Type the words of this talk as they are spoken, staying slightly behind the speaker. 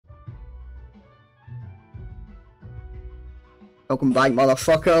Welcome back,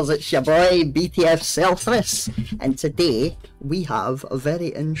 motherfuckers. It's your boy, BTF Selthris. And today, we have a very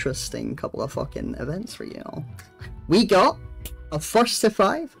interesting couple of fucking events for you all. We got a first to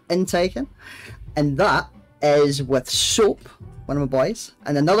 5 in Tekken, and that is with Soap, one of my boys,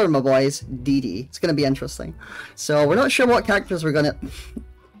 and another of my boys, DeeDee. It's going to be interesting. So, we're not sure what characters we're going to...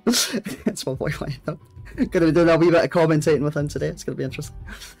 It's my boy, going to be doing a wee bit of commentating with him today. It's going to be interesting.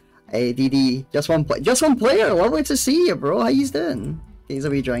 Hey DeeDee, just one player. Lovely to see you, bro. How you doing? Here's a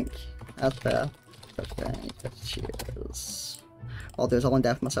wee drink. That's there. Okay, cheers. I'll do is I'll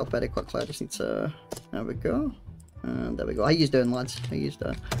undeaf myself very quickly. I just need to. There we go. And there we go. How you doing, lads? How you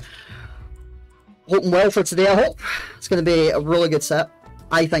doing? Hoping well for today. I hope it's going to be a really good set.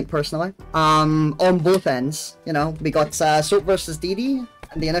 I think personally. On both ends, you know, we got Soap versus DeeDee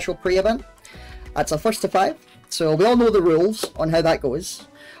in the initial pre-event. That's a first to 5. So we all know the rules on how that goes.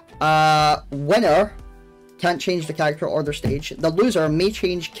 Winner can't change the character or their stage. The loser may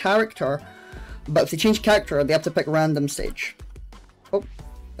change character, but if they change character, they have to pick random stage. Oh,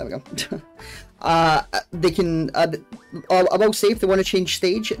 there we go. They can, I will say if they want to change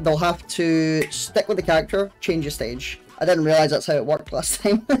stage, they'll have to stick with the character, change the stage. I didn't realise that's how it worked last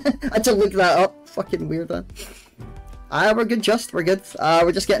time. I had to look that up. Fucking weird, man. We're good, we're good.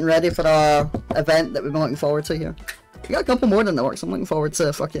 We're just getting ready for our event that we've been looking forward to here. We got a couple more in the works. I'm looking forward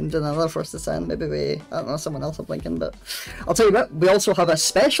to fucking doing another first to 10. Maybe I don't know, someone else I'm thinking, but I'll tell you what, we also have a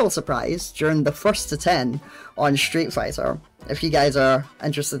special surprise during the first to 10 on Street Fighter. If you guys are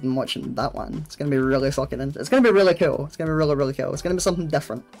interested in watching that one, it's gonna be really fucking, it's gonna be really cool. It's gonna be really cool. It's gonna be something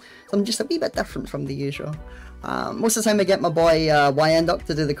different. Something just a wee bit different from the usual. Most of the time I get my boy Ynduct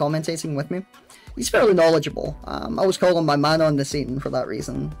to do the commentating with me. He's fairly knowledgeable. I always call him my man on the scene for that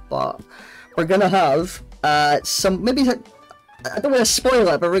reason, but we're gonna have some, maybe, I don't want to spoil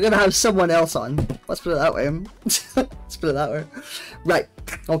it, but we're gonna have someone else on. Let's put it that way. Let's put it that way. Right,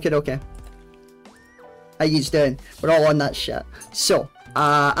 okay. How you doing? We're all on that shit. So,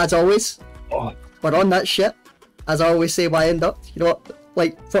 as always, we're on that shit. As I always say, by Ynduct, you know what?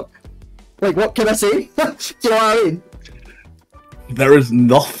 Like, fuck. Like, what can I say? Do you know what I mean? There is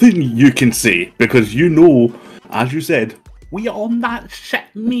nothing you can say, because you know, as you said, we on that shit,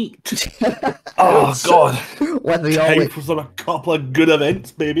 mate. Oh god. With me Time always, for a couple of good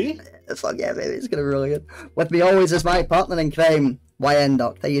events, baby. fuck yeah, baby, it's gonna be really good. With me always is my partner in crime,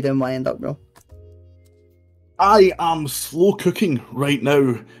 Ynduct. How you doing, Ynduct, bro? I am slow cooking right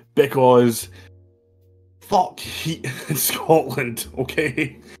now because fuck heat in Scotland,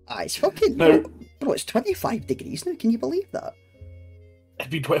 okay? It's fucking now, bro, it's 25 degrees now. Can you believe that? It's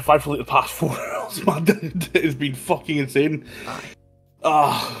been 25 for like the past 4 hours, man. It's been fucking insane.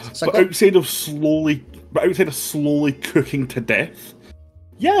 So but outside of slowly cooking to death,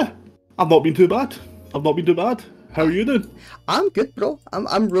 yeah, I've not been too bad. How are you doing? I'm good, bro.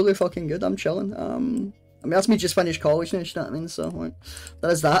 I'm really fucking good. I'm chilling. I mean, that's me just finished college now, you know what I mean? So, like, that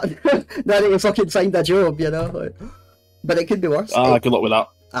is that. Now I need to fucking find a job, you know? Like, but it could be worse. Good luck with that.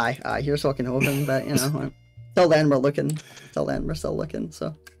 Aye, here's fucking hoping, but, you know, like, till then we're looking. Till then we're still looking,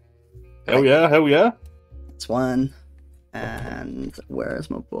 so. Hell yeah. It's one. And where's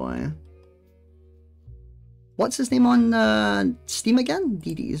my boy? What's his name on Steam again?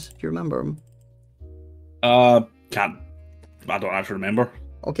 DeeDee's. Do you remember him? Can't. I don't actually remember.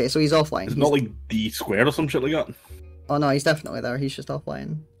 Okay, so he's offline. It's not like D squared or some shit like that. Oh no, he's definitely there. He's just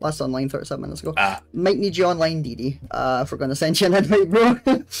offline. Last online 37 minutes ago. Might need you online, DeeDee. If we're gonna send you an invite, bro.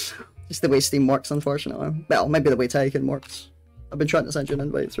 Just the way Steam works, unfortunately. Well, maybe the way Tekken works. I've been trying to send you an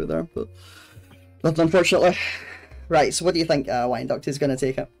invite through there, but nothing, unfortunately. Right, so what do you think Ynduct is gonna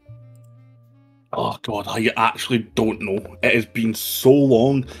take it? Oh god, I actually don't know. It has been so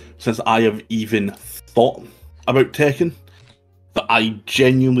long since I have even thought about Tekken that I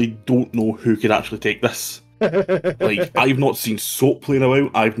genuinely don't know who could actually take this. Like, I've not seen Soap play in a while,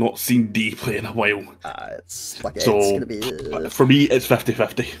 I've not seen D play in a while. It's gonna be... for me, it's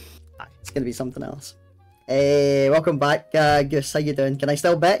 50-50. It's gonna be something else. Hey, welcome back, Goose. How you doing? Can I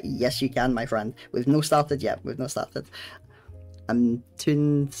still bet? Yes, you can, my friend. We've no started yet. I'm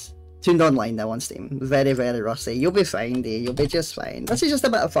tuned online now on Steam. Very rusty. You'll be fine, D. You'll be just fine. This is just a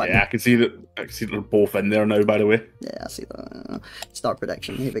bit of fun. Yeah, I can see that they're both in there now, by the way. Yeah, I see that. Start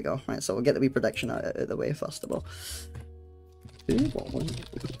prediction. Here we go. Right, so we'll get the wee prediction out of the way first of all.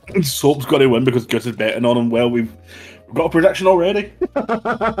 Soap's got to win because Gus is betting on him. Well, we've got a prediction already.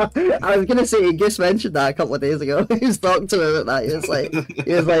 I was gonna say, Gus mentioned that a couple of days ago. He was talking to me about that. He was like, it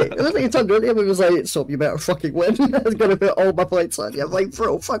was like he turned around to him and was like, "Soap, you better fucking win." I was gonna put all my points on you. I'm like,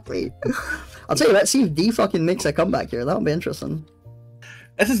 bro, fuck me. I'll tell you, let's see if D fucking makes a comeback here. That'll be interesting.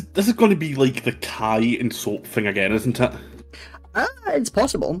 This is going to be like the Kai and Soap thing again, isn't it? It's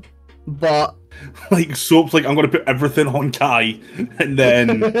possible, but like Soap's like, I'm going to put everything on Kai, and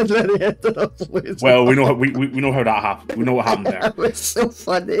then well, we know how, we know how that happened. We know what happened there. It was so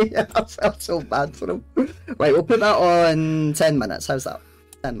funny. I felt so bad for him. Right, we'll put that on 10 minutes. How's that?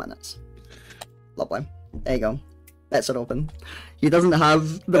 10 minutes. Lovely. There you go. Let's it open. He doesn't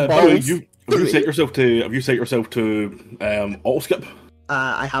have the balls. Have you set yourself to auto skip?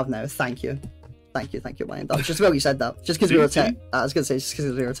 I have now. Thank you, Ynduct. Just well you said that. Just because we were I was gonna say just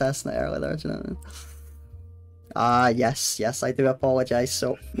because we were testing it earlier. There, do you know what I mean? Yes, I do apologize.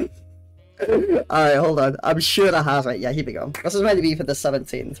 So, all right, hold on. I'm sure I have it. Yeah, here we go. This is meant to be for the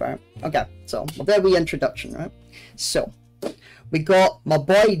 17th, right? Okay, so we'll do a wee introduction, right? So, we got my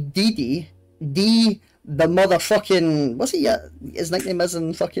boy DeeDee, the motherfucking, what's he? His nickname is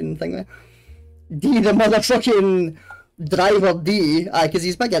in fucking thing there. D, the motherfucking driver D, because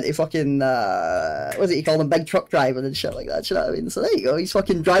he's big into fucking, what's it you call him, big truck driver and shit like that, you know what I mean? So there you go, he's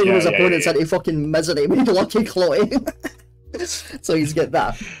fucking driving his opponents into fucking misery with Lucky Chloe. So he's got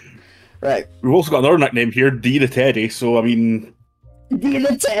that. Right. We've also got another nickname here, D the Teddy, so I mean... D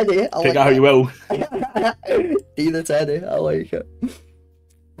the Teddy, I take that how you will. D the Teddy, I like it.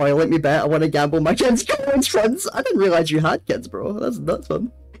 Boy, let me bet I want to gamble my kids' college funds. I didn't realise you had kids, bro. That's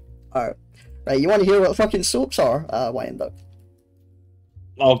fun. Alright. Right, you want to hear what fucking soaps are, Ynduct?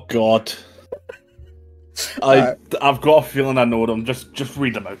 Oh god. I've got a feeling I know them. Just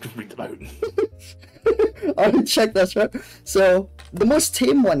read them out. Just read them out. Alright, check this out. So, the most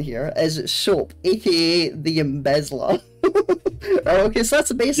tame one here is Soap, aka the Embezzler. Okay, so that's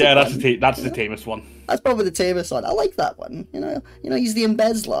the basic one. That's the tamest one. That's probably the tamest one. I like that one. You know, he's the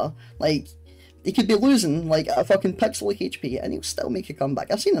Embezzler. Like, he could be losing like a fucking pixel HP and he'll still make a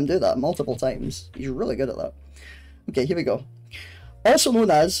comeback. I've seen him do that multiple times. He's really good at that. Okay, here we go. Also known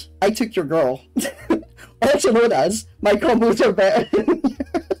as, I took your girl. Also known as, my combos are better than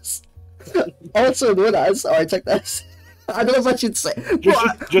yours. Also known as, oh, I took this. I don't know if I should say.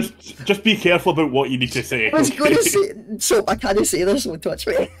 Just be careful about what you need to say. I was going to say, so I can't say this, won't touch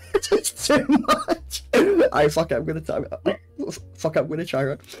me. It's too much. Fuck it, I'm going to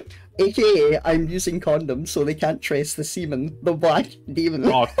try it. AKA, I'm using condoms so they can't trace the semen, the black demon.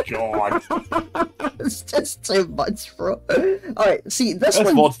 Oh god. It's just too much, bro. Alright, see, this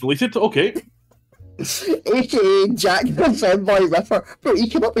one... VOD's deleted, okay. AKA Jack the Femboy Ripper. Bro, he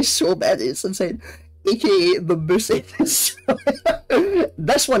came up with so many, it's insane. AKA the Moosey.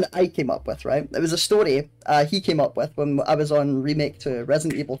 This one I came up with, right? It was a story he came up with when I was on remake to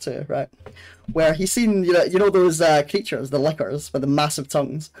Resident Evil 2, right? Where he's seen, you know those creatures, the lickers with the massive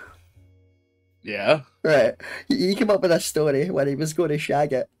tongues. Yeah. Right. He came up with a story when he was going to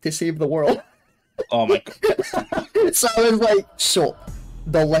shag it to save the world. Oh my god. So I was like, Soap,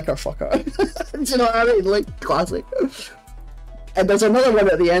 the liquor fucker. Do you know what I mean? Like, classic. And there's another one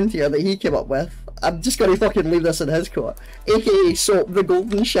at the end here that he came up with. I'm just going to fucking leave this in his quote. AKA Soap, the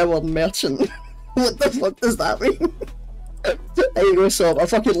golden shower merchant. What the fuck does that mean? There you go, Soap. I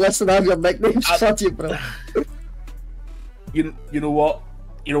fucking listen to have your nicknames. Fuck you, bro. You know what?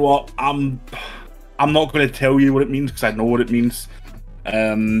 You know what? I'm not going to tell you what it means because I know what it means.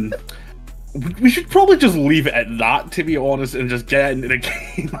 We should probably just leave it at that, to be honest, and just get into the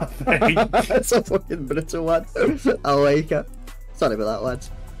game, I think. That's a fucking brutal one. I like it. Sorry about that,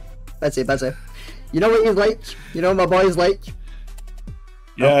 lads. Busy. You know what he's like? You know what my boy's like?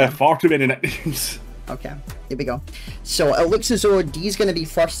 Yeah, okay. Far too many nicknames. Okay, here we go. So it looks as though D's going to be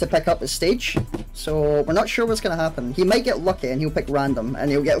first to pick up the stage. So we're not sure what's going to happen. He might get lucky and he'll pick random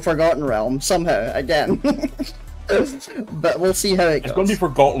and he'll get Forgotten Realm somehow again. But we'll see how it goes. It's going to be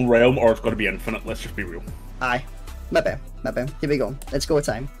Forgotten Realm or it's going to be Infinite, let's just be real. Aye. Maybe. Here we go. It's go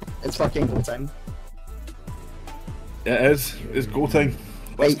time. It's fucking go time. It is. It's go time.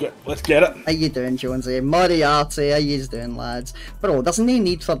 Let's get it. How you doing, Jonesy? Moriarty, how you doing, lads? Bro, there's no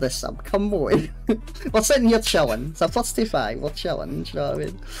need for this sub. Come on. We're sitting here chilling. It's a +25. We're chilling. Do you know what I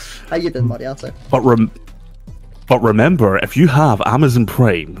mean? How you doing, Moriarty? But remember, if you have Amazon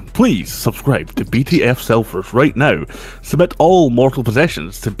Prime, please subscribe to BTF Selthris right now. Submit all mortal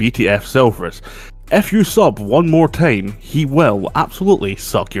possessions to BTF Selthris. If you sub one more time, he will absolutely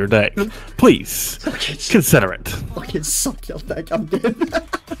suck your dick. Please, consider it. Fucking suck your dick, I'm good.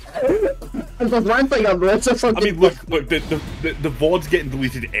 There's one thing I'm ready to fucking... I mean, look, the VOD's getting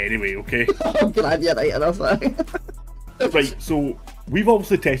deleted anyway, okay? I'm glad you're right enough, Right, so, we've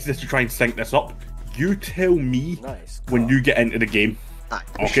obviously tested this to try and sync this up. You tell me when you get into the game,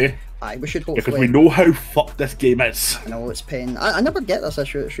 okay? We should hopefully... Because we know how fucked this game is. I know, it's pain. I never get this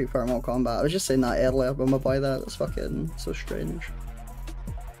issue at Street Fighter Mortal Kombat. I was just saying that earlier when my boy there. It's fucking so strange.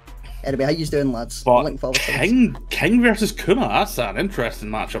 Anyway, how you doing, lads? But Looking forward to King versus Kuma, that's an interesting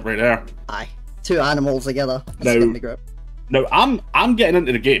matchup right there. Aye, two animals together. That's Now, gonna be great. Now I'm getting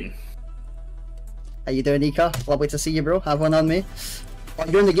into the game. How you doing, Ika? Lovely to see you, bro. Have one on me. Oh,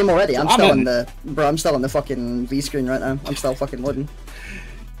 you're in the game already. I'm still on the fucking V screen right now. I'm still fucking loading.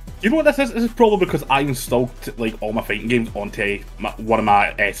 You know what this is? This is probably because I installed like all my fighting games onto one of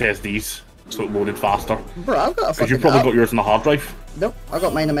my SSDs, so it loaded faster. Bro, I've got a fucking... Because you probably got yours on the hard drive. Nope, I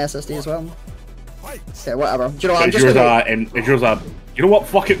got mine on my SSD as well. Okay, whatever. Do you know what? I'm Is just yours a... You know what?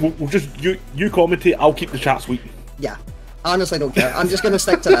 Fuck it. We'll just you commentate. I'll keep the chat sweet. Yeah, I honestly don't care. I'm just gonna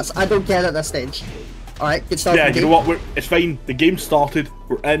stick to this. I don't care at this stage. All right, good start. Yeah, you know what? It's fine. The game started.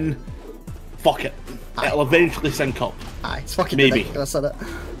 We're in. Fuck it. Aye. It'll eventually sync up. Aye, it's fucking Maybe. ridiculous, isn't it?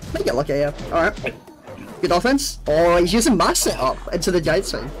 Make it look at you. All right. Good offense. Oh, he's using mass setup into the giant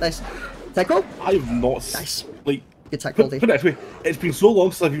swing. Nice. Tackle. I have not. Nice. Like. Good tackle. Put it this way. It's been so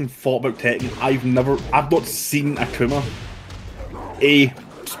long since I've even thought about Tekken. I've not seen a Kuma. A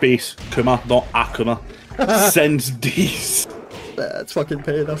space Kuma, not Akuma. Since D's. That's fucking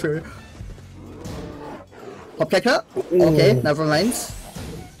pain. I feel you. Hop kick that. Okay, never mind.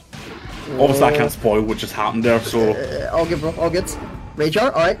 Obviously, I can't spoil what just happened there, so... All good, bro. All good.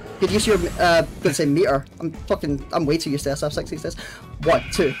 Rager, alright. Good use of your, gonna say meter. I'm way too used to SF6 these days. 1,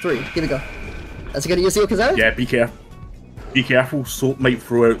 2, 3. Here we go. Is he gonna use the Okazari? Yeah, be careful. Be careful, Soap might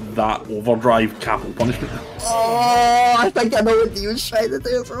throw out that overdrive capital punishment. Oh, I think I know what he was trying to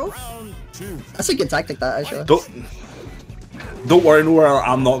do, bro. That's a good tactic, that, actually. Don't worry, Noah,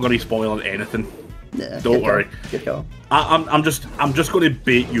 I'm not gonna spoil anything. Yeah, don't worry. Good call. I'm just gonna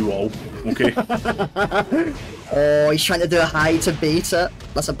bait you all, okay? Oh, he's trying to do a high to bait it.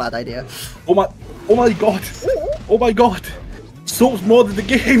 That's a bad idea. Oh my god! Oh my god! Soap's modded the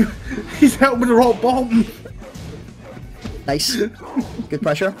game. He's helping with the rock bottom. Nice. Good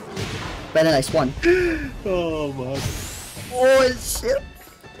pressure. Very nice one. Oh man. Oh shit.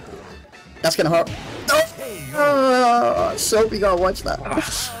 That's gonna hurt. Oh, Soap, you gotta watch that.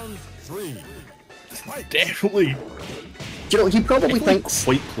 Definitely. Do you know, he probably thinks...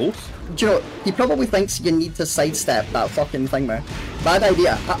 Quite close. Do you know, he probably thinks you need to sidestep that fucking thing, man. Bad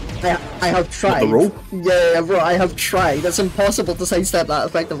idea. I have tried. What, the roll? Yeah, bro, I have tried. It's impossible to sidestep that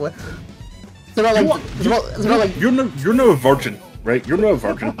effectively. It's not like... You're no a virgin, right? You're no a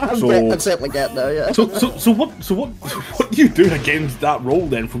virgin. So... I'm certainly getting there, yeah. So what do you do against that roll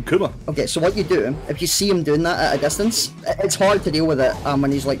then from Kuma? Okay, so what you do, if you see him doing that at a distance, it's hard to deal with it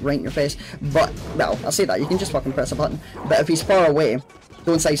when he's like right in your face. But, well, I'll say that, you can just fucking press a button. But if he's far away,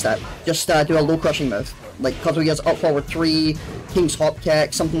 don't sidestep. Just do a low crushing move. Like, cause he has up forward 3, King's hop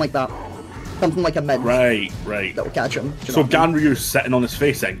kick, something like that. Something like a mid. Right. That'll catch him. So Ganryu's sitting on his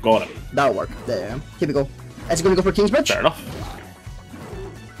face then, got him. That'll work. There. Here we go. Is he gonna go for King's Bridge? Fair enough.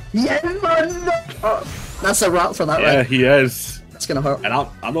 Yeah, no. That's a wrap for that, right? Yeah, he is. It's gonna hurt. And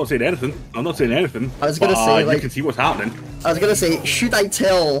I'm not saying anything. I was gonna say, like, you can see what's happening. I was gonna say, should I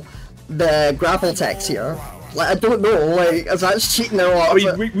tell the grapple text here? Like, I don't know, like, if that's cheating or what.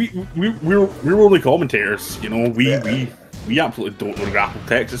 I mean, we're only commentators, you know. We absolutely don't know the grapple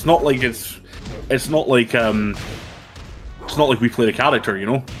text. It's not like it's not like we play the character, you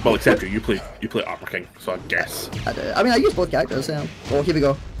know. Well, except you play Armor King, so I guess. I do. I mean, I use both characters. Yeah. Oh, here we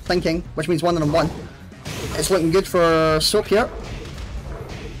go. Thinking, which means 1 and 1. It's looking good for Soap here.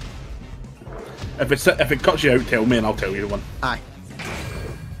 If it cuts you out, tell me and I'll tell you the one. Aye.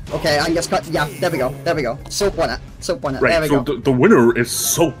 Okay, I guess cut. Yeah, there we go. There we go. Soap won it. Soap won it. Right. There we So go. the winner is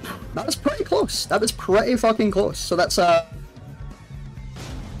Soap. That was pretty close. That was pretty fucking close. So that's I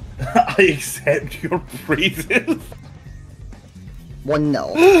accept your praises.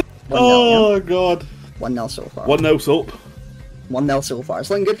 1-0. Oh god. 1-0 so far. 1-0 Soap. 1-0 so far. It's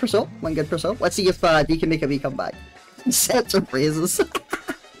looking good for Soap. Looking good for Soap. Let's see if D can make a V comeback. Accept your praises.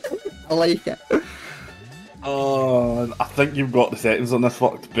 I like it. I think you've got the settings on this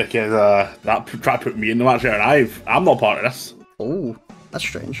fucked because that tried to put me in the match here, and I'm not part of this. Oh, that's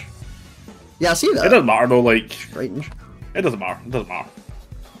strange. Yeah, I see that. It doesn't matter though. Like, Strange. it doesn't matter. It doesn't matter.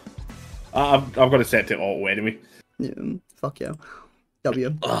 I've got to set it all anyway. Yeah, fuck yeah. W.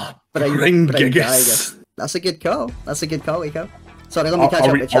 Ring I Gigas. That's a good call. That's a good call, Iko. Sorry, let me catch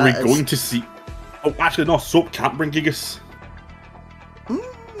up with Are we chat. going to see? Oh, actually, no. Soap can't bring Gigas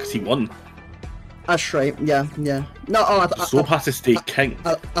because he won. That's right. Yeah. No, Soap has to stay king.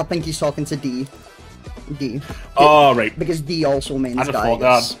 I think he's talking to D. Oh right. Because D also means I just thought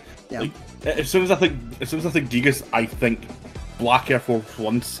that. Yeah. Like, as soon as I think Gigas, I think Black Air Force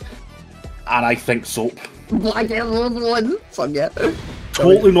once, and I think Soap. Black one. So yeah.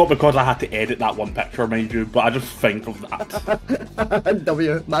 Totally not because I had to edit that one picture, mind you, but I just think of that.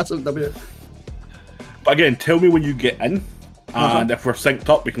 W, massive W. But again, tell me when you get in, and if we're synced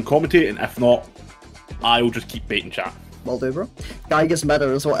up, we can commentate, and if not, I will just keep baiting chat. Will do, bro. Geiger's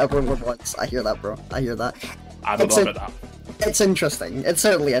meta is what everyone wants. I hear that, bro. I hear that. I don't know about that. It's interesting. It's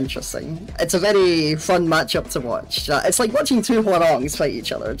certainly interesting. It's a very fun matchup to watch. It's like watching two Hwoarangs fight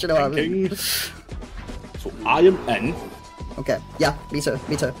each other. Do you know what I mean? So I am in. Okay. Yeah, me too.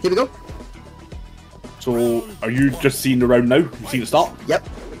 Me too. Here we go. So, are you just seeing the round now? You seen it start? Yep.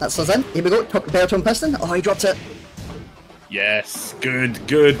 That's us in. Here we go. Baritone Piston. Oh, he dropped it. Yes. Good,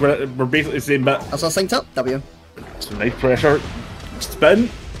 good. We're basically the same bit. That's us synced up. W. So nice pressure. Spin.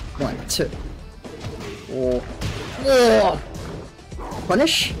 1, 2. Oh. Oh.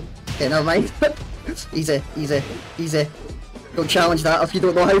 Punish. Okay, never mind. Easy, easy, easy. Don't challenge that if you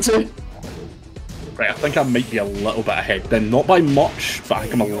don't know how to. Right, I think I might be a little bit ahead then. Not by much, but I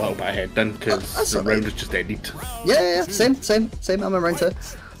think I'm a little bit ahead then, because the round is just ended. Yeah, same. I'm around too.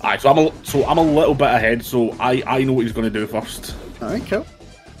 Alright, so I'm a little bit ahead, so I know what he's going to do first. Alright, cool.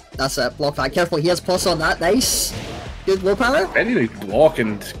 That's it. Block that. Careful, he has plus on that. Nice. Good low power. Very nice block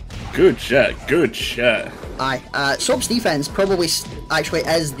and good shit, good shit. Aye. Soap's defense probably actually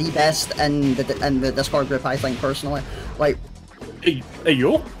is the best in the Discord group, I think, personally. Like... Hey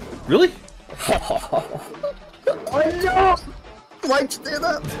yo? Really? Oh no! Why'd you do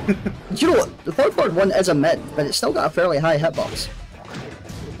that? Do you know what? The third forward one is a mid, but it's still got a fairly high hitbox.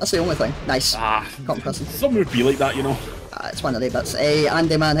 That's the only thing. Nice. Some would be like that, you know. It's one of the bits. Hey,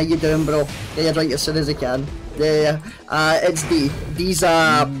 Andy man, how you doing, bro? Get your drink as soon as you can. Yeah. It's D. D's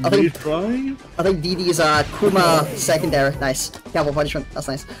I think DeeDee is a Kuma secondary. Nice. Capital punishment. That's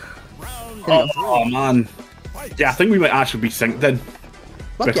nice. Oh man. Yeah, I think we might actually be synced in.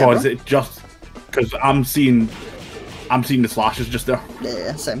 Because it just I'm seeing the slashes just there.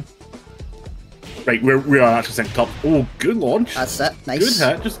 Yeah, same. Right, we are actually synced up. Oh, good launch. That's it. Nice.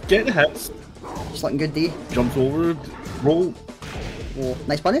 Good hit. Just get the hits. Just looking good, D. Jumps over, roll. Oh,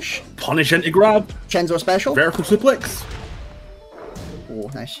 nice punish. Punish into grab. Chenzo special. Vertical suplex. Oh,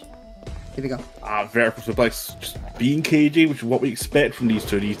 nice. Here we go. Vertical suplex. Just being cagey, which is what we expect from these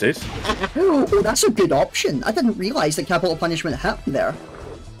two these days. Oh, that's a good option. I didn't realise that capital punishment happened there.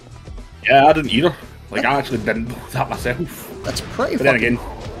 Yeah, I didn't either. Like, I actually didn't know that myself. That's pretty But then again,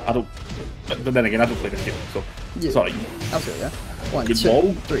 I don't play this game, so yeah. Sorry. Absolutely, yeah. 1, Good 2,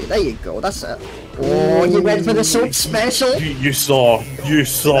 ball. 3. There you go. That's it. Oh, you went for the soap special. You saw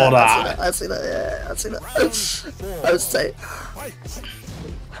that. I see that. Yeah, I see that. I was saying.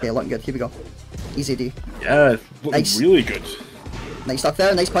 Okay, looking good. Here we go. Easy D. Yeah, looking nice. Really good. Nice stuff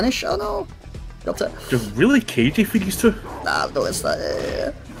there. Nice punish. Oh no. Dropped it. Just really cagey for these two. Nah, I've noticed that.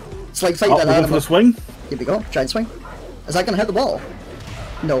 Yeah. It's like fighting an animal. For the swing. Here we go. Giant swing. Is that gonna hit the wall?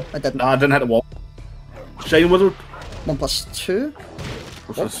 No, it didn't. Nah, I didn't hit the wall. Shine Wizard. 1+2.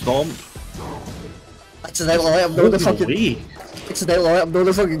 For the stomp. Accidentally let him know the fucking... Accidentally let him know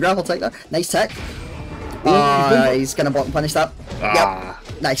the fucking grapple take there. Nice tech. He's gonna block and punish that.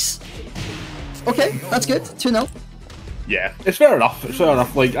 Yep. Nice. Okay, that's good. 2-0. Yeah, it's fair enough. It's fair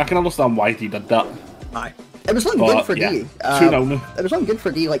enough. Like, I can understand why he did that. Aye. It was looking good for D. 2-0 now. It was looking good for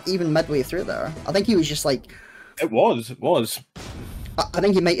D, like, even midway through there. I think he was just like... It was. I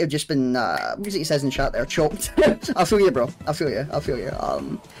think he might have just been, what was it he says in chat there? Choked. I feel you, bro. I feel you.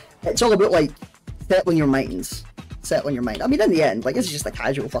 It's all about, like, settling your minds. Settling your mind. I mean, in the end, like, this is just a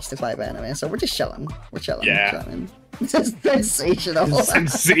casual first to 5 anyway, so we're just chilling. We're chilling. Yeah. This is sensational.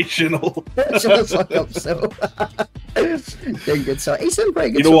 Sensational. Shut the fuck up, so. Doing good, so. He's doing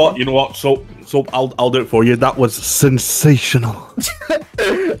pretty good. You know what? So I'll do it for you. That was sensational.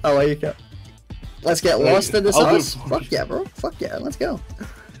 I like it. Let's get lost in the sauce. Fuck yeah, bro. Fuck yeah, let's go.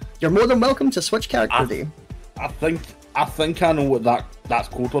 You're more than welcome to switch character, D. I think I know what that's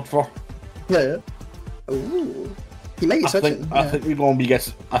code word for. Yeah. Ooh. He might be switching. I think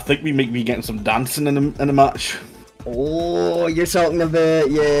we might be getting some dancing in the match. Oh, you're talking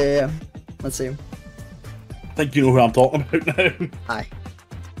about yeah. Let's see. I think you know who I'm talking about now. Aye.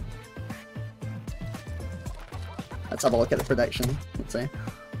 Let's have a look at the prediction. Let's see.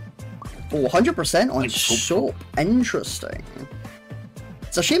 Oh, 100% on soap. Interesting.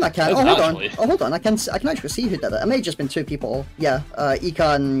 It's a shame I can't. Oh, hold on. I can actually see who did it. It may have just been 2 people. Yeah,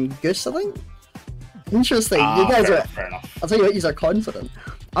 Ika and Goose, I think. Interesting. You guys are. Fair enough. I'll tell you what, you are confident.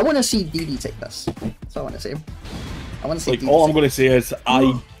 I want to see DeeDee take this. That's all I want to see. I want to see. Like, all I'm going to say is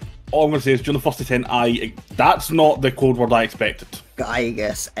during the first to 10, that's not the code word I expected. I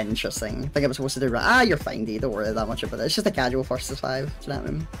guess interesting. I think I was supposed to do right. You're fine, D. Don't worry that much about it. It's just a casual first to 5. Do you know what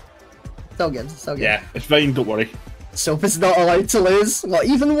I mean? Still good, still good. Yeah, it's fine, don't worry. Soap is not allowed to lose? Not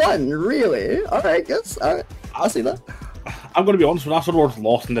even one? Really? Alright, guys. Alright. I'll see that. I'm going to be honest, when I saw the word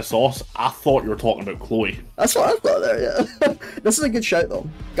lost in the sauce, I thought you were talking about Chloe. That's what I thought there, yeah. This is a good shout, though.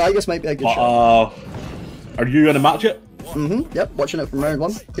 Gygus might be a good shout. Are you in a match yet? Mm-hmm, yep. Watching it from round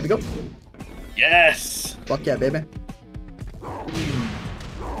 1. Here we go. Yes! Fuck yeah, baby.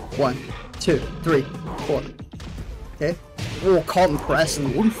 1, 2, 3, 4. Okay. Oh, caught and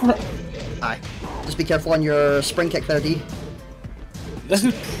pressing. Going for it. Aye. Just be careful on your spring kick there, D. This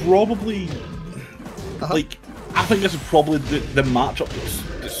is probably... Like, I think this is probably the matchup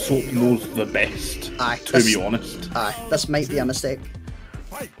that Soap knows the best, to be honest. Aye, this might be a mistake.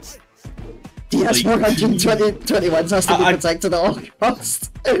 D has 420 wins, has to be protected at all costs.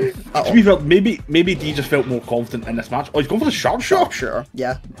 To be fair, maybe D just felt more confident in this match. Oh, he's going for the sharp shot? Sure,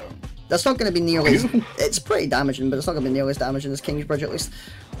 yeah. That's not going to be nearly as... It's pretty damaging, but it's not going to be nearly as damaging as Kingsbridge, at least.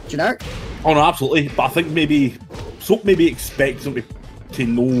 Generic? Oh, no, absolutely. But I think maybe... Soap maybe expects him to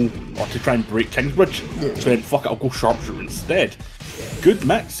know or to try and break Kingsbridge. Yeah. So then, fuck it, I'll go sharpshooter instead. Good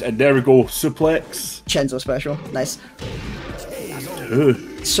mix, and there we go. Suplex. Chenzo special. Nice.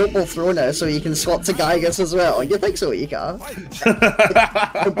 Soap will throw now, so you can swap to Gygus as well. You think so, you can?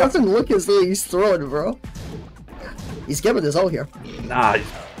 It doesn't look as though he's throwing, bro. He's giving us all here. Nah,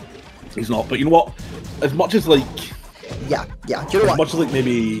 he's not. But you know what? As much as like... Yeah. Do you know what? As much as like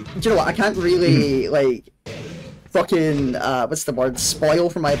maybe... Do you know what? I can't really, like... Fucking, what's the word? Spoil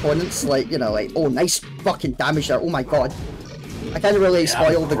for my opponents. Like, you know, like, oh, nice fucking damage there. Oh my god. I can't really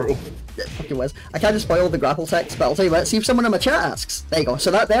spoil the... Fucking whiz. I can't spoil the grapple text, but I'll tell you what, see if someone in my chat asks. There you go. So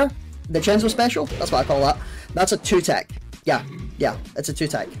that there, the Chenzo special, that's what I call that. That's a 2-tech. Yeah, it's a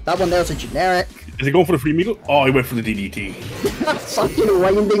 2-tech. That one there's a generic. Is he going for the free meal? Oh, he went for the DDT. Fucking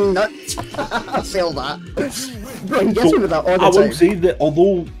winding nut. I feel that. Bro, he gets me with that all the time. I will say that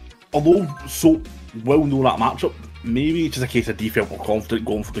although Soap will know that matchup, maybe it's just a case of D felt more confident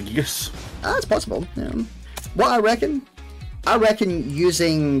going for the Gigas. That's possible. Yeah. What I reckon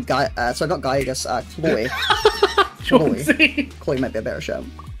using so not Gygus, Chloe. Chloe might be a better shout.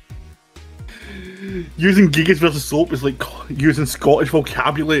 Using Gigas versus Soap is like using Scottish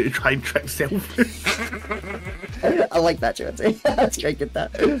vocabulary to try and trick Selthris. I like that, Jonesy. Let's try and get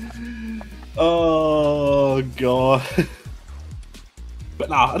that. Oh god. But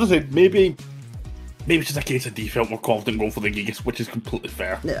nah, as I said, maybe it's just a case of D felt more confident going for the Gigas, which is completely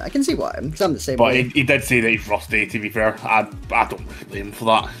fair. Yeah, I can see why. Because I'm the same but way. He did say that he's rusty, to be fair. I don't really blame him for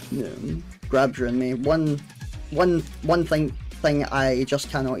that. Yeah. Grab during me. One thing I just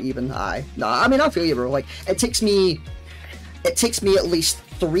cannot even... No, I mean, I feel you, bro. Like, it takes me at least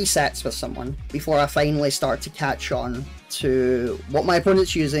 3 sets with someone before I finally start to catch on to what my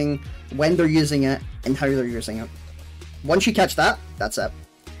opponent's using, when they're using it, and how they're using it. Once you catch that, that's it.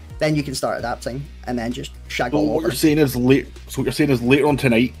 Then you can start adapting, and then just shag all over. What you're saying is later on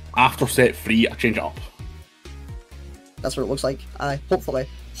tonight, after set 3, I change it up. That's what it looks like. Hopefully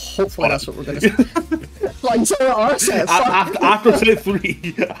that's what we're gonna see. Like, so our set. After set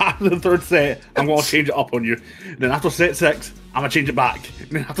 3, after the 3rd set, I'm gonna change it up on you. Then after set 6, I'm gonna change it back.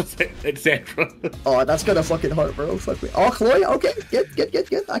 And then after set, etc. Oh, that's gonna fucking hurt, bro. Fuck me. Oh, Chloe. Okay,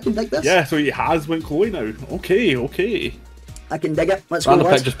 good. I can dig this. Yeah, so he has went Chloe now. Okay. I can dig it. Let's go.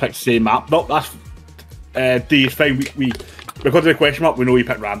 Random just picked the same map. No, that's D is fine. We because of the question mark, we know you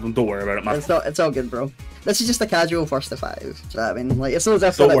picked random. Don't worry about it, man. It's all good, bro. This is just a casual 1st to 5. Do you know what I mean? Like, it's not as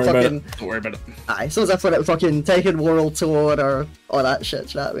if Don't worry about it. Aye, it's not as if we're at fucking Tekken World Tour or all that shit.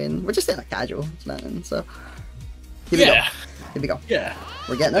 Do you know what I mean? We're just in a casual. Do you know what I mean? So here we go. Yeah.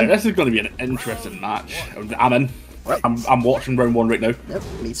 We're getting in. This is going to be an interesting match. I'm in. Right. I'm watching round 1 right now. Yep,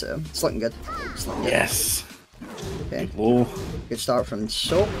 me too. It's looking good. Yes. Okay. Low. Good start from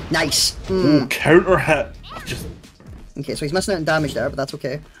Soap. Nice. Oh, counter hit. Okay, so he's missing out on damage there, but that's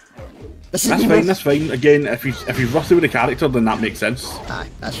okay. That's fine. Again, if he's rusty with the character, then that makes sense. Aye,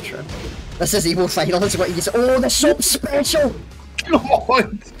 that's true. This is Evo Final. That's what he's. Oh, the Soap special.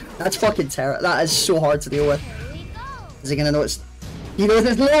 God. That's fucking terrible. That is so hard to deal with. Is he gonna notice? He knows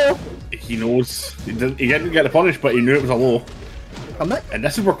it's low. He knows. He didn't get the punish, but he knew it was a low. And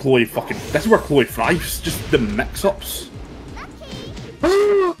this is where Chloe thrives. Just the mix-ups.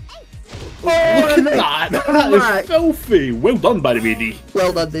 Oh, look at that! That is filthy! Well done, by the way, D.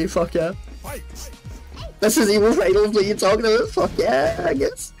 Well done, D. Fuck yeah. This is Evo Finals, what you talking about? Fuck yeah, I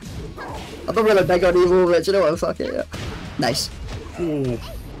guess. I'm not really big on Evo, but you know what? Fuck it, yeah. Nice. Oh.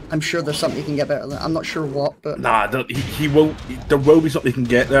 I'm sure there's something you can get better than. I'm not sure what, but nah, he will. There will be something he can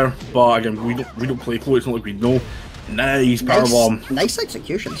get there, but again, we don't play Chloe. It's not like we know. Nice powerbomb. Nice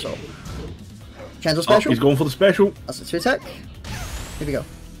execution. So, Chenzo special. He's going for the special. That's a 2-tech. Here we go.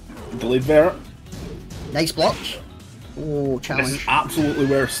 Delayed there. Nice block. Oh, This challenge. is absolutely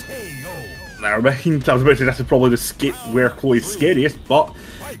worse. Never mind. I was about to say this is probably where Chloe's scariest, but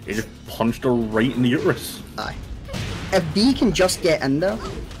he just punched her right in the uterus. Aye. If D can just get in there,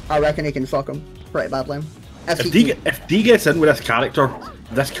 I reckon he can fuck him pretty badly. If D gets in with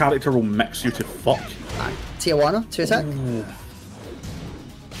this character will mix you to fuck. Aye. Tijuana, 2 attack.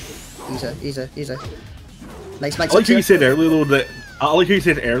 Easy. Nice mix. I like how you said earlier though that I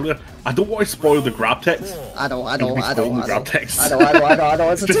don't want to spoil the grab text. I don't. I know.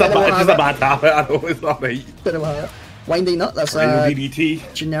 It's just a bad habit. I know it's not right. Winding nut. That's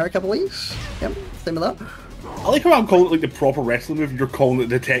DDT. generic, I believe. Yep. Same with that. I like how I'm calling it like the proper wrestling move. You're calling it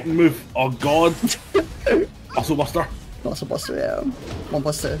the Tekken move. Oh god. Muscle Buster. Muscle Buster. Yeah.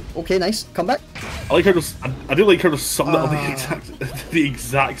 1+2. Okay. Nice. Come back. I like how I do like how there's some that are the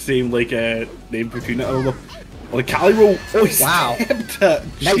exact same like name between it. I don't know. Well, the Cali roll. Oh, wow.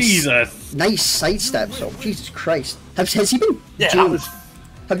 Nice. Jesus. Nice sidestep. So Jesus Christ. Has he been? Yeah.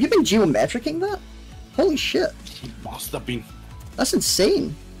 Have you been geometricing that? Holy shit. He must have been. That's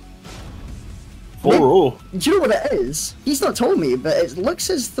insane. 4-0. Do you know what it is? He's not told me, but it looks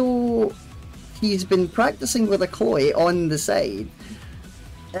as though he's been practicing with a Chloe on the side.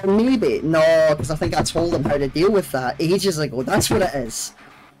 Or maybe, no, because I think I told him how to deal with that ages ago. That's what it is.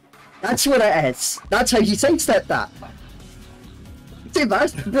 That's what it is. That's how he sidestepped that. Dude,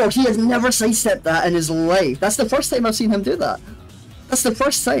 bro, he has never sidestepped that in his life. That's the first time I've seen him do that. That's the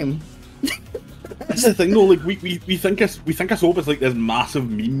first time. That's the thing though, like we think us Hope is like this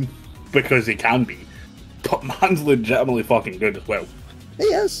massive meme because he can be. But man's legitimately fucking good as well. He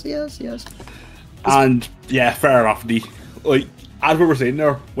is. And yeah, fair enough, D. Like, as we were saying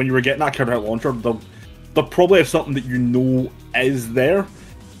there, when you were getting that counter launcher, there probably is something that you know is there.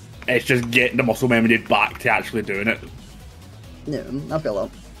 It's just getting the muscle memory back to actually doing it. Yeah, I feel that.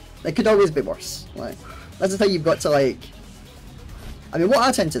 It could always be worse. Like, that's the thing you've got to like. I mean, what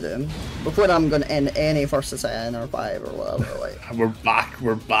I tend to do before I'm going to end any first to 10 or 5 or whatever, like.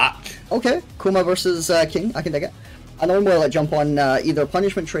 We're back. Okay, Kuma versus King. I can dig it. I normally like jump on either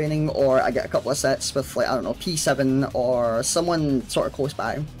punishment training or I get a couple of sets with like I don't know P7 or someone sort of close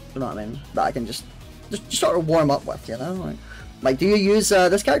by. You know what I mean? That I can just sort of warm up with, you know. Like, do you use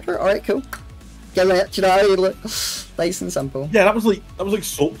this character? All right, cool. Get it, you know, nice and simple. Yeah, that was like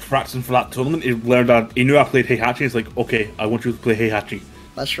Soap practicing for that tournament. He learned that he knew I played Heihachi. He's like, okay, I want you to play Heihachi.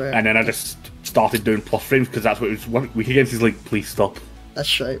 That's right. And then I just started doing plus frames because that's what it was 1 week against. He's like, please stop.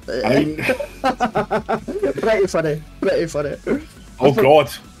 That's right. I mean, pretty funny. Oh god,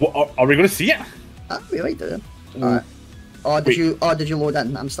 what, are we going to see it? We might do. Alright. Oh, did you load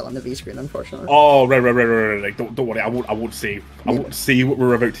in? I'm still on the V screen, unfortunately. Oh, right. Like, don't worry. I won't say what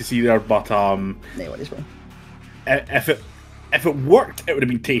we're about to see there. But No worries, bro. if it worked, it would have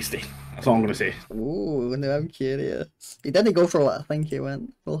been tasty. That's all I'm gonna say. Ooh, no, I'm curious. He didn't go for what I think he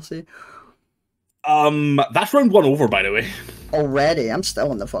went. We'll see. That's round 1 over, by the way. Already, I'm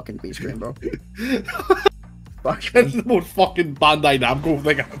still on the fucking V screen, bro. It's the most fucking Bandai Namco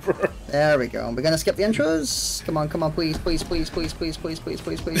thing ever. There we go. We're gonna skip the intros. Come on, please.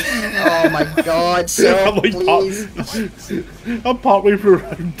 Oh my god, so please. I'm partway through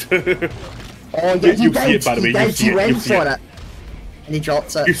round 2. Oh yeah, he see it, by the way. He went for it. And he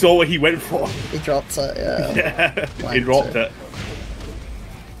dropped it. You saw what he went for. He dropped it, yeah. Yeah, he dropped it.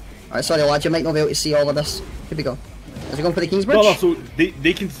 Alright, sorry lads, you might not be able to see all of this. Here we go. Is he going for the King's Bridge? No, so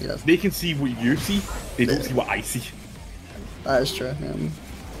they can see what you see. They don't see what I see. That is true.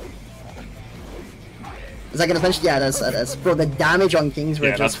 Is that gonna finish? Yeah, it is. Bro, the damage on King's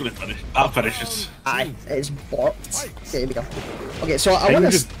Bridge. Yeah, that's gonna finish. That finishes. Aye, it's borked. Okay, here we go. Okay, so I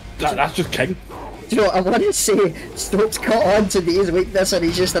want to. That's just King. Do you know, I want to say Stokes caught on to D's weakness and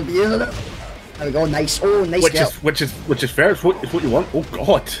he's just abusing it. There we go, nice. Oh, nice. Which is fair. It's what you want. Oh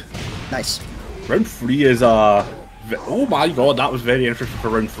god. Nice. Round 3 is oh my god, that was very interesting for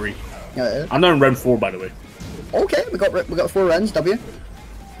round 3. Yeah. I'm now in round 4, by the way. Okay, we got 4 rounds. W.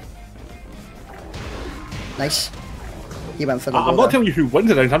 Nice. He went for the. I'm not telling you who wins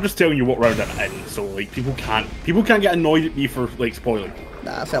the round. I'm just telling you what round I'm in. So like people can't get annoyed at me for like spoiling.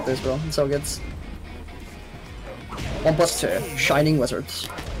 Nah, I felt this, bro. It's all good. 1+2. Shining Wizards.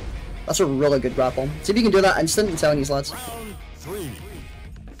 That's a really good grapple. See if you can do that instant. I'm telling these lads.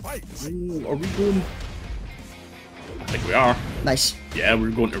 Ooh, are we going? I think we are. Nice. Yeah, we're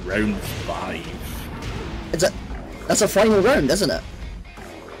going to round 5. Is it? That's a final round, isn't it?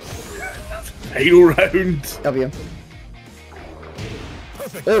 Final round. W.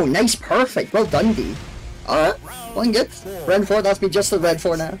 Oh, nice, perfect. Well done, D. Alright, one good. Round 4, that's me just the red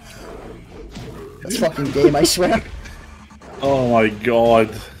 4 now. That's fucking game, I swear. Oh my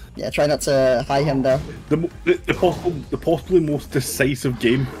god. Yeah, try not to high him there. The possibly most decisive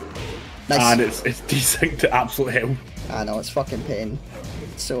game. Nice. And it's desync to absolute hell. I know, it's fucking pain.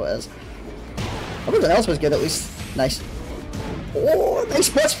 So it is. Everything else was good at least. Nice. Oh, nice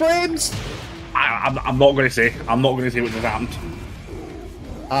plus frames! I'm not going to say. I'm not going to say what just happened.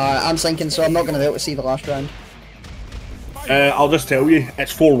 I'm thinking, so I'm not going to be able to see the last round. I'll just tell you,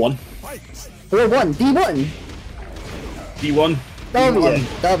 it's 4-1. 4-1, D1! D1. W,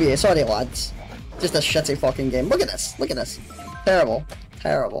 W, sorry lads. Just a shitty fucking game. Look at this, look at this. Terrible,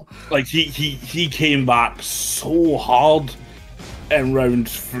 terrible. Like, he came back so hard in round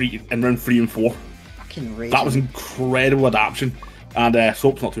 3 and 4. Fucking raging. That was incredible adaptation. And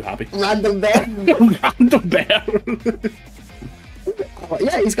Soap's not too happy. Random bear. Random bear. Oh,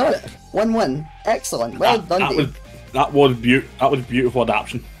 yeah, he's got it. 1-1. Excellent. Well done, Dee. That was beautiful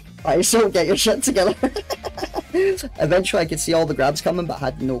adaptation. Right, so get your shit together. Eventually I could see all the grabs coming, but I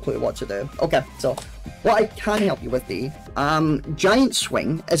had no clue what to do. Okay, so what I can help you with, Dee, Giant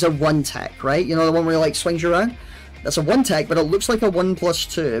Swing is a 1-tech, right? You know, the one where he like swings you around? That's a 1-tech, but it looks like a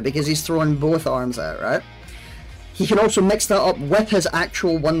 1+2 because he's throwing both arms out, right? He can also mix that up with his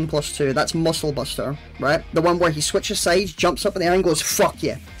actual 1+2. That's Muscle Buster, right? The one where he switches sides, jumps up in the air and goes, fuck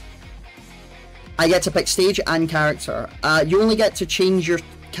you. I get to pick stage and character. You only get to change your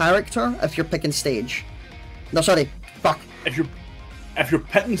character if you're picking stage. No, sorry. Fuck. If you're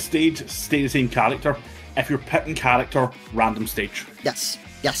picking stage, stay the same character. If you're picking character, random stage. Yes.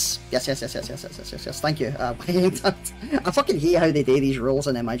 Yes. Thank you. I fucking hate how they do these rules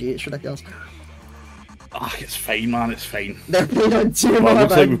in MIG. It's ridiculous. Ah, it's fine, man. It's fine. They're playing on too well, much.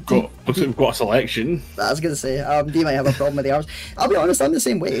 Looks like we've got a selection. I was gonna say, D might have a problem with the arms. I'll be honest, I'm the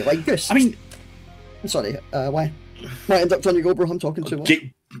same way. Like Goose. I mean, I'm sorry. Why? Why Ynduct on your go, bro? I'm talking too much.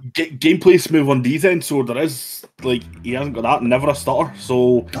 Gameplay smooth on Dee's end, so there is like he hasn't got that. Never a stutter.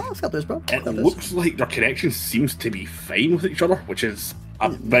 So oh, fair dues, bro. It looks like their connection seems to be fine with each other, which is a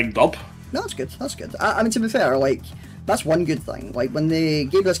big dub. No, that's good. That's good. I mean, to be fair, like that's one good thing. Like when they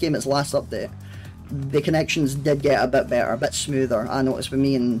gave this game its last update, the connections did get a bit better, a bit smoother. I noticed with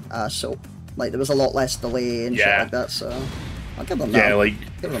me and Soap, like there was a lot less delay and shit like that. So I'll give them that. Yeah, like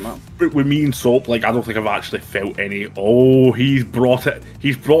give them that. With me and Soap, like I don't think I've actually felt any. Oh, he's brought it.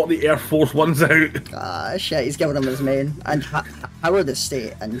 He's brought the Air Force Ones out. Ah, shit. He's giving them his main. And Howard the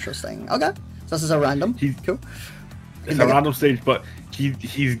State, interesting. Okay, so this is a random. Cool. It's a random stage, but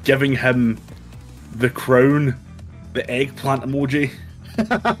he's giving him the crown, the eggplant emoji.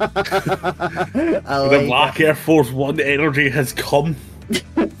 The black Air Force One energy has come,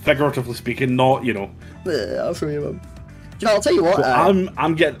 figuratively speaking, not I'll show you him. You know, I'll tell you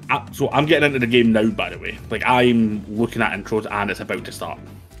what. So I'm getting into the game now. By the way, like I'm looking at intros and it's about to start.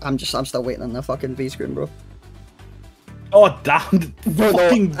 I'm still waiting on the fucking V screen, bro. Oh damn!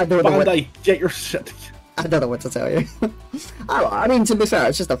 Fucking Bandai, get your shit. I don't know what to tell you. I mean, to be fair,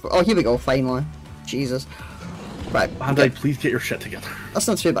 it's just a. Oh, here we go. Finally, Jesus. Right, Bandai, please get your shit together. That's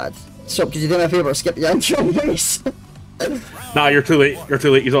not too bad. So, could you do me a favour? Skip the intro, please. Nah, you're too late. You're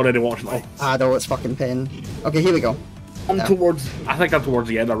too late. He's already watching it all. I know, it's fucking pain. Okay, here we go. I think I'm towards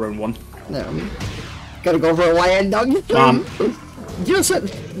the end of round 1. No. Gotta go for a YN dog. You know,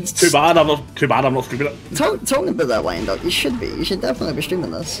 it's too bad I'm not streaming it. Talking about that YN dog, you should be. You should definitely be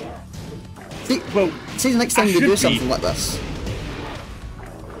streaming this. See the next time you do something like this.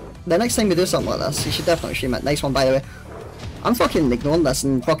 The next time we do something like this, you should definitely stream it. Nice one, by the way. I'm fucking ignoring this,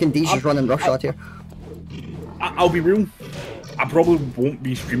 and fucking Dee's just running roughshod here. I'll be real. I probably won't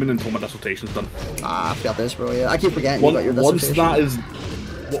be streaming until my dissertation's done. Ah, fair dues, bro. Yeah, I keep forgetting you got your dissertation.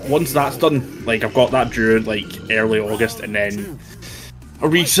 Once that's done, like I've got that during like early August, and then a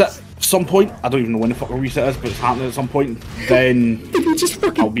reset at some point. I don't even know when the fuck a reset is, but it's happening at some point. Then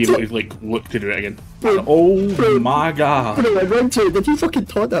I'll be able to like look to do it again. Bro, my god! Bro, I ran to it. Did you fucking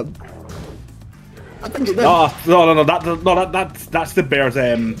taunt him? I think you did. No. That's the bear's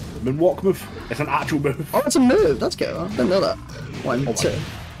moonwalk move. It's an actual move. Oh, it's a move. That's good. I didn't know that. 1, 2.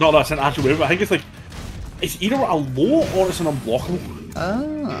 No, it's an actual move. I think it's like it's either a low or it's an unblockable.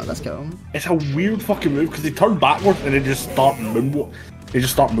 Ah, that's cool. It's a weird fucking move because they turn backwards and they just start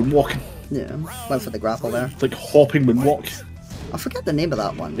moonwalking. Yeah, went for the grapple there. It's like hopping moonwalk. I forget the name of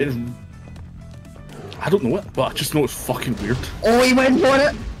that one. I don't know it, but I just know it's fucking weird. Oh, he went for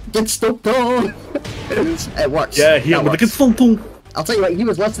it! Get stuck on! It works. Yeah, he with the consultant. I'll tell you what, he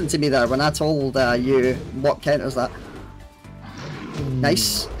was listening to me there when I told you what counters that.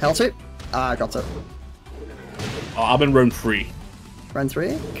 Nice. Held it. Ah, I got it. Oh, I'm in round 3. Round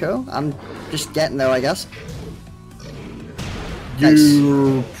 3? Cool. I'm just getting there, I guess. You're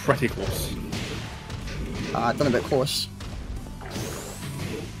nice. Pretty close. I've done a bit close.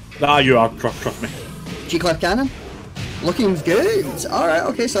 Nah, you are. Trust me. G-Clip Cannon. Looking good. Alright,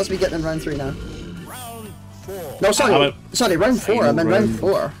 okay, so that's me getting in round 3 now. No, sorry. Sorry, round 4. I'm in round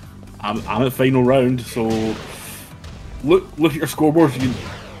 4. I'm at final round, so look at your scoreboard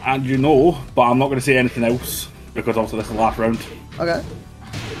and you know, but I'm not going to say anything else because obviously this is the last round. Okay.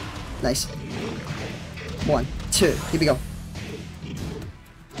 Nice. 1, 2. Here we go.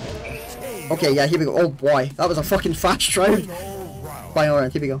 Okay, yeah, here we go. Oh boy, that was a fucking fast round. Final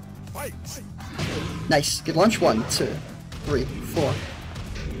round. Here we go. Nice. Good launch. 1, 2, 3, 4.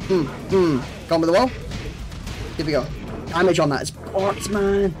 Gone with the wall. Here we go. Damage on that is blocked,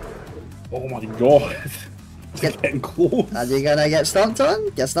 man. Oh my god. It's getting close. Are you gonna get stomped on?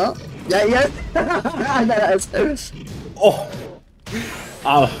 Guess not. Yeah. Oh.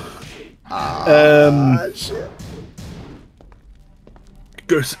 Shit.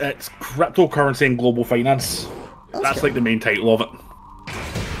 Goose, it's cryptocurrency and global finance. That's like the main title of it.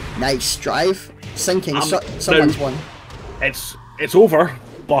 Nice drive. Sinking. Someone's won. It's over,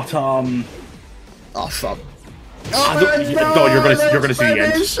 but Oh fuck. No, you're gonna see the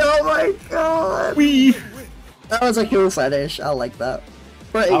end. Oh my god. That was a cool finish. I like that.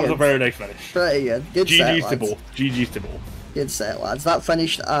 Pretty good. That was a very nice finish. Pretty good. Good set, GG's lads. to both. GG's to both. Good set, lads. That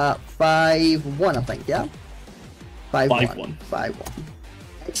finished at 5-1, I think. Yeah. 5-1. 5-1.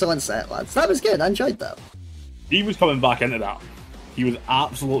 Excellent set, lads. That was good. I enjoyed that. He was coming back into that. He was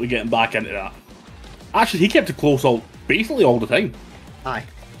absolutely getting back into that. Actually, he kept it close basically all the time. Aye.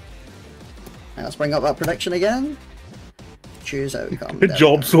 And let's bring up that prediction again. Choose outcome. Good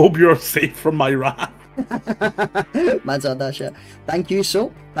job, Soap. You're safe from my wrath. Man's on that shit. Thank you,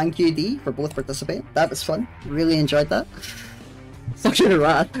 Soap. Thank you, Dee, for both participating. That was fun. Really enjoyed that. Fucking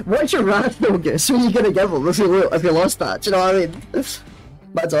wrath. What's your wrath, though, Goose? Who are you gonna give him if you lost that? Do you know what I mean?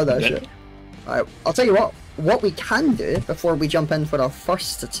 Man's on that shit. Alright, I'll tell you what we can do before we jump in for our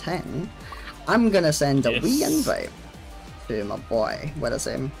first to 10. I'm gonna send a wee invite to my boy. Where is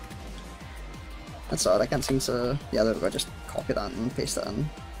him? That's odd, I can't seem to... Yeah, there we go, just copy that and paste it in.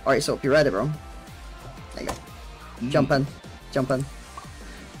 Alright, so, you ready, bro? There you go. Jump in. And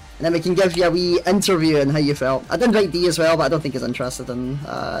then we can give you a wee interview on how you felt. I did invite D as well, but I don't think he's interested in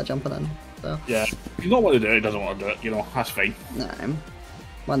jumping in. So. Yeah, if you don't want to do it, he doesn't want to do it, you know, that's fine. Nah,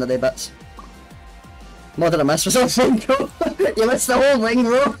 one of the bits. More than I missed was a single. You missed the whole thing,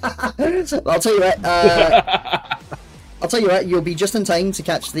 bro. I'll tell you what, you'll be just in time to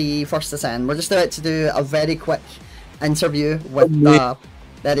catch the first to 10. We're just about to do a very quick interview with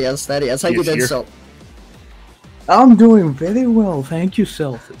there he is. How you doing, so? I'm doing very well, thank you,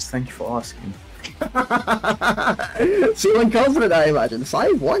 Selthris. Thank you for asking. Feeling confident, I imagine.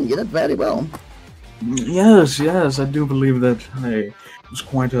 5-1, you did very well. Yes, I do believe that it was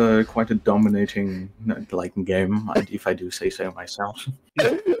quite a dominating game, if I do say so myself.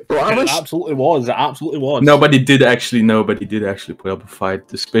 It absolutely was. Nobody did actually put up a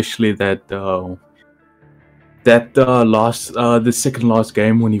fight, especially that the second last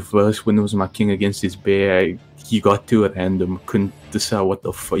game when it was my king against his bear. He got to it and couldn't decide what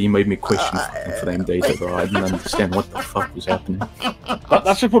the fuck. He made me question frame data, bro. I didn't understand what the fuck was happening.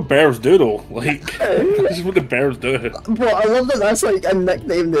 That's just what bears do, though. Like, this is what the bears do. Bro, I love that that's like a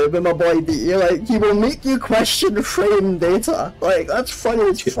nickname there with my boy D. Like, he will make you question frame data. Like, that's funny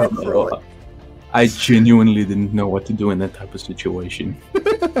as fuck, bro. I genuinely didn't know what to do in that type of situation.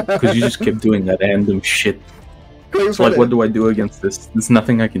 Because you just kept doing that random shit. It's like, what do I do against this? There's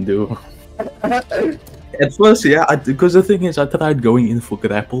nothing I can do. At first, yeah, because the thing is, I tried going in for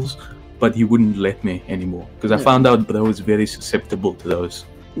grapples, but he wouldn't let me anymore. Because I found out that I was very susceptible to those.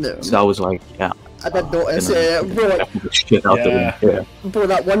 No. So I was like, yeah. I did notice, bro, bro,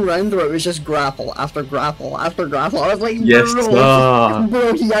 that one round where it was just grapple after grapple after grapple. I was like, yes,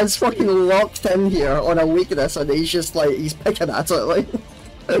 bro, he has fucking locked in here on a weakness, and he's just like, he's picking at it, like.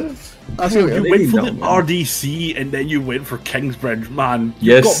 I feel you went for the RDC and then you went for Kingsbridge, man.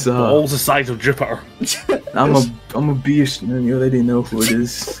 Yes, got balls the size of Jupiter. I'm a beast, man. You already know who it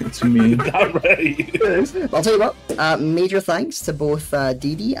is. It's me. That right. I'll tell you what. Major thanks to both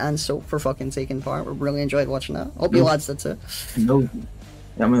DeeDee and Soap for fucking taking part. We really enjoyed watching that. Hope you lads did too. No,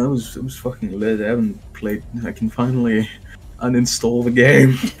 I mean it was fucking lit. I haven't played. I can finally uninstall the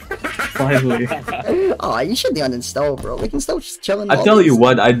game. Finally. Oh, you should be uninstalled, bro. We can still just chill in. I tell you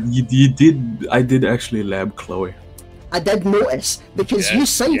what, I did actually lab Chloe. I did notice because you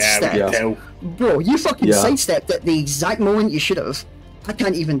sidestepped. Bro, you fucking sidestepped at the exact moment you should have. I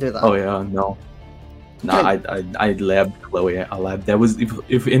can't even do that. Oh yeah, no. No, I labbed Chloe. That was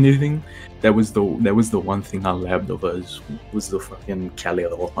if anything, That was the one thing I labbed over was the fucking Cali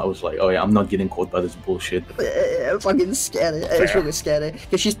roll. I was like, oh yeah, I'm not getting caught by this bullshit. Fucking scary. It's really scary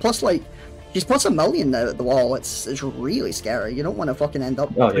because she's plus like. She's plus 1 million now at the wall. It's really scary. You don't want to fucking end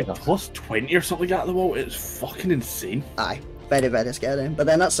up plus 20 or something at the wall. It's fucking insane. Aye, very, very scary. But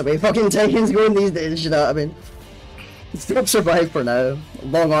then that's the way fucking Tekken's going these days, you know what I mean? Still survive for now.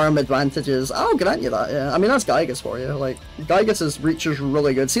 Long arm advantages. I'll grant you that, yeah. I mean, that's Gygas for you. Like, Gygas's reach is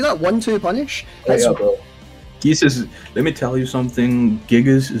really good. See that 1-2 punish? That's... Yeah, bro. Geese is, let me tell you something,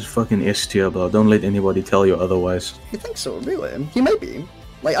 Gigas is fucking S tier, bro. Don't let anybody tell you otherwise. You think so, really? He might be.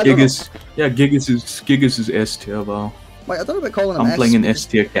 Like, I don't know. Yeah, Gigas is S tier, bro. Like, I don't know about calling him I'm playing an S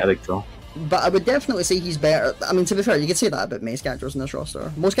tier character. But I would definitely say he's better. I mean, to be fair, you could say that about most characters in this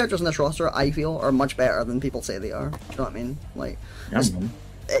roster. Most characters in this roster, I feel, are much better than people say they are. Do you know what I mean? Like, yeah,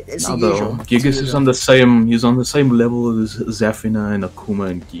 it's the usual. Gigas is on the same. He's on the same level as Zafina and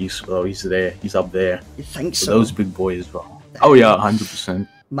Akuma and Geese, bro. He's there. He's up there. You think so? Those big boys, bro. Oh yeah, 100%.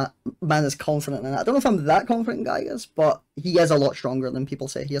 Man is confident in it. I don't know if I'm that confident in Gygas, but he is a lot stronger than people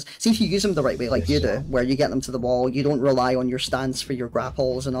say he is. See, if you use him the right way, like you do, where you get them to the wall, you don't rely on your stance for your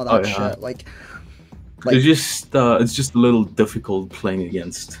grapples and all that shit. Like it's just a little difficult playing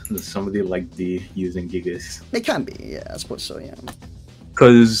against somebody like DeeDee using Gigas. It can be, yeah, I suppose so, yeah.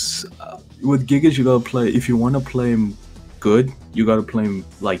 Because with Gigas, you gotta play. If you want to play him good, you gotta play him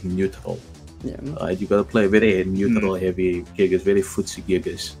like neutral. Yeah. You gotta play very neutral heavy Gigas, very footsie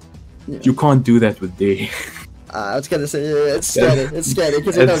Gigas. Yeah. You can't do that with DeeDee. I was gonna say, yeah, it's scary. It's scary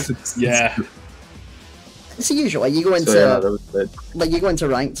because it's the usual. Like, you go into you go into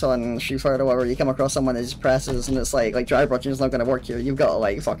ranked on Street Fighter or whatever, you come across someone that just presses and it's like dry brushing is not gonna work here. You've got to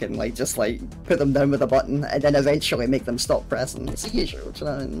like fucking like just like put them down with a button and then eventually make them stop pressing. It's the usual. You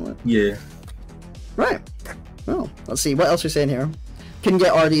know what I mean? Yeah. Right. Well, let's see what else we're saying here. Couldn't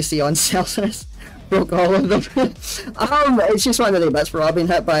get RDC on Selthris. Broke all of them. It's just one of the bits, bro. I've been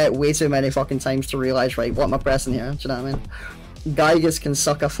hit by it way too many fucking times to realise, right, what am I pressing here? Do you know what I mean? Gygas can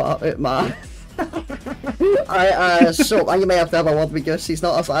suck a fart out, man. So you may have to have a word with Goose. He's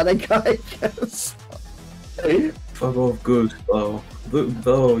not a fan of Gygas. Fuck off, Goose. Oh, how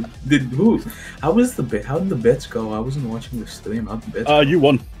did the bets go? I wasn't watching the stream. How did the bets you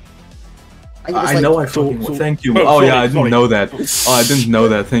won. I know I fucking thank you. I didn't know that. Oh, I didn't know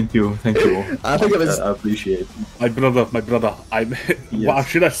that. Thank you. I think it was. I appreciate it. My brother. What I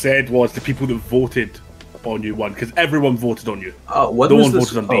should have said was the people that voted on you won, because everyone voted on you. What no was one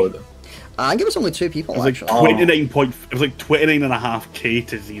voted on me. I think it was only 2 people. It was like actually. 29 point. It was like 29.5k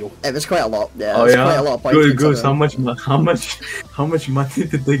to 0. It was quite a lot. Yeah. It was quite a lot of points. Good, Goose. How much money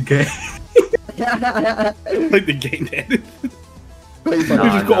did they get? Like they gained anything. They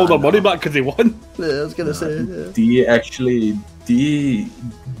just got all their money back because they won. Yeah, I was gonna say. Yeah. DeeDee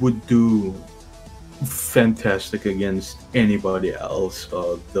would do fantastic against anybody else.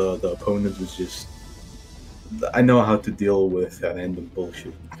 The opponent was just. I know how to deal with that random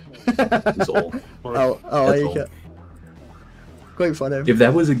bullshit. That's all. Quite funny. If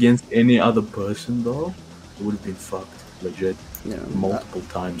that was against any other person, though, it would have been fucked, legit. Yeah, multiple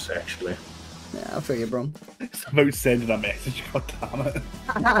times actually. Yeah, I feel you, bro. It's about sending a message, god damn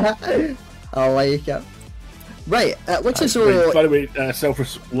it. I like it. Right, which is so... By the way,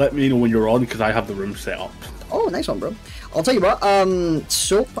 Selthris, let me know when you're on, because I have the room set up. Oh, nice one, bro. I'll tell you what,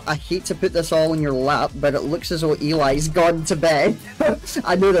 Soap, I hate to put this all in your lap, but it looks as though Eli's gone to bed.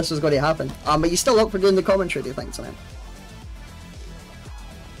 I knew this was going to happen. But you still up for doing the commentary, do you think, tonight?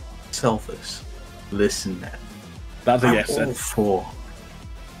 Selthris, listen, man. That's a yes, all for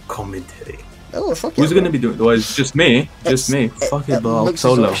commentary. Oh, fuck Who's gonna be doing? Well, it's just me. Fuck it, bro.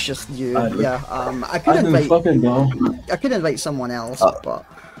 Solo. It's just you. I could invite someone else, but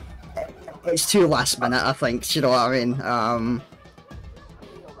it's too last minute. I think. You know what I mean?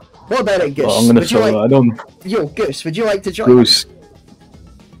 What about it, Goose? Well, I'm gonna solo. I don't. Yo, Goose, would you like to join? Goose.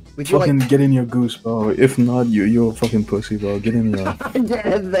 Would you fucking get in your Goose, bro? If not, you're a fucking pussy, bro. Get in there. Get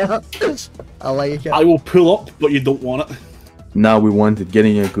in there. I like it. I will pull up, but you don't want it. Now we want it. Get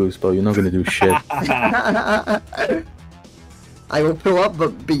in your Goose, bro. You're not gonna do shit. I will pull up,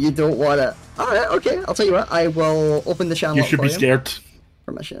 but you don't want it. Alright, okay. I'll tell you what. I will open the channel. You should be scared.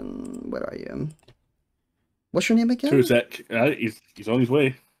 Permission. Where are you? What's your name again? Tusek. He's on his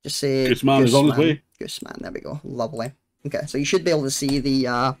way. Just say Gooseman is on his way. Gooseman. There we go. Lovely. Okay, so you should be able to see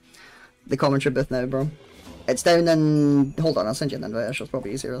the commentary booth now, bro. It's down in... Hold on, I'll send you an invite. It's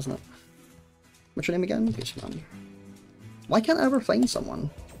probably easier, isn't it? What's your name again? Gooseman. Why can't I ever find someone?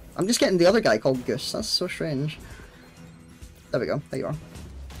 I'm just getting the other guy called Goose. That's so strange. There we go. There you are.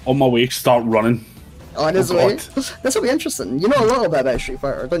 On my way, start running. Honestly, this will be interesting. You know a little bit about Street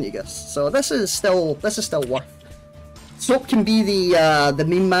Fighter, don't you, Gus? So this is still worth. Soap can be the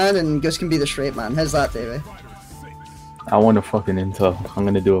mean man, and Gus can be the straight man. How's that, Davey? I want a fucking intel. I'm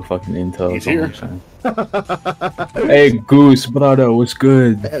gonna do a fucking intel. He's here. Hey, Goose, brother, what's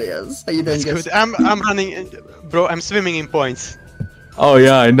good? There he is. How you doing, Gus? Good. I'm running, bro. I'm swimming in points. Oh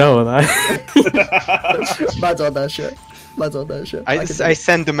yeah, I know that. Man's on that shit. Man's on that shit. I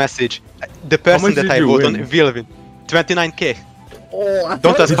send the message. The person that I vote on will win. 29k. Oh,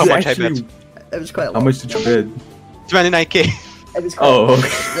 Don't ask how much I bet. It was quite a lot. How much did you bid? 29k. It was quite Oh,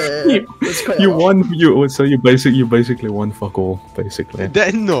 it was quite a you lot. won. You basically won fuck all, basically.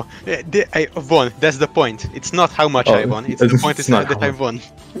 No, I won. That's the point. It's not how much I won. It's the point is not that I won.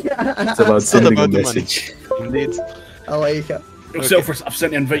 It's about sending a about the message. Indeed. I like it. Selthris, I've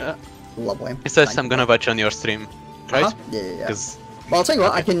sent you an invite. Lovely. It says I'm gonna watch on your stream, right? Yeah. 'Cause- Well, I'll tell you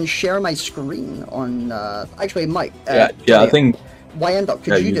what, I can share my screen on, actually, Mike. Yeah, I think. Ynduct,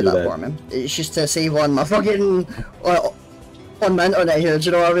 could Yeah, you do that for me? It's just to save on my fucking, on my internet here, do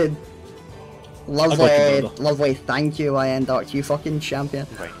you know what I mean? Lovely, thank you, Ynduct, you fucking champion.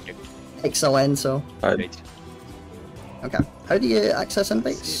 Right. Excellent, so. Right. Okay, how do you access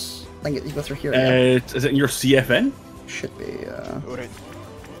invites? I think you go through here. Yeah. Is it in your CFN? Should be, Alright.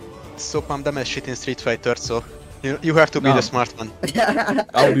 So I'm dumb as shit in Street Fighter, so you have to be the smart one.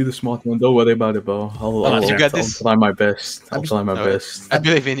 I'll be the smart one. Don't worry about it, bro. I'll you got this. try my best. I'll try my best. I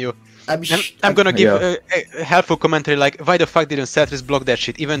believe in you. I'm gonna give a helpful commentary like, why the fuck didn't Selthris block that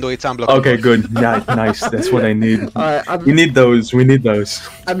shit, even though it's unblockable? Okay, good. Yeah, nice. That's what I need. Alright, We need those. We need those.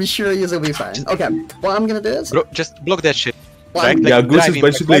 I'm sure you'll be fine. Okay, what I'm gonna do is... Bro, just block that shit. Well, Yeah, Goose is driving,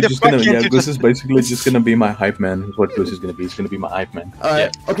 basically like, just why the gonna. fuck Yeah, can't you Goose just- is basically just gonna be my hype man. Is what Goose is gonna be. He's gonna be my hype man.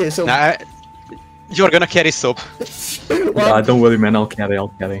 Alright, okay, so... Nah, you're gonna carry Soap. well, Don't worry, man. I'll carry. I'll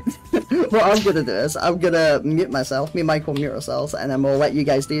carry. what I'm gonna do is, I'm gonna mute myself, me and Mike will mute ourselves, and then we'll let you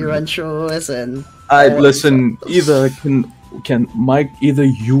guys do your intros and... Listen. Either can Mike, either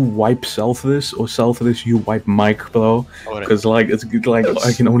you wipe Selthris or Selthris you wipe Mike, bro. Alright. Because like it's good, like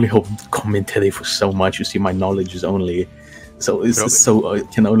I can only hold commentary for so much. You see, my knowledge is only so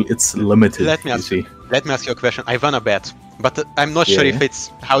it can only it's limited. Let me ask you a question. I won a bet, but I'm not sure Yeah. if it's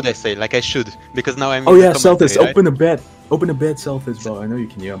how they say. Like I should, because now I'm. Oh in the yeah, Selthris, commentary, right? open a bet, Selthris, bro. I know you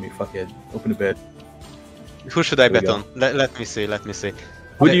can hear me. Fuck it, open a bet. Who should I There we bet go. on? Let me see. Let me see.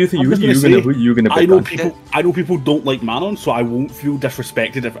 Who do you think? I'm Who just gonna say, you gonna bet on? I know people don't like Manon, so I won't feel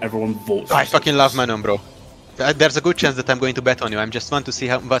disrespected if everyone votes. I fucking love Manon, bro. There's a good chance that I'm going to bet on you. I just want to see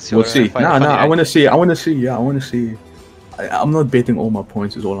what's your. We'll see. funny I idea. want to see. Yeah, I want to see. I'm not betting all my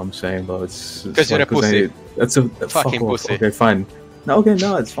points. Is all I'm saying, bro. It's 'Cause you're a pussy. That's a Fucking fuck off. pussy. Okay, fine. No,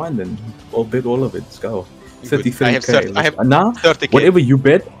 it's fine then. I'll bet all of it. Let's go. Good. 33k. I have Now, 30k. whatever you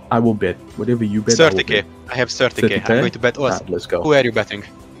bet, I will bet. Whatever you bet, I will 30k. bet. I have 30k. 30K? I'm going to bet us. Let's go. Who are you betting? Who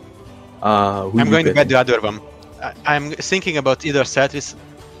I'm you going to bet betting? the other one. I'm thinking about either Selthris.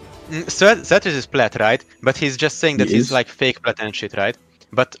 Selthris is plat, right? But he's just saying that He he's is? like fake plat and shit, right?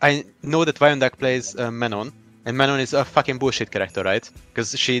 But I know that Ynduct plays Manon, and Manon is a fucking bullshit character, right?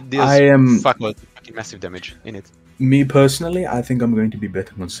 Because she deals fucking massive damage in it. Me personally, I think I'm going to be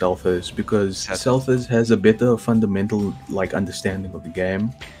betting on Selthris because Selthris has a better fundamental like understanding of the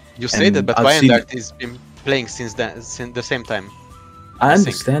game. You say And that, but I've seen Ynduct has been playing since the same time. I think.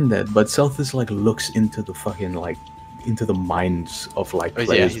 understand that, but Selthris like looks into the fucking like into the minds of like Oh, yeah,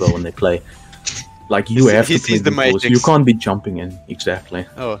 players he's- well when they play. Like you He have to sees play the the rules. You matrix. can't be jumping in exactly.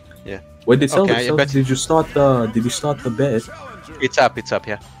 Oh, yeah. Wait, did Okay, Selthris, I bet- did you start the bet? It's up,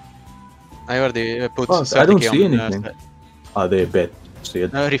 yeah. I already put Fuck, 30k I don't see on, anything. Oh, there, bet. See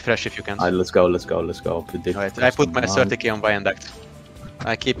it. refresh if you can. Alright, let's go. Predict. Alright, I put my custom 30k on Ynduct.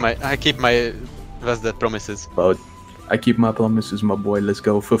 I keep my what's that promises. round. But I keep my promises, my boy. Let's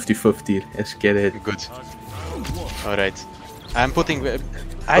go 50-50. Let's get it. Good. Alright. I'm putting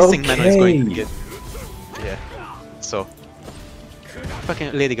I think Manon is going to Okay. get yeah. So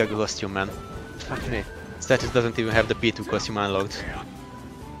fucking Lady Gaga costume, man. Fuck me. Status doesn't even have the P2 costume unlocked.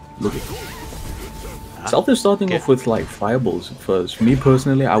 Look at Selthris starting Okay. off with like fireballs at first. Me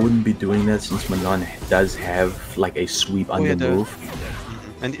personally, I wouldn't be doing that since Manon does have like a sweep under yeah, the- move.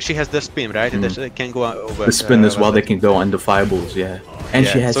 And she has the spin, right? And that can go over The spin as well, what's they that? can go under fireballs, yeah. And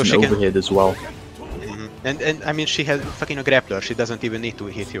she Yeah, has so an she can- overhead as well. And I mean she has fucking a grappler, she doesn't even need to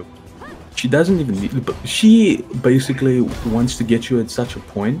hit you. She doesn't even need, but she basically wants to get you at such a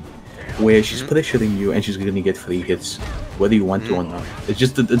point where she's pressuring you and she's gonna get free hits, whether you want to or not.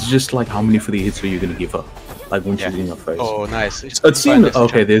 It's just like how many free hits are you gonna give her, like when she's in your face. Oh nice. It seems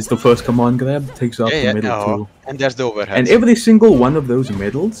okay. There's the first command grab, takes out the middle oh, too, and there's the overhead. and every single one of those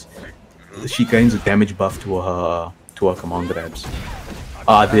medals she gains a damage buff to her command grabs.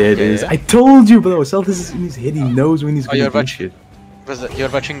 Ah, there it is. I told you, bro. Selthris is in his head. He knows when he's gonna do shit. You're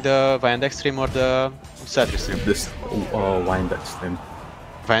watching the Ynduct stream or the Selthris stream? This Ynduct stream.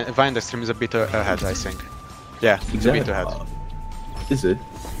 Ynduct stream is a bit ahead, I think. Yeah, exactly. It's a bit ahead. Is it?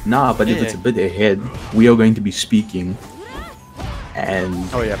 Nah, but if it's a bit ahead, we are going to be speaking. And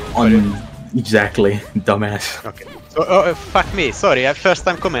exactly, dumbass. Okay. So, fuck me. Sorry, first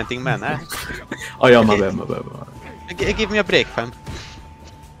time commenting, man. Oh yeah, my bad. Give me a break, fam.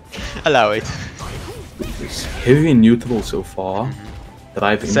 Allow it. It's heavy and neutral so far.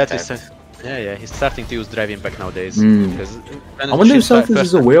 Drive impact. Yeah, he's starting to use drive impact nowadays. I wonder if Selthris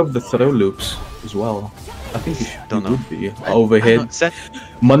is aware of the throw loops as well. I think he would be. Overhead.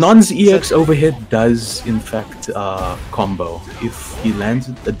 Manon's EX overhead does in fact combo. If he lands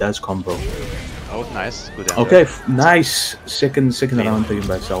it, it does combo. Oh, nice. Good. Okay, nice. Second round taken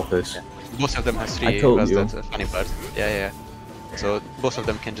by Selthris. Yeah. Both of them has 3. I told you. That's a funny part. Yeah. So both of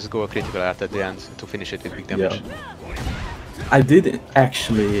them can just go a critical art at the end to finish it with big damage. Yeah. I did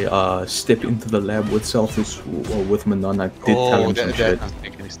actually step into the lab with Selthris or with Manon. I did tell him some shit.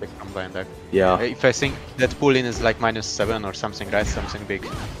 Yeah. If I think that pull-in is like -7 or something, right? Something big.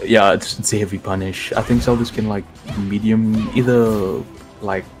 Yeah, it's a heavy punish. I think Selthris can like either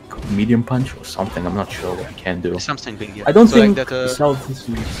medium punch or something. I'm not sure what he can do. Something big, yeah. I don't think like that, Selthris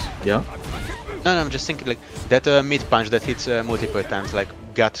is... Yeah? No, I'm just thinking like that mid punch that hits multiple times, like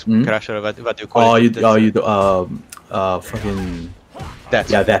gut crusher, what do you call it? Fucking... That.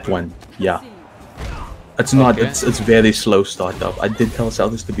 Yeah, that one. Yeah. It's not, it's very slow startup. I did tell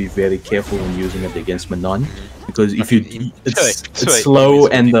Selthris to be very careful when using it against Manon, because if you... It's slow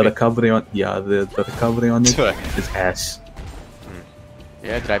and the recovery on... Yeah, the recovery on it is ass.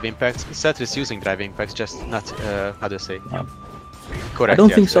 Yeah, drive impact. Selthris using drive impact, just not, how do I say? Correct. I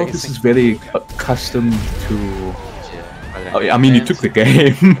don't think Selthris is very accustomed to... I mean, you took the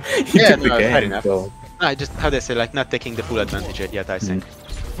game. you took the game. So. No, just, how do I say, like, not taking the full advantage yet, I think.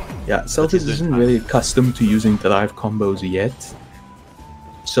 Yeah, Selthris isn't really accustomed to using drive combos yet.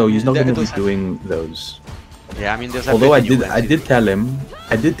 So he's not going to be doing those. Yeah, I mean, there's although I did tell him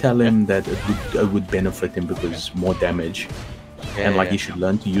that it would benefit him because more damage. And like he should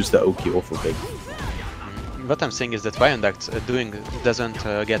learn to use the Oki off of it. What I'm saying is that Ynduct doesn't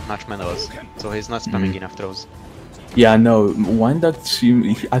get much manuals, so he's not spamming enough throws. Yeah, no,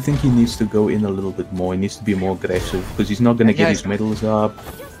 Ynduct, I think he needs to go in a little bit more. He needs to be more aggressive because he's not gonna get his medals up.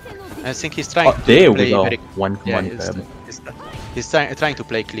 I think he's trying to there play we go. Very... One grab. He's trying to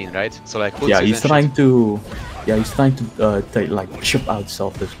play clean, right? So like he's trying to like chip out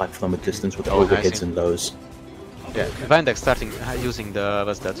Selthris like from a distance with overheads and lows. Yeah, Ynduct starting using the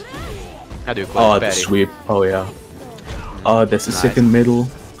what's that? How do you call it? The sweep. Oh yeah. Oh, that's the second middle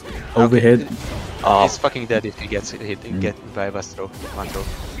overhead. He's fucking dead if he gets hit by a throw. One throw.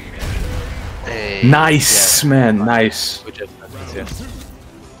 Hey, nice, man, nice. Yes.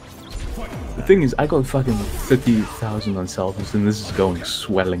 The thing is, I got fucking 30,000 on Selthris, and this is going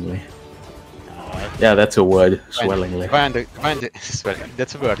swellingly. Yeah, that's a word, swellingly. Swelling.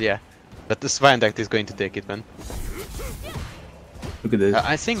 That's a word, yeah. But the Ynduct is going to take it, man. Look at this.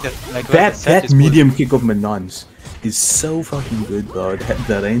 I think that like that medium kick of Manon's is so fucking good, bro.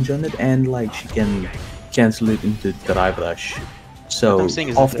 The range on it, and like she can cancel it into drive rush. So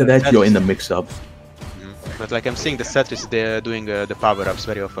after that, you're in the mix-up. But like I'm seeing the Selthris, they're doing the power-ups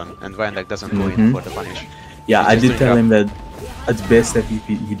very often, and Ynduct doesn't go in for the punish. Yeah, I did tell him that it's best that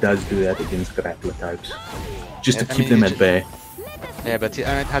he does do that against grappler types, just to keep them at bay. Yeah, but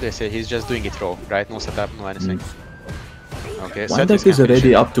how do I say? He's just doing it raw, right? No setup, no anything. Okay, Ynduct is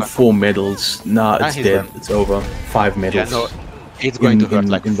already up to 4 medals. Nah, it's dead. It's over. 5 medals. Yeah, no, it's going to hurt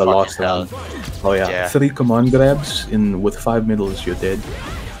like in the last round. Oh yeah. 3 command grabs with 5 medals. You're dead.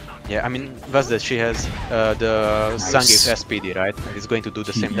 Yeah, I mean, what's that? She has the Zangief SPD, right? It's going to do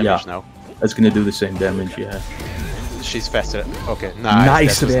the same damage now. It's going to do the same damage. Yeah. She's faster. Okay, nice.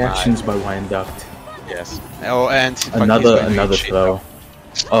 Nice reactions by Ynduct. Yes. Oh, and another throw.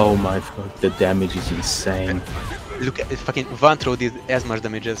 Oh my god, the damage is insane. Look at fucking one throw did as much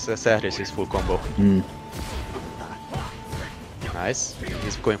damage as Selthris' full combo. Nice.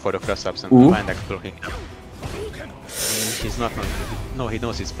 He's going for the cross ups and Ynduct blocking. He's not. No, he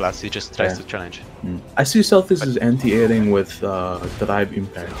knows his plus. He just tries to challenge. I see Selthris is anti-airing with drive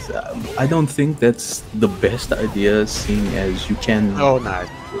impact. I don't think that's the best idea, seeing as you can. Oh, nice.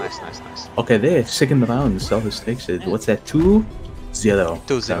 Okay, there, second round, Selthris takes it. What's that? 2-0.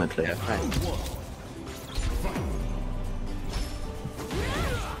 2-0. Yeah, right.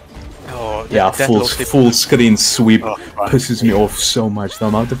 Oh, Oh, yeah, full screen sweep pisses me yeah. off so much. The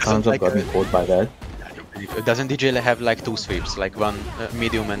amount of times I've gotten caught by that. Doesn't DJ have like 2 sweeps, like one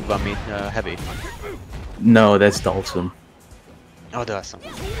medium and one heavy? No, that's Dalsum. Oh, that's awesome.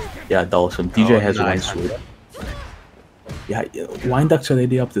 Yeah, Dalsum. DJ has nice. 1 sweep. Yeah, Ynduct's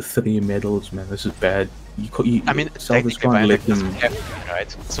already up to 3 medals, man. This is bad. I mean, Selthris technically, can't let doesn't him. have,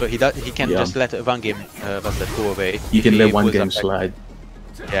 right? So he can just let one game go away. He can let one game slide.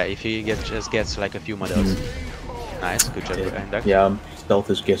 Yeah, if he just gets like a few medals. Nice, good job, Ynduct. Yeah,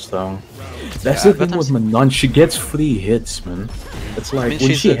 Selthris gets down. That's the thing with Manon. She gets free hits, man. It's like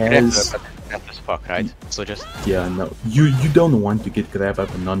when she has. As fuck, right? So just no, you don't want to get grab up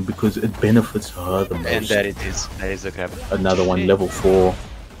Manon because it benefits her the most. And there it is. There is the grab. Another one, level 4.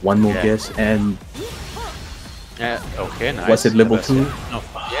 One more guess and. Yeah. Okay. Nice. What's it? Level 2? No.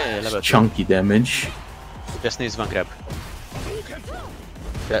 Yeah, level 2. Chunky damage. Just needs one grab.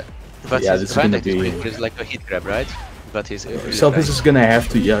 But yeah, this is gonna be. It's like a hit grab, right? But he's. Selthris is gonna have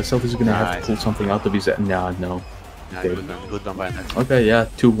to. Yeah, Selthris is gonna have to pull something out of his. Nah, no. Nah, good one by that. Okay, yeah,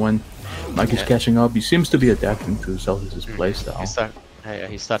 2-1. Mike is catching up. He seems to be adapting to Selthris' playstyle.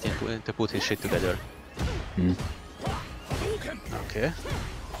 He's starting to put his shit together. Okay.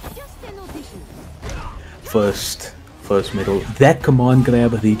 First middle. That command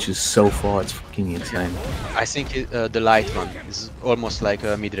grab reaches so far. It's fucking insane. I think the light one is almost like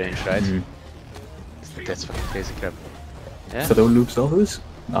a mid-range, right? That's fucking crazy grab. Yeah. Throw loop Selthris?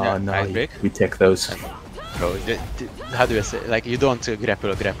 Oh no, we take those. Bro, how do I say? Like, you don't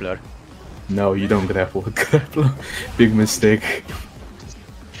grapple a grappler. No, you don't grapple a grappler. Big mistake.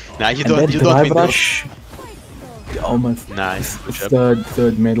 Nah, you don't. You don't win rush. Almost. Nice.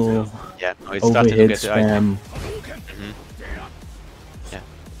 Third middle. Yeah, no, it's starting to get spam. Yeah.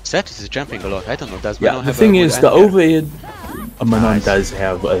 Selthris is jumping a lot. I don't know. Does Manon have the thing is, the overhead. Manon does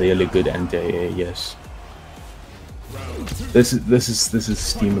have a really good anti-air. Yes. This is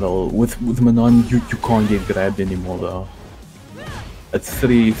steamroll. With Manon, you can't get grabbed anymore though. At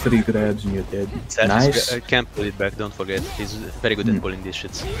three grabs and you're dead. Nice. Can't pull it back. Don't forget. He's very good at pulling these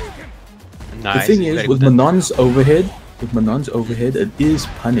shits. Nice. The thing is, with Manon's overhead, it is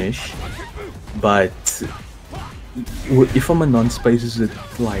punish, but if a Manon spaces it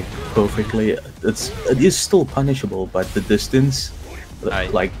like perfectly, it is still punishable. But the distance,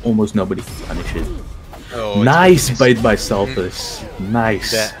 like almost nobody can punish it. Oh, nice bait by Selthris.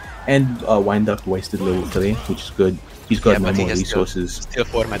 Nice. And Ynduct wasted level 3, which is good. He's got no more resources. Still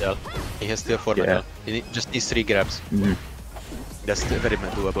 4 medal. He has still 4 medal. He just needs 3 grabs. That's very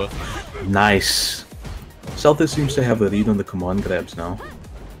doable. Nice. Selthris seems to have a read on the command grabs now.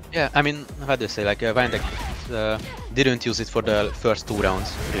 Yeah, I mean, how do you say, like, Ynduct didn't use it for the first 2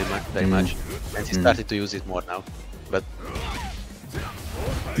 rounds very much, and he started to use it more now. But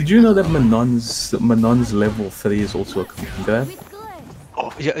did you know that Manon's level 3 is also a command grab?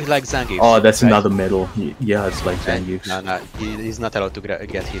 Oh, yeah, like Zangief. Oh, that's another medal. Yeah, it's like Zangief. No, he's not allowed to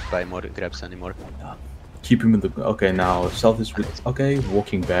get hit by more grabs anymore. Keep him in the... Okay, now, Selthris with... Okay,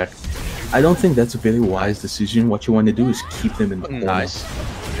 walking back. I don't think that's a very wise decision. What you want to do is keep them in the corner. Nice.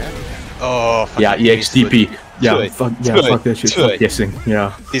 Oh, yeah, EXTP. Yeah, fuck that shit. Fuck guessing.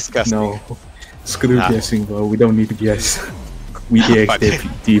 Yeah. Disgusting. No. Screw guessing, bro. We don't need to guess. We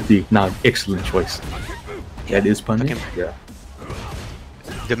EXTP. Nah, excellent choice. That is punishing. Yeah.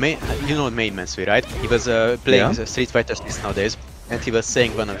 The main, you know, main Mansui, right? He was playing Street Fighter 6 nowadays, and he was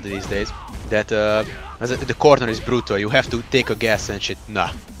saying one of these days that the corner is brutal. You have to take a guess and shit.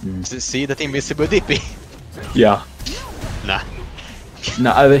 Nah. See that invisible DP? Yeah. Nah.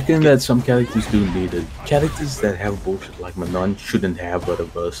 Nah, I reckon that some characters do need it. Characters that have bullshit like Manon shouldn't have a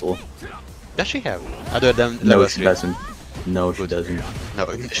reversal. Does she have? Other than no, she doesn't. No, she doesn't. No,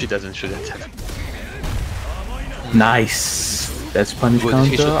 she doesn't. Shouldn't have. Nice. That's punish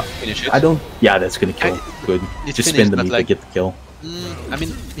counter. I don't. Yeah, that's gonna kill. Good. Just spend the meter to get the kill. I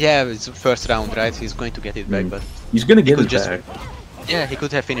mean, yeah, it's the first round, right? He's going to get it back, but he's gonna get it back. Yeah, he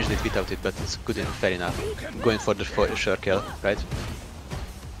could have finished it without it, but it's good enough. Fair enough. Going for the sure kill, right?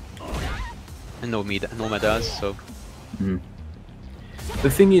 And no medals, so. The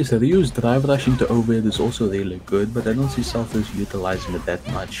thing is, Ryu's drive rush into overhead is also really good, but I don't see Selthris utilizing it that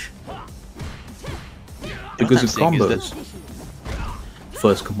much. Because it combos.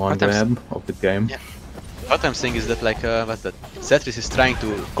 First command grab of the game. Yeah. What I'm saying is that, like, what's that? Selthris is trying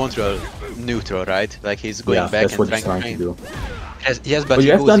to control neutral, right? Like, he's going back that's and what he's trying to do. Yes, but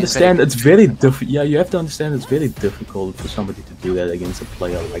you have to understand it's very Yeah, you have to understand it's very difficult for somebody to do that against a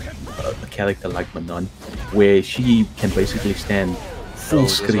player like a character like Manon, where she can basically stand full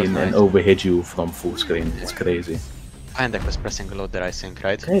screen and overhead you from full screen. It's crazy. Ynduct was pressing a lot there, I think,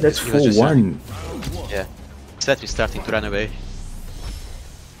 right? Hey, that's He was just 4-1. Yeah. Selthris starting to run away.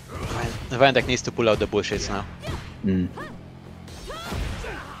 Ynduct needs to pull out the bullshits now. Mm.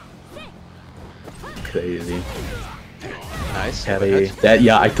 Crazy. Nice. Carry. That,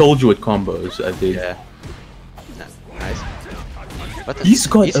 yeah, I told you with combos. I did. Yeah. Nice. But He's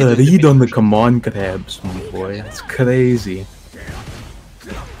got easy a to read on the finish. command grabs, my boy. That's crazy.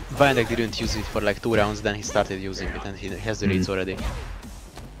 Ynduct didn't use it for like 2 rounds, then he started using it, and he has the reads already.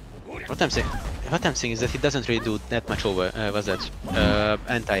 What I'm saying is that he doesn't really do that much over. Was that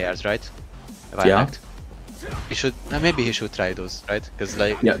anti-airs, right? Yeah. He should maybe he should try those, right? Because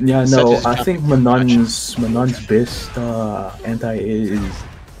like No. Selthris I is think Manon's best anti is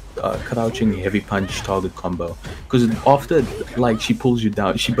crouching heavy punch target combo. Because after like she pulls you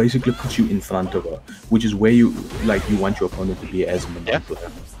down, she basically puts you in front of her, which is where you want your opponent to be as a Manon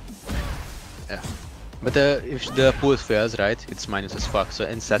player. Yeah. But if the pull fails, right, it's minus as fuck. So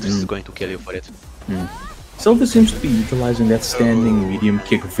and Selthris is going to kill you for it. Selthris seems to be utilizing that standing medium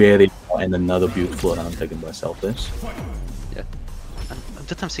kick very well, and another beautiful round taken by Selthris. Yeah. And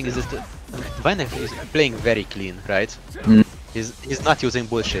what I'm saying is that Ynduct is playing very clean, right? He's not using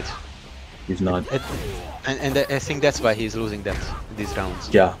bullshit. He's not. And I think that's why he's losing these rounds.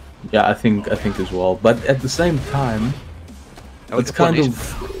 Yeah, I think as well. But at the same time, it's kind of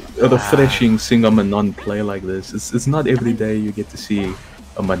refreshing seeing a Manon play like this. It's not every day you get to see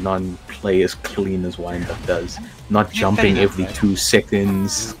a Manon play as clean as Ynduct does. Not jumping every 2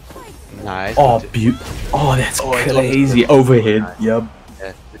 seconds. Nice. Oh, that's crazy. Overhead. Yep.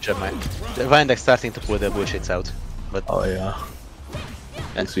 Yeah, good job, man. Ynduct starting to pull the bullshits out. But oh yeah.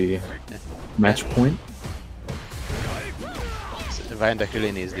 Let's see. Match point. Ynduct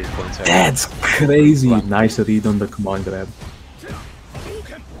really needs these points. Right? That's crazy. Nice read on the command grab.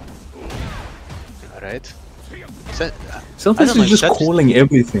 Alright. Selthris is just calling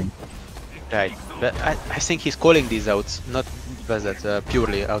everything. Right. But I think he's calling these out, not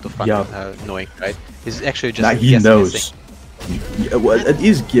purely out of fun, knowing, right? He's actually just he knows. Yeah, well, it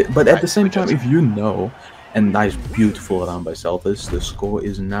is, but at the same time, if you know, and nice, beautiful round by Selthris, the score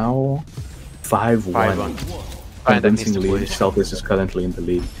is now 5-1. Convincingly, Selthris is currently in the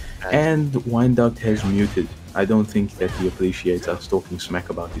lead. And Ynduct has muted. I don't think that he appreciates us talking smack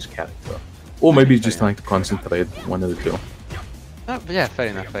about his character. Or maybe he's just trying to concentrate, one of the two. Yeah, fair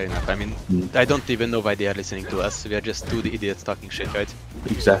enough. I mean, I don't even know why they are listening to us. We are just 2 idiots talking shit, right?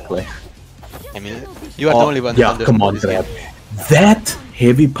 Exactly. I mean, you are the only one. Yeah, come on, grab. That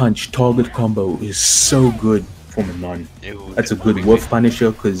heavy punch target combo is so good for Manon. That's a good wolf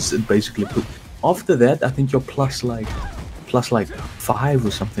punisher because it basically put. After that, I think you're plus like 5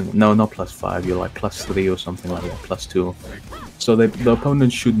 or something. No, not plus 5. You're like plus 3 or something like that. Plus 2. So the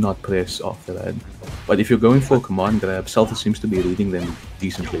opponent should not press after that. But if you're going for a command grab, Selthris seems to be reading them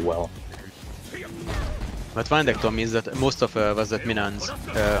decently well. What Ynduct told me is that most of Minon's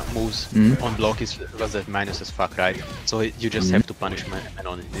moves on block was that minus as fuck, right? So you just have to punish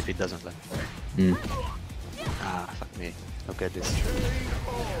Manon if it doesn't land. Ah, fuck me. Look at this.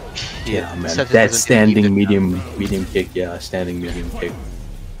 Yeah, man. That standing medium kick, yeah, standing medium kick.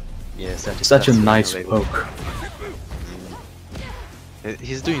 Yeah, such a nice poke.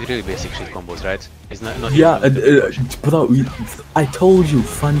 He's doing really basic shit combos, right? He's not yeah, bro, I told you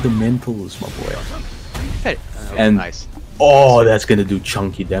fundamentals, my boy. Hey, and nice. Oh, that's gonna do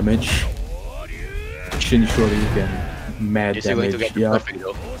chunky damage. Shin Shoryuken, mad damage. Yeah.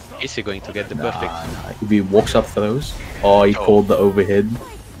 Is he going to get the perfect? Nah. If he walks up throws, oh, he called the overhead.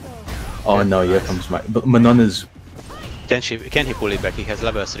 Oh yeah, no, here comes my. But Manon is. Can he pull it back? He has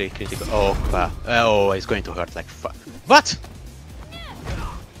level 3 critical. Oh, wow. Oh, it's going to hurt like fuck. What?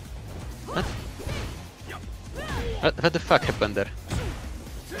 What the fuck happened there?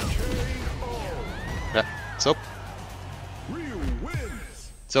 Soap?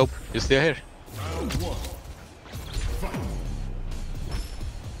 Soap, you still here?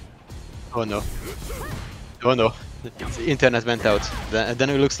 Oh no. Oh no. The internet went out. Then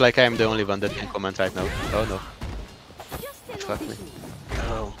it looks like I am the only one that can comment right now. Oh no. Fuck me.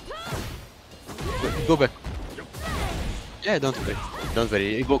 Oh. Go back. Yeah, don't worry. Don't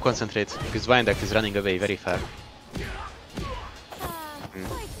worry. Go concentrate. Because Ynduct is running away very far.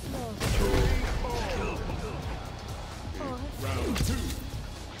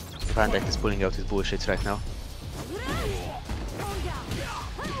 Ynduct is pulling out his bullshit right now.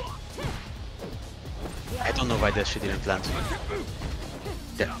 I don't know why that shit didn't land.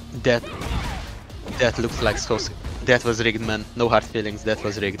 That looks like so. That was rigged, man. No hard feelings. That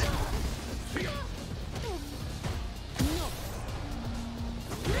was rigged.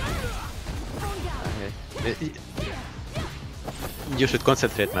 Okay. You should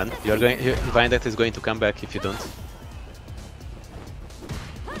concentrate, man. Ynduct is going to come back if you don't.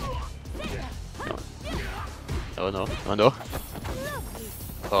 Oh no, oh no.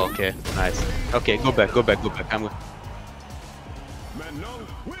 Okay, nice. Okay, go back.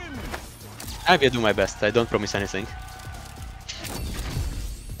 I will do my best, I don't promise anything.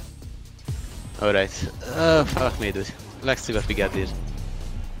 Alright, fuck me, dude. Let's see what we got here.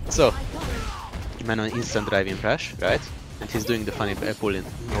 So, man on instant driving rush, right? And he's doing the funny pull-in,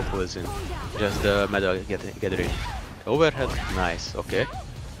 no pulls in. Just the medal gathering. Overhead, nice, okay.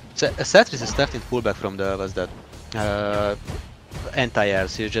 So, Selthris is starting to pull back from the, what's that?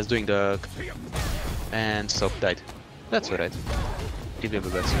 Anti-airs, he's just doing the... And stop, died. That's alright. Give him a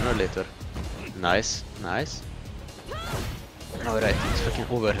bit sooner or later. Nice, nice. Alright, it's fucking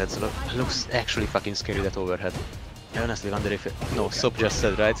overhead, so looks actually fucking scary, that overhead. I honestly wonder if it... No, Sop just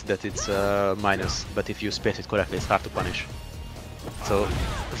said, right, that it's minus, but if you space it correctly, it's hard to punish. So,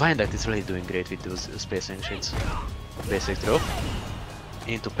 Ynduct is really doing great with those spacing shits. Basic throw.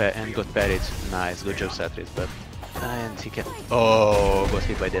 Into and got parried. Nice, good job Selthris, but... And he can... Oh, got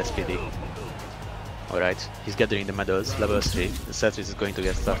hit by the SPD. Alright, he's gathering the medals, level 3. The Selthris is going to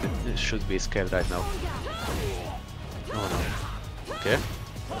get started. Should be scared right now. Oh no. Okay.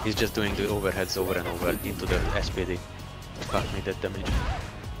 He's just doing the overheads over and over into the SPD. Fuck me, that damage.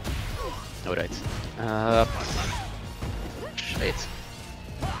 Alright. Shit.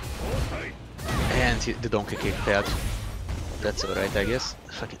 And the donkey kick failed. That's alright, I guess.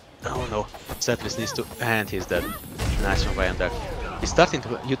 Fucking. Oh no. Selthris needs to. And he's dead. Nice one by Ynduct. He's starting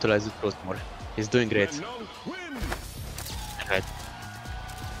to utilize the throws more. He's doing great. Right.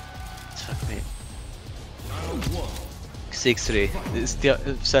 Fuck me. 6-3.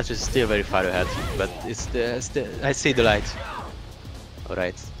 Selthris is still very far ahead, but it's I see the light.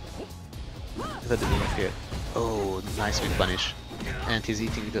 Alright. That didn't look here. Oh, nice big punish. And he's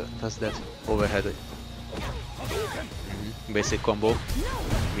eating the. What's that? Overhead. Basic combo.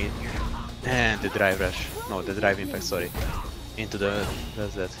 And the drive rush. No, the drive impact, sorry. Into the.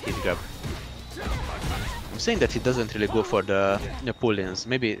 What's that? Hit grab. I'm saying that he doesn't really go for the pull-ins.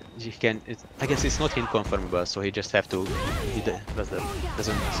 Maybe he can. I guess it's not hint confirmable, so he just have to. He doesn't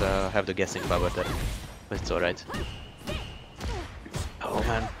have the guessing power there, but it's alright. Oh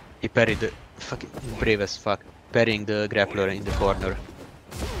man, he parried the fucking brave as fuck, parrying the grappler in the corner.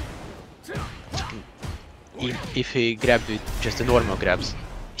 If he grabbed with just the normal grabs,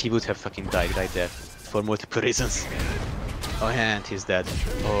 he would have fucking died right there for multiple reasons. Oh, and he's dead.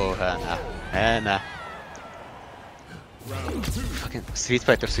 Oh, Hannah. Fucking Street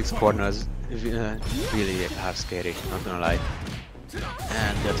Fighter 6 corners really are scary, not gonna lie.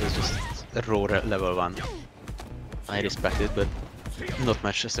 And that was just a raw level 1. I respect it, but not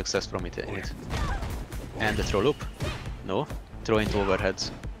much success from it in it. And the throw loop? No. Throw into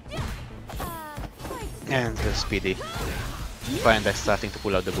overheads. And the speedy. Ynduct starting to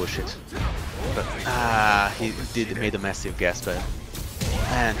pull out the bullshit. But he made a massive gasp there.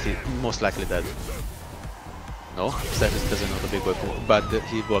 And he most likely dead. No, Selthris doesn't know the big boy pull, but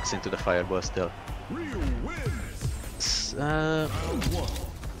he walks into the fireball still.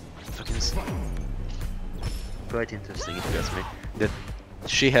 Fucking quite interesting if you ask me. That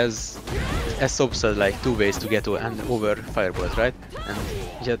she has, as Soap said, like 2 ways to get over fireballs, right? And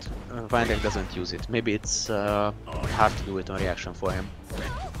yet Ynduct doesn't use it. Maybe it's hard to do it on reaction for him.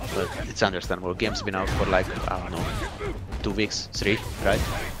 But it's understandable. Game's been out for like, I don't know, 2 weeks, 3, right?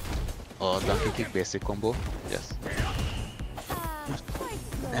 Or donkey kick basic combo, yes.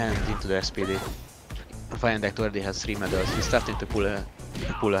 And into the SPD. Ynduct already has 3 medals. He's starting to pull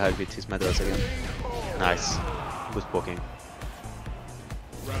ahead with his medals again. Nice, good poking.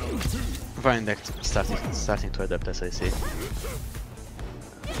 Ynduct starting to adapt, as I say.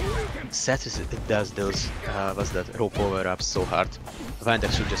 Selthris does those what's that, raw power-ups so hard.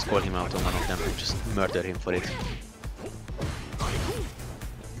 Ynduct should just call him out on one of them and just murder him for it.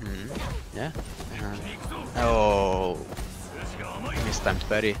 Yeah. Oh, mistimed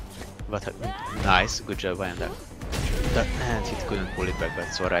parry. But nice, good job Ynduct. And he couldn't pull it back, but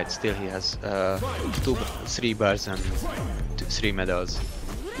it's alright. Still he has 3 bars and 3 medals.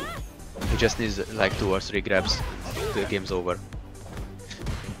 He just needs like 2 or 3 grabs. The game's over.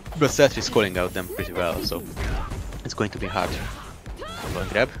 But Selthris is calling out them pretty well, so it's going to be hard. One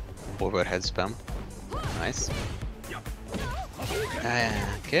grab, overhead spam. Nice.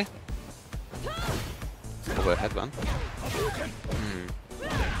 Okay. Overhead one.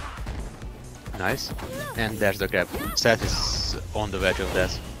 Nice. And there's the grab. Selthris is on the verge of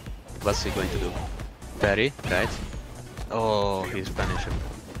death. What's he going to do? Parry, right? Oh, he's punishing.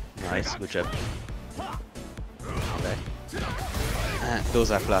 Nice, good job. Okay.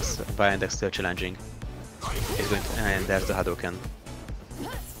 Those are plus. Ynduct still challenging. He's going to, and there's the Hadouken.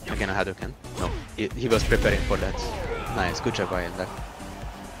 Again a Hadouken. No, he was preparing for that. Nice, good job Ynduct.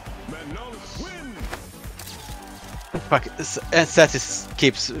 Fuck, and Selthris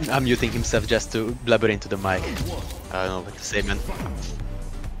keeps unmuting himself just to blabber into the mic. I don't know what to say, man.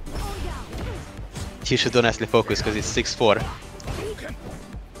 He should honestly focus because it's 6-4.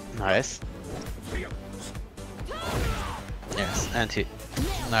 Nice. Yes, and he...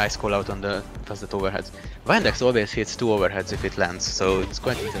 Nice call out on the... was that overhead. Ynduct always hits 2 overheads if it lands, so it's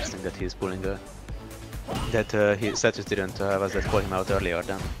quite interesting that he's pulling the... That Selthris didn't was that call him out earlier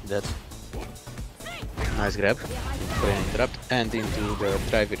than that. Nice grab for an interrupt, and into the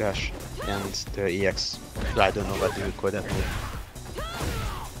drive rush and the EX. I don't know what you would call that move.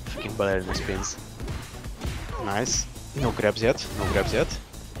 Fucking ballerina spins. Nice. No grabs yet, no grabs yet.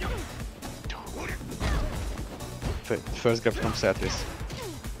 First grab from Selthris.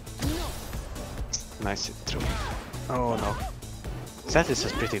 Nice hit through. Oh no. Selthris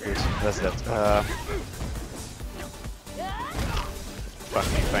is pretty good. That's that. Fuck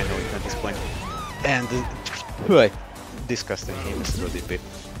me if I know it at this point. And disgusting, he missed through DP.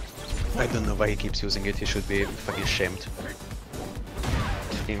 I don't know why he keeps using it, he should be fucking shamed.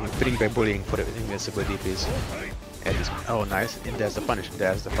 Bring by bullying for invincible DPs. Oh nice, and there's the punish,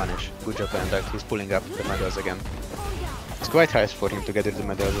 Good job Ynduct, he's pulling up the medals again. It's quite hard for him to get rid of the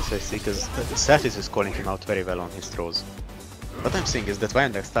medals as I see, because Selthris is calling him out very well on his throws. What I'm seeing is that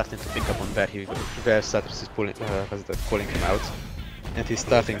Ynduct starting to pick up on where Selthris is calling him out. And he's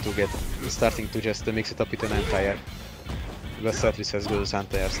starting to just mix it up with an anti-air. But Selthris has good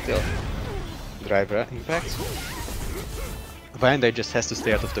anti-air still. Driver impact. Ynduct just has to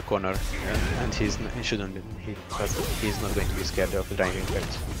stay out of the corner, and he's not going to be scared of the drive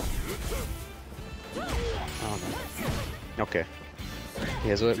impact. Oh no. Okay. He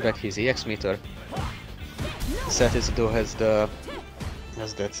has back his EX meter. Selthris though has that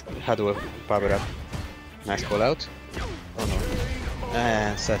Hadouken power up. Nice call out. Oh no.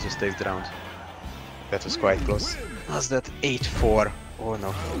 And Selthris takes the round. That was quite close. Was that 8-4? Oh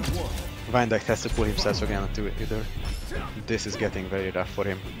no. Ynduct has to pull himself again to either. This is getting very rough for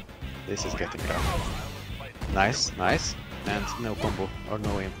him. This is getting rough. Nice, nice. And no combo, or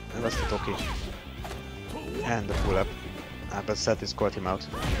no aim. That's the Toki. And the pull up. But Selthris caught him out.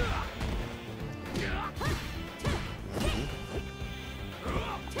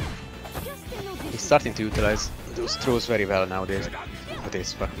 He's starting to utilize those throws very well nowadays.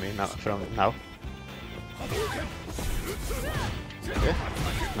 Nowadays, fuck me, now, from now. Okay.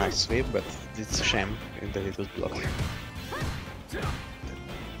 Nice sweep, but it's a shame that it was blocked.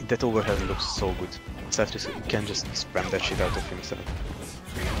 That overhead looks so good. Selthris can just spam that shit out of himself.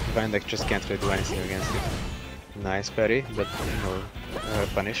 Ynduct just can't really do anything against it. Nice parry, but no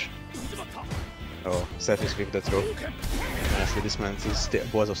punish. Oh, Selthris with the throw. Honestly, this man is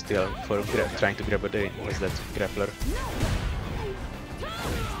balls of steel for trying to grab a day. Was that grappler?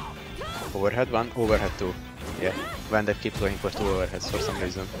 Overhead 1, overhead 2. Yeah, Ynduct keeps going for 2 overheads for some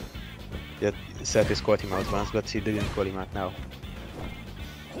reason. Yet Selthris caught him out once, but he didn't call him out now.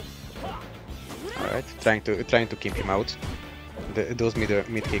 Alright, trying to keep him out. Those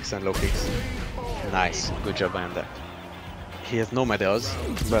mid kicks and low kicks. Nice, good job Ynduct. He has no medals,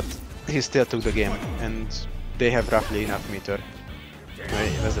 but he still took the game, and they have roughly enough meter.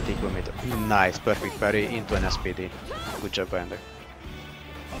 That's the equal meter. Nice, perfect parry into an SPD. Good job Ynduct.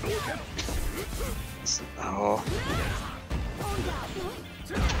 Oh.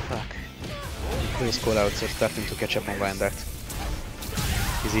 Fuck. Those callouts are starting to catch up on Ynduct.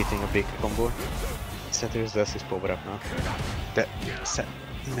 He's eating a big combo. Selthris does his power up now.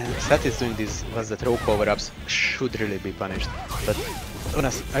 Man, Selthris doing these throw power ups should really be punished. But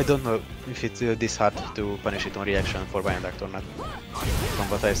honestly, I don't know if it's this hard to punish it on reaction for Ynduct or not. From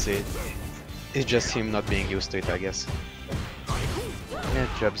what I see, it's just him not being used to it, I guess. Yeah,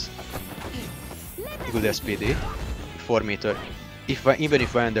 jabs. Good SPD. 4 meter. Even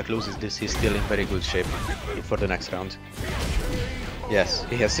if Ynduct loses this, he's still in very good shape for the next round. Yes,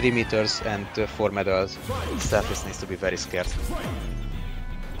 he has 3 meters and 4 medals. Selthris needs to be very scared.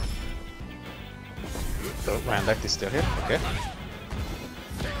 So Ynduct is still here, okay.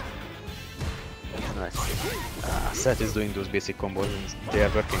 Nice. Selthris is doing those basic combos and they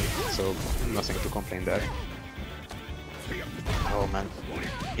are working, so nothing to complain there. Oh man,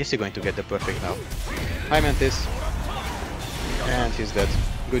 is he going to get the perfect now? Hi Mantis! And he's dead.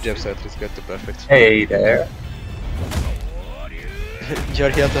 Good job Selthris, got the perfect. Hey there! You're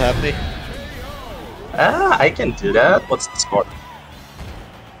here to help me? I can do that. What's the score?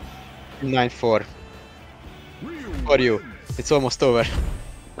 9-4. For you. It's almost over.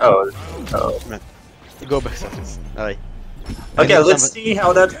 Oh. Go back, Selthris. Aye. Okay, let's see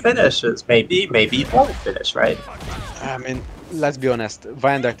how that finishes. Maybe it won't finish, right? I mean, let's be honest.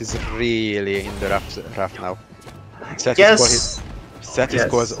 Ynduct is really in the rough now. Yes. Selthris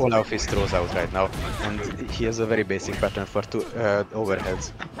scores all of his throws out right now, and he has a very basic pattern for two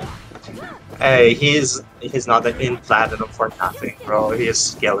overheads. Hey, he's not in platinum for nothing, bro. His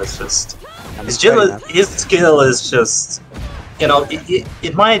skill is just his skill is just, you know,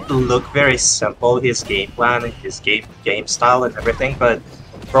 it might look very simple, his game plan and his game style and everything, but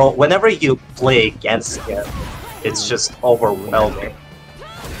bro, whenever you play against him, it's just overwhelming.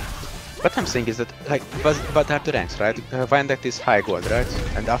 What I'm saying is that, like, but at the ranks, right? Ynduct is high gold, right?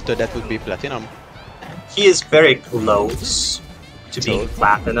 And after that would be platinum. He is very close to being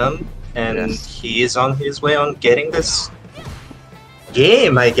platinum, and he is on his way on getting this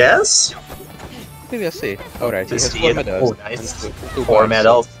game, I guess. We will see. Alright, he has 4 medals. Oh, nice. 4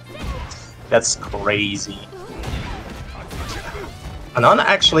 medals. That's crazy. Anon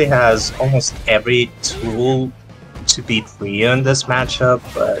actually has almost every tool to beat Ryu in this matchup,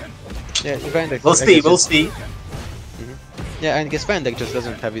 but yeah, Ynduct, we'll see. Yeah, I guess Ynduct just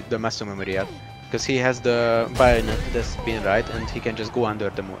doesn't have the muscle memory yet, because he has the spin right, and he can just go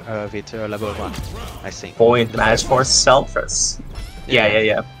under the with level 1, I think. Point match for Selthris.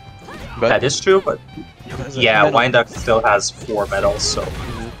 Yeah. But that is true, but yeah, Ynduct still has 4 medals, so.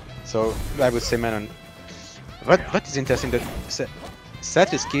 So I would say, Manon. What is interesting that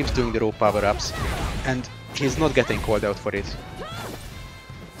Selthris keeps doing the raw power-ups, and he's not getting called out for it.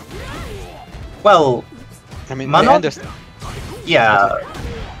 Well, I mean, Manon, yeah,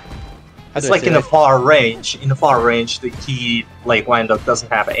 it's like in the far range. In the far range, he, like, Ynduct doesn't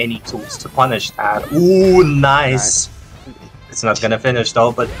have any tools to punish that. Ooh, nice. It's not gonna finish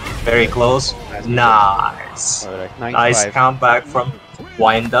though, but very close. Nice. Right, nice comeback from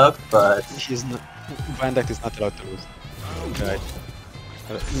Ynduct, but Ynduct is not allowed to lose. Right.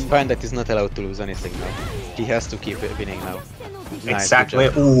 Ynduct is not allowed to lose anything now. He has to keep winning now. Nice, exactly.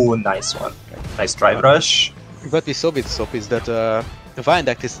 Ooh, nice one. Nice drive rush. What we saw with Sop is that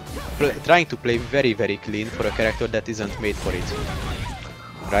Ynduct is trying to play very, very clean for a character that isn't made for it.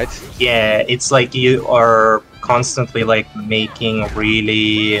 Right? Yeah, it's like you are constantly like making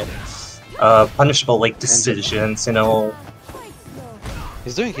really punishable like decisions, you know.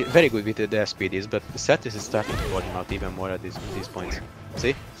 He's doing very good with the SPDs, but Selthris is starting to call him out even more at these points.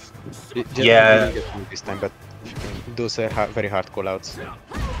 See? Yeah. This time, but those are very hard callouts.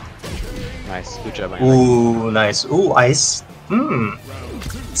 Nice, good job. Ooh, nice. Ooh, ice.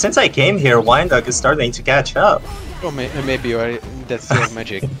 Since I came here, Ynduct is starting to catch up. Oh, maybe that's your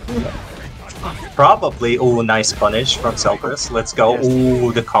magic. Probably. Ooh, nice punish from Selthris. Let's go. Yes.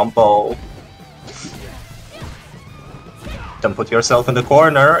 Ooh, the combo. Don't put yourself in the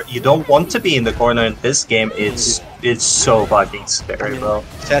corner. You don't want to be in the corner in this game. It's so fucking scary, bro.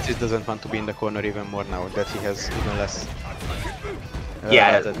 Selthris doesn't want to be in the corner even more now that he has even less.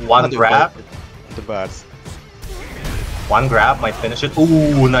 Yeah, one grab. The bars. One grab might finish it.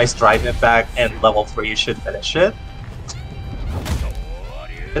 Ooh, nice drive it back, and level 3 should finish it.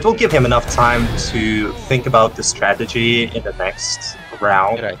 It will give him enough time to think about the strategy in the next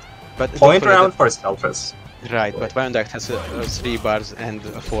round. Right. But point round for Selthris. Right, but Ynduct has 3 bars and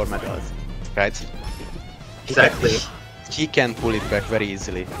 4 medals, right? Exactly. He can pull it back very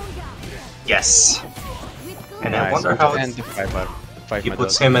easily. Yes. And nice. I wonder how and the 5 bar. He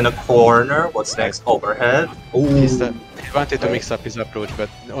puts him in a corner. What's next? Overhead. Ooh. He wanted to mix up his approach, but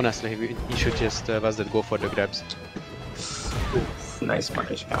honestly, he should just go for the grabs. Oof, nice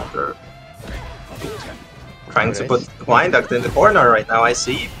punish counter. Trying to put Ynduct in the corner right now, I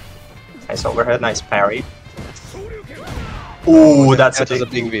see. Nice overhead, nice parry. Ooh, that's a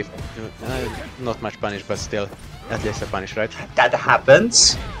big whiff. Not much punish, but still, at least a punish, right? That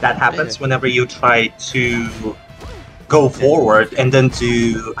happens. That happens whenever you try to go forward and then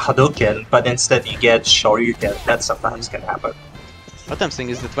do Hadouken, but instead you get Shoryuken. That sometimes can happen. What I'm saying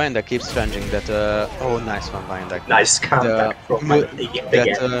is that Ynduct keeps challenging that. Oh, nice one, Ynduct. Nice comeback from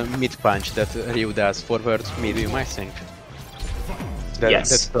that mid punch that Ryu does forward medium, I think. Yes.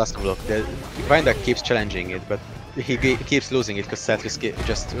 That's plus block. Ynduct keeps challenging it, but he keeps losing it because Selthris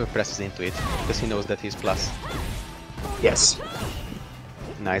just presses into it because he knows that he's plus. Yes.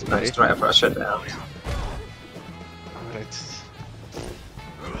 Nice drive rush it down. Alright.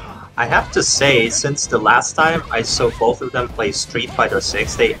 I have to say, since the last time I saw both of them play Street Fighter VI,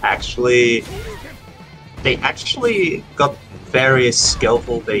 they actually got very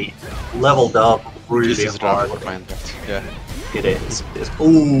skillful. They leveled up really hard. Yeah. It is.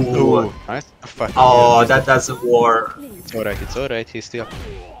 Ooh. Nice. Oh, that doesn't work. It's alright, he's still...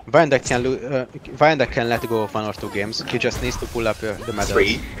 Ynduct can let go of 1 or 2 games, he just needs to pull up the medals.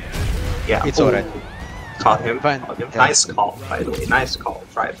 3. Yeah. It's alright. Caught him. Yeah. Nice call, by the way. Nice call.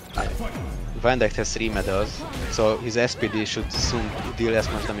 Right. Ynduct has 3 medals, so his SPD should soon deal as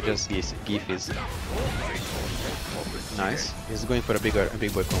much damage as Geef is. Nice. He's going for a big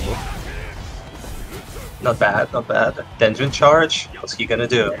boy combo. Not bad, not bad. Dungeon charge. What's he gonna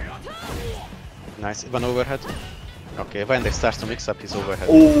do? Nice. 1 overhead. Okay, Ynduct starts to mix up his overhead.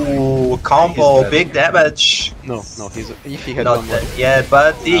 Oh, combo, big damage. No, if he had Not 1 more. dead yet,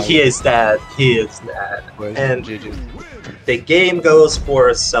 but he is dead. He is dead. And GG. the game goes for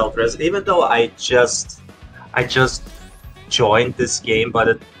Selthris, even though I just joined this game,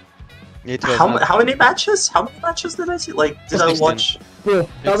 but how many matches? How many matches did I see? Like, did I watch? Bro,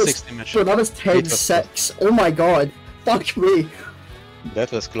 that was 10-6. Oh my god. Fuck me.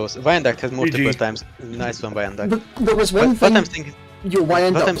 That was close. Ynduct has multiple times. Nice one, Ynduct. There was one thing. What I'm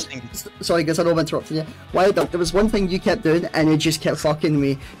thinking. Sorry, guys, I know I'm interrupting you. Ynduct, there was one thing you kept doing, and it just kept fucking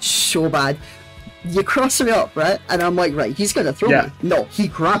me so bad. You cross me up, right? And I'm like, right, he's gonna throw me. No, he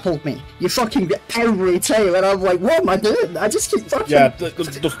grappled me. You fucking every time, and I'm like, what am I doing? I just keep fucking. Yeah,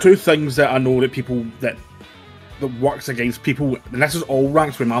 there's 2 things that I know that people that works against people, and this is all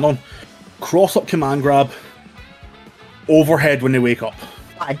ranks with Manon. Cross up command grab. Overhead when they wake up.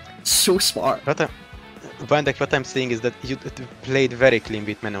 Aye, so smart. Ynduct, what I'm saying is that you played very clean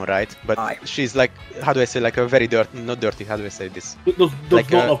with Manon, right? But she's like, how do I say, like a very not dirty, how do I say this? There's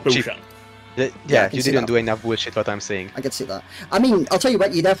like not enough bullshit. Yeah, you didn't do enough bullshit, what I'm saying. I can see that. I mean, I'll tell you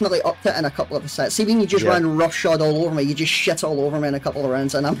what, you definitely upped it in a couple of the sets. See, when you just ran roughshod all over me, you just shit all over me in a couple of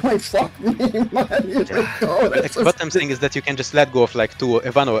rounds, and I'm like, fuck me, man. What I'm saying is that you can just let go of like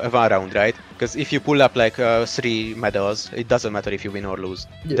one round, right? Because if you pull up like 3 medals, it doesn't matter if you win or lose.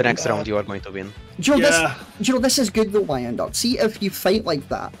 Yeah, the next round you are going to win. Do you know, this is good though, Ynduct. See, if you fight like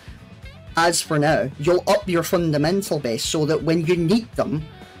that, as for now, you'll up your fundamental base so that when you need them,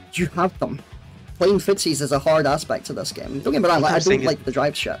 you have them. Playing footsies is a hard aspect to this game. Don't get me wrong, I don't like the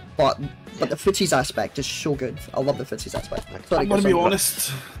drive shit, but the footsies aspect is so good. I love the footsies aspect. I'm gonna be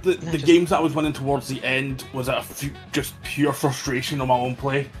honest, the games that I was winning towards the end was just pure frustration on my own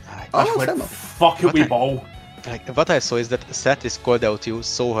play. I just went, fuck it, we ball. Like, what I saw is that Selthris called out you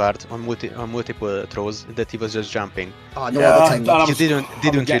so hard on multiple throws that he was just jumping. Oh, no other time. You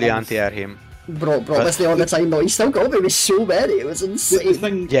didn't really anti-air him. Bro, that's the other time though. He still got me with so many. It was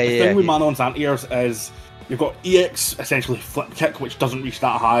insane. The thing with Manon's anti-airs is you've got EX, essentially flip kick, which doesn't reach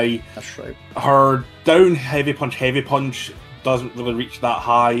that high. That's right. Her down heavy punch doesn't really reach that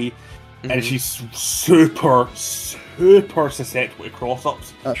high. And she's super susceptible to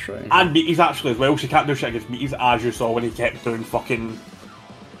cross-ups. That's right. And meaties actually as well. She can't do shit against meaties, as you saw when he kept doing fucking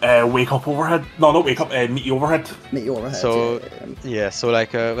wake up overhead. No, not wake up, meaty overhead. Meaty overhead. So so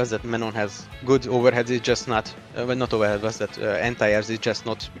like what's that? Manon has good overheads. It's just not not overhead. What's that? Anti-airs. It's just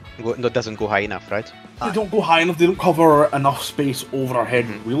not doesn't go high enough, right? They don't go high enough. They don't cover enough space over her head,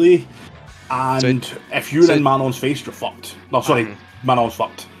 really. And so if you're in Manon's face, you're fucked. No, sorry, Manon's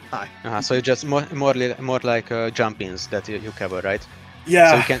fucked. So it's just more like jump-ins that you cover, right?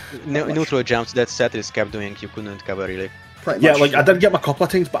 Yeah. So you can neutral jumps that Selthris kept doing. You couldn't cover really. Yeah, like I did get them a couple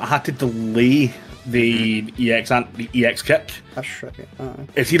of times, but I had to delay the EX kick. That's right.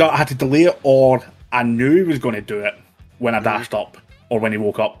 It's either I had to delay it or I knew he was going to do it when I dashed up or when he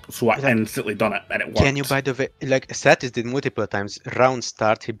woke up, so I instantly done it and it worked. Can you, by the way, like Selthris did multiple times, round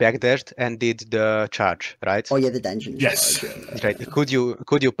start, he backdashed and did the charge, right? Oh yeah, the dungeon. Yes. Charge, right. Could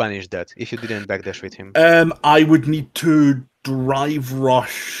you punish that if you didn't backdash with him? I would need to drive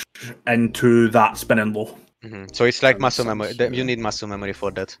rush into that spinning low. So it's like muscle memory. You need muscle memory for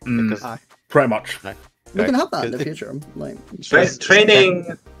that. Pretty much. Right. We can have that in the future. Like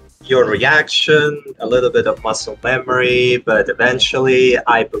training your reaction, a little bit of muscle memory, but eventually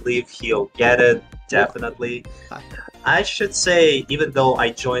I believe he'll get it, definitely. I should say, even though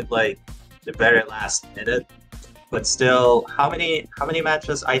I joined like the very last minute, but still, how many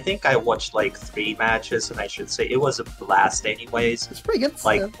matches? I think I watched like 3 matches, and I should say it was a blast anyways. It's pretty good.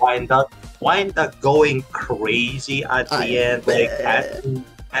 Like Ynduct going crazy at the end,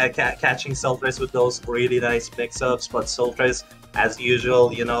 like catching Selthris with those really nice mix-ups, but Selthris, as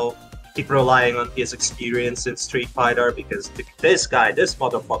usual, you know, keep relying on his experience in Street Fighter, because this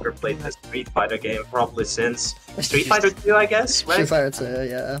motherfucker played this Street Fighter game probably since Street Fighter 2, I guess, right? Street Fighter 2,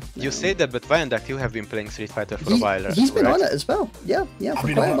 yeah. You say that, but Ynduct, you have been playing Street Fighter for a while. He's been on it as well. Yeah,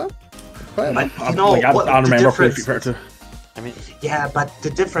 for quite a while. I remember playing Street Fighter 2. I mean, yeah, but the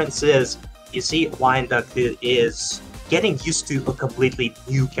difference is, you see, Ynduct is getting used to a completely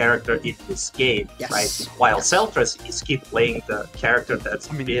new character in this game, right? While Selthris is keep playing the character that's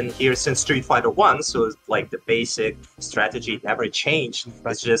been here since Street Fighter 1, so like the basic strategy never changed.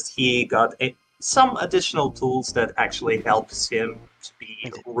 It's just he got some additional tools that actually helps him to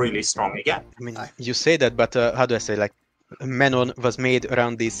be really strong again. I mean, you say that, but how do I say, like, Menon was made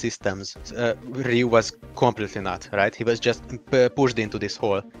around these systems. Ryu was completely not, right? He was just pushed into this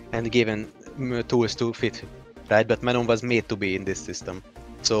hole and given tools to fit, right? But Menon was made to be in this system.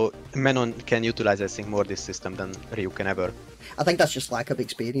 So Menon can utilize, I think, more this system than Ryu can ever. I think that's just lack of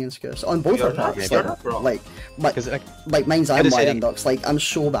experience, because on both our parts, like mine's I'm Ynduct, like I'm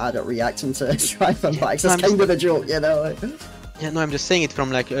so bad at reacting to drive impacts. It's kind of a joke, you know. Yeah, no, I'm just saying it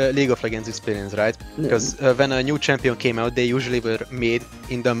from like League of Legends experience, right? Because when a new champion came out, they usually were made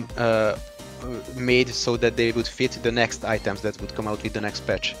in them, made so that they would fit the next items that would come out with the next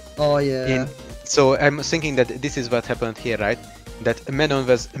patch. Oh yeah. So I'm thinking that this is what happened here, right? That Menon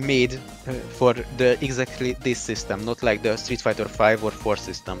was made for exactly this system, not like the Street Fighter 5 or 4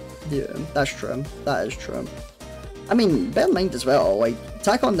 system. Yeah, that's true. That is true. I mean, bear in mind as well, like,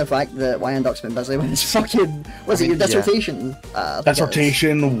 tack on the fact that Ynduct's been busy with his fucking, your dissertation?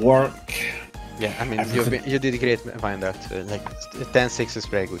 Dissertation, work. Yeah, I mean, you did great, Ynduct. Like, 10-6 is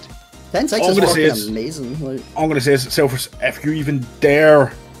very good. 10-6 is fucking amazing. Like. All I'm gonna say is, Selthris, if you even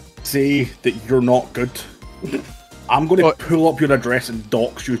dare say that you're not good, I'm going to pull up your address and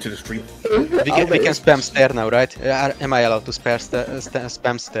dox you to the stream. We can spam stare now, right? Am I allowed to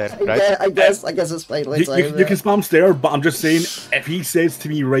spam stare, right? Yeah, I guess it's fine. You can spam stare, but I'm just saying, if he says to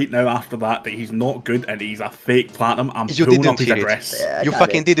me right now after that he's not good and he's a fake platinum, I'm pulling up his address. Yeah, you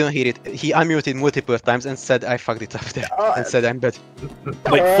fucking didn't hear it. He unmuted multiple times and said I fucked it up there. And said I'm bad.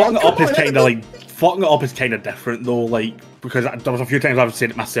 Like, fucking it up is kind of like... Fucking it up is kind of different though, like, because there was a few times I've said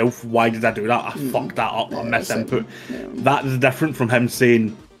it myself, why did I do that? I fucked that up, I missed input. That is different from him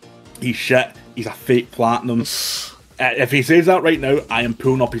saying he's shit, he's a fake platinum. If he says that right now, I am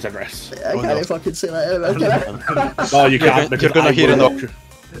pulling up his address. I can't fucking say that. No, you can't. You're gonna hear a knock.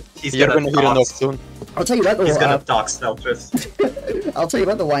 You're gonna hear a knock soon. I'll tell you what though. He's gonna dox Selthris. I'll tell you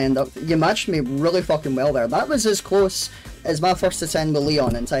what though, Ynduct, you matched me really fucking well there. That was as close as my first to 10 with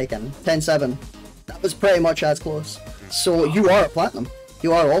Leon in Tekken 10-7. That was pretty much as close. So you are a platinum.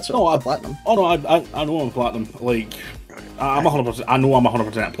 You are also a platinum. Oh no, I know I'm a platinum. Like, I'm 100%. I know I'm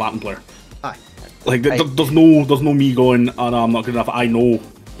 100% a platinum player. Aye. Like, there's no me going, oh no, I'm not good enough. I know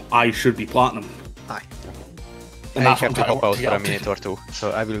I should be platinum. Aye. And I have to hop out for a minute or two,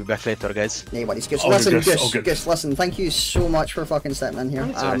 so I will be back later, guys. No worries, Gus. Listen, Gus, listen, thank you so much for fucking stepping in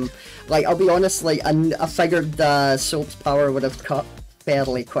here. Like, I'll be honest, like, I figured Soap's power would have cut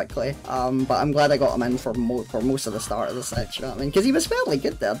fairly quickly, but I'm glad I got him in for most of the start of the set, you know what I mean? Because he was fairly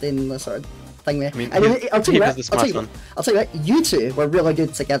good there doing the sort of thing there. I'll tell you what, you two were really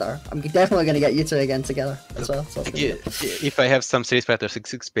good together. I'm definitely going to get you two again together as well. So if I have some Street Fighter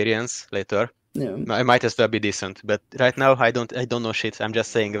 6 experience later, yeah. I might as well be decent, but right now I don't know shit. I'm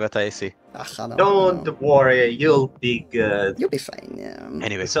just saying what I see. Don't worry, you'll be good. You'll be fine, yeah.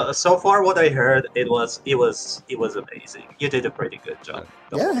 Anyway, so far what I heard, it was amazing. You did a pretty good job.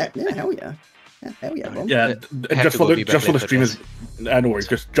 Hell yeah. Yeah, hell yeah, bro. Yeah, just for the stream is no worries,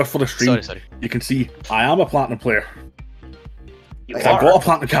 just for the stream. Sorry. You can see I am a platinum player. I got a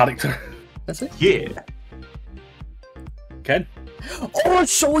platinum character. That's it. Yeah. Ken? Oh,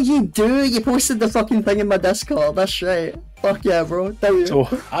 so you do! You posted the fucking thing in my Discord, that's right. Fuck yeah, bro. So,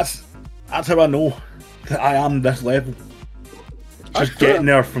 that's how I know that I am this level. Just getting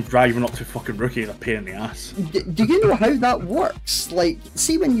there from driving up to fucking rookie is a pain in the ass. Do you know how that works? Like,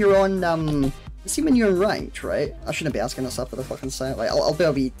 see when you're on, see when you're in ranked, right? I shouldn't be asking this up at the fucking site. Like, I'll do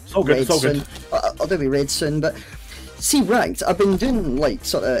a wee raid soon. I'll do a wee raid soon, but... See, ranked, I've been doing, like,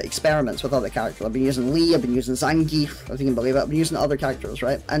 sort of experiments with other characters. I've been using Lee, I've been using Zangief, if you can believe it. I've been using other characters,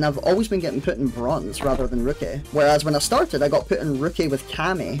 right? And I've always been getting put in bronze rather than rookie. Whereas when I started, I got put in rookie with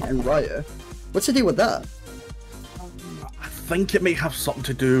Kami and Ryu. What's the deal with that? I think it may have something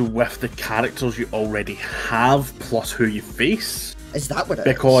to do with the characters you already have, plus who you face. Is that what it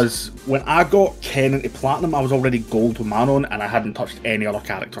is? Because when I got Ken into Platinum, I was already gold with Manon, and I hadn't touched any other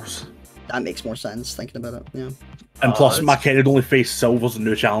characters. That makes more sense, thinking about it, yeah. And plus, my Ken had only faced Silvers and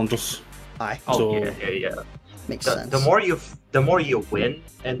new challengers. Aye. So, yeah. Makes sense. The more you win,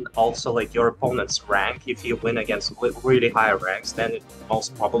 and also like your opponent's rank, if you win against really higher ranks, then it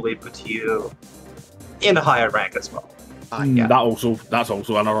most probably put you in a higher rank as well. Yeah. That's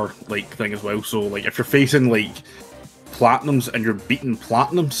also another like thing as well. So like if you're facing like platinums and you're beating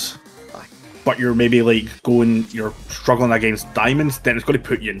platinums, but you're maybe like you're struggling against diamonds, then it's going to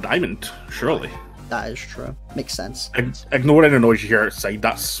put you in diamond, surely. That is true. Makes sense. Ignore any noise you hear outside.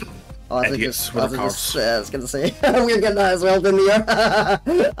 That's I idiots with their cars. I was gonna say we're getting that as well, didn't we?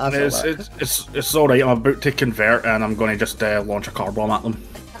 It's all right. I'm about to convert, and I'm going to just launch a car bomb at them.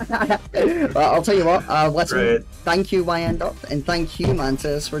 Well, I'll tell you what. Listen, Right. thank you, Ynduct, and thank you,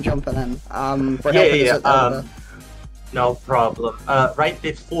 Mantis, for jumping in. For helping us out. No problem. Right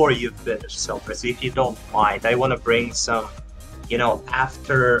before you finish, Selthris, if you don't mind, I want to bring some,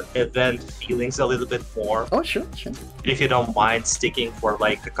 after event feelings a little bit more. Oh, sure. If you don't mind sticking for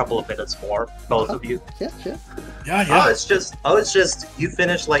like a couple of minutes more, both of you. Yeah, sure. Yeah. Oh, it's just you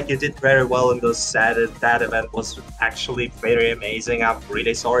finished like you did very well in those sad. That event was actually very amazing. I'm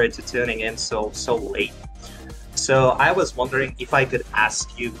really sorry to tuning in so late. So I was wondering if I could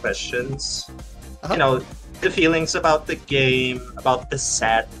ask you questions. The feelings about the game, about the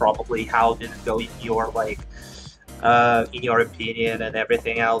set, probably how did it go in your opinion and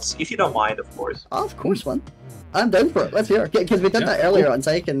everything else. If you don't mind, of course. Oh, of course, man. I'm down for it. Let's hear it. Because we did that earlier on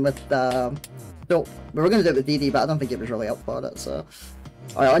Tekken with so we were going to do it with DeeDee, but I don't think it was really up for it. So,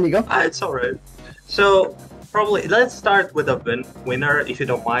 all right, on you go. It's all right. So probably let's start with a winner, if you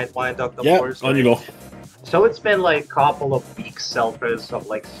don't mind, Ynduct, of course. On you go. So it's been like a couple of weeks, Selthris, of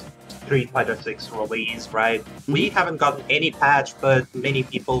like Street Fighter VI release, right? We haven't gotten any patch, but many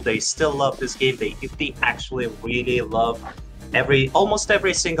people, they still love this game. They actually really love almost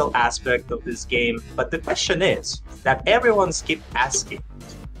every single aspect of this game. But the question is that everyone's keep asking,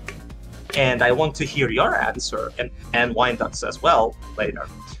 and I want to hear your answer, and Ynduct's as well later.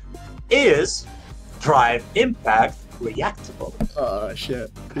 Is Drive Impact reactable? Oh shit!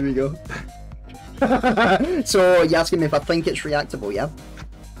 Here we go. So you're asking me if I think it's reactable, yeah?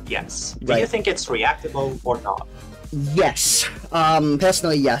 Yes. Right. Do you think it's reactable or not? Yes.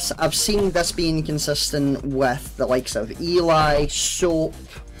 Personally, yes. I've seen this being consistent with the likes of Eli, Soap,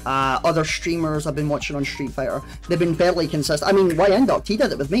 other streamers I've been watching on Street Fighter. They've been fairly consistent. I mean, Ynduct, he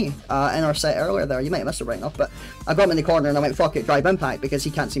did it with me in our set earlier there. You might have missed it right enough, but I got him in the corner and I went, fuck it, Drive Impact, because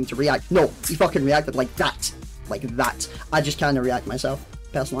he can't seem to react. No, he fucking reacted like that. Like that. I just can't react myself.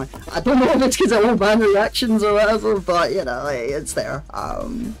 Personally, I don't know if it's because I won't ban reactions or whatever, but it's there.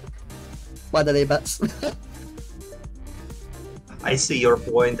 Why do they bits? I see your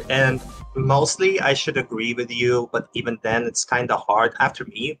point, and mostly I should agree with you, but even then it's kind of hard. After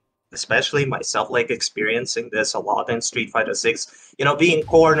me, especially myself, like experiencing this a lot in Street Fighter VI, being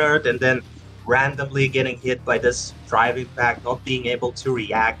cornered and then randomly getting hit by this Drive Impact, not being able to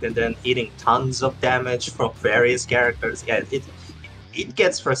react, and then eating tons of damage from various characters. Yeah, it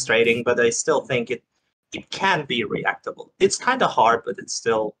gets frustrating, but I still think it can be reactable. It's kind of hard, but it's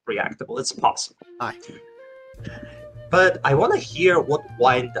still reactable. It's possible. Aye. But I want to hear what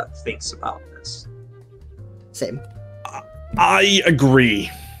Ynduct thinks about this. Same. I agree.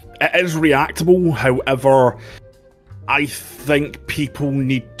 It is reactable, however, I think people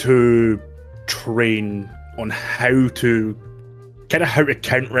need to train on how to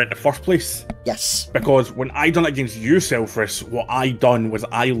counter it in the first place. Yes. Because when I done it against you, Selthris, what I done was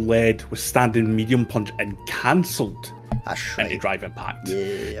I led with standing medium punch and cancelled into Drive Impact.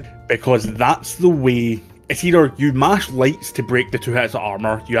 Yeah. Because that's the way. It's either you mash lights to break the 2 hits of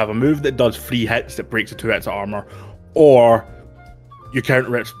armor, you have a move that does 3 hits that breaks the 2 hits of armor, or you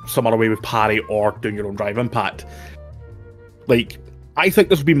counter it some other way with parry or doing your own Drive Impact. Like, I think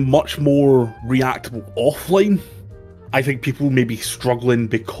this would be much more reactable offline. I think people may be struggling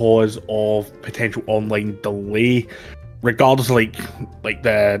because of potential online delay, regardless of like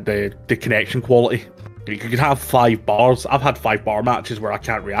the connection quality. You could have 5 bars. I've had 5 bar matches where I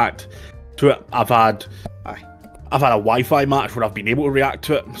can't react to it. I've had a Wi-Fi match where I've been able to react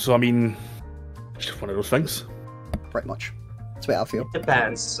to it. So I mean, it's just one of those things. Pretty much. That's the way I feel.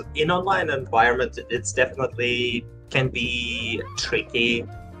 Depends. In online environment, it's definitely can be tricky.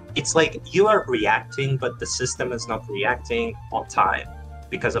 It's like you are reacting, but the system is not reacting on time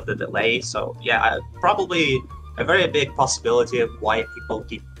because of the delay. So yeah, probably a very big possibility of why people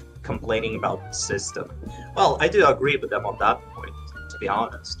keep complaining about the system. Well, I do agree with them on that point, to be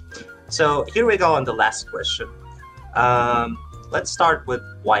honest. So here we go on the last question. Let's start with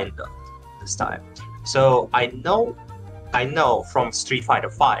Ynduct this time. So I know from Street Fighter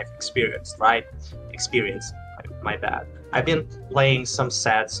V experience, my bad. I've been playing some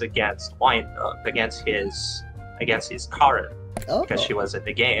sets against Ynduct, against his current, because she was in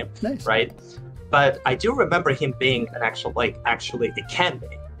the game, nice. Right? But I do remember him being an actually a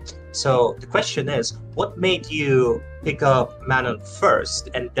candidate. So the question is, what made you pick up Manon first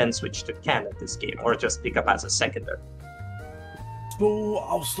and then switch to Ken at this game, or just pick up as a secondary? So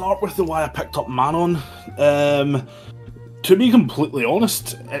I'll start with the why I picked up Manon. To be completely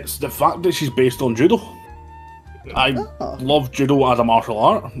honest, it's the fact that she's based on judo. I love judo as a martial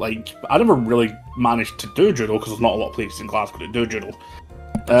art. Like, I never really managed to do judo because there's not a lot of places in Glasgow that do judo.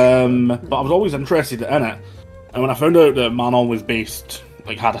 But I was always interested in it. And when I found out that Manon was based,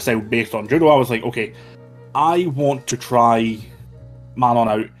 like, had a style based on judo, I was like, okay, I want to try Manon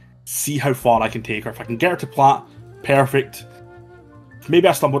out, see how far I can take her. If I can get her to plat, perfect. Maybe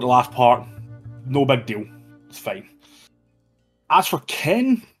I stumbled at the last part, no big deal. It's fine. As for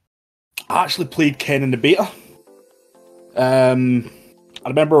Ken, I actually played Ken in the beta. I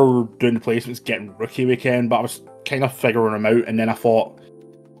remember doing the placements, getting rookie with Ken, but I was kind of figuring him out, and then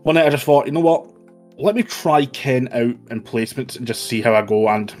one night I just thought, you know what, let me try Ken out in placements and just see how I go,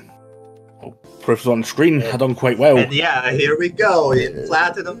 and proof's on the screen, I done quite well. And yeah, here we go, in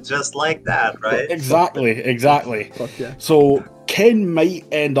Platinum, just like that, right? Exactly. Fuck yeah. So Ken might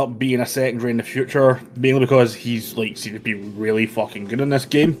end up being a secondary in the future, mainly because he's like seems to be really fucking good in this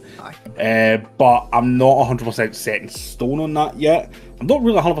game. But I'm not 100% set in stone on that yet. I'm not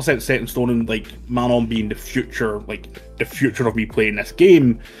really 100% set in stone on like Manon being the future, like the future of me playing this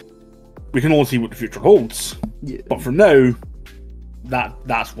game. We can only see what the future holds. Yeah. But for now,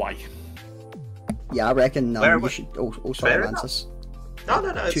 that's why. Yeah, I reckon you should. Oh, sorry, Mantis. No,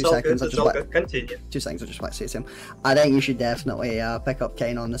 it's all good. It's all good. Continue. 2 seconds, I just want to say to him. I think you should definitely pick up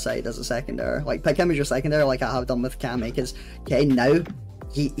Ken on the side as a secondary. Like, pick him as your secondary, like I have done with Cammy, because Ken now,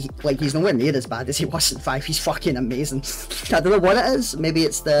 he's nowhere near as bad as he was in 5. He's fucking amazing. I don't know what it is. Maybe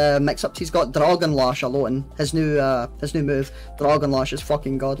it's the mix-ups. He's got Dragon Lash alone. His new move, Dragon Lash, is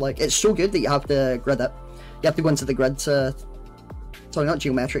fucking godlike. It's so good that you have to grid it. You have to go into the grid to... Sorry, not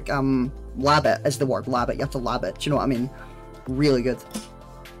geometric. Lab it is the word. Lab it. You have to lab it. Do you know what I mean? Really good.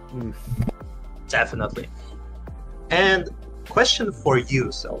 Definitely. And question for you,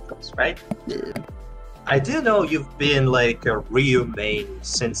 Selthris, right? Yeah. I do know you've been like a Ryu main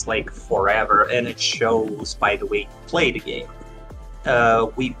since like forever, and it shows by the way you play the game.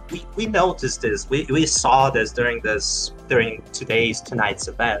 We noticed this. We saw this during tonight's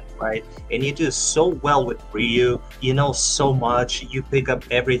event, right? And you do so well with Ryu. You know so much. You pick up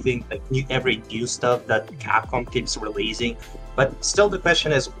everything, like every new stuff that Capcom keeps releasing. But still, the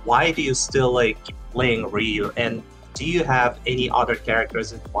question is, why do you still like playing Ryu? And do you have any other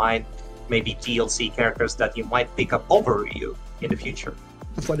characters in mind? Maybe DLC characters that you might pick up over Ryu in the future?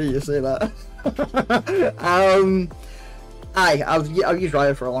 Funny you say that. I've used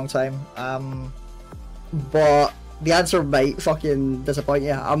Ryu for a long time, but the answer might fucking disappoint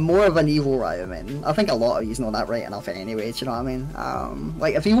you. I'm more of an evil Ryu man. I think a lot of you know that right enough anyway, do you know what I mean?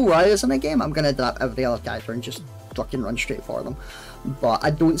 Like, if evil Ryu is in a game, I'm gonna drop every other character and just fucking run straight for them. But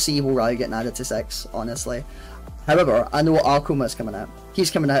I don't see evil Ryu getting added to 6, honestly. However, I know Akuma's coming out. He's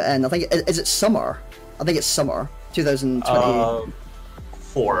coming out in, I think, is it summer? I think it's summer 2020.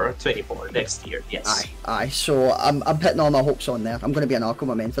 24 next year, yes. Aye. So I'm putting all my hopes on there. I'm going to be an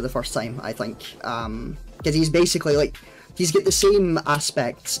Akuma main for the first time, I think. Because he's basically like, he's got the same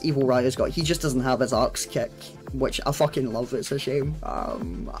aspects Evil Ryu's got. He just doesn't have his axe kick, which I fucking love. It's a shame. I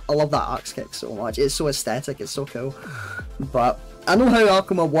love that axe kick so much. It's so aesthetic. It's so cool. But I know how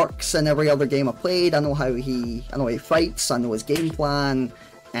Akuma works in every other game I played. I know how he fights. I know his game plan.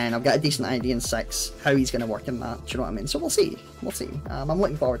 And I've got a decent idea in 6 how he's going to work in that. Do you know what I mean? So we'll see. I'm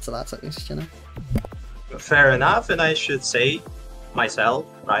looking forward to that at least, you know. Fair enough, and I should say myself,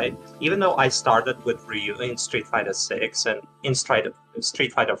 right? Even though I started with Ryu in Street Fighter 6 and in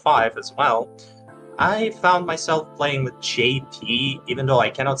Street Fighter 5 as well, I found myself playing with JP, even though I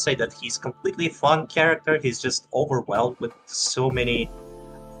cannot say that he's completely fun character. He's just overwhelmed with so many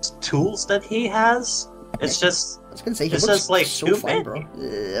tools that he has. It's just... I was gonna say, he looks just like so fun, bro.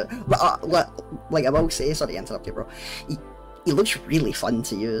 Like I will say, sorry to interrupt you, bro. He looks really fun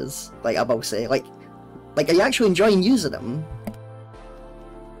to use. Like I will say, like are you actually enjoying using him?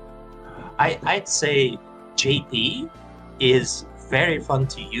 I'd say JP is very fun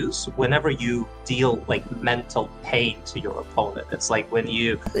to use whenever you deal like mental pain to your opponent. It's like when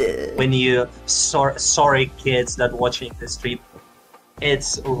you sorry kids that watching the stream.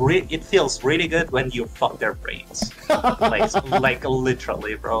 It feels really good when you fuck their brains, like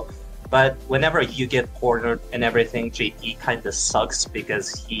literally, bro. But whenever you get cornered and everything, JP kind of sucks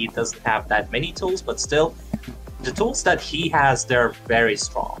because he doesn't have that many tools. But still, the tools that he has, they're very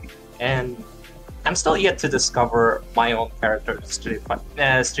strong. And I'm still yet to discover my own character in Street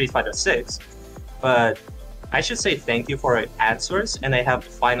Fighter 6. But I should say thank you for your answers, and I have the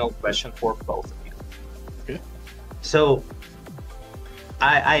final question for both of you. Okay. So.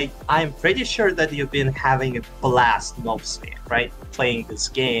 I'm pretty sure that you've been having a blast mostly, right? Playing this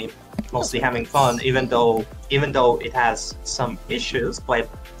game. mostly having fun, even though it has some issues. But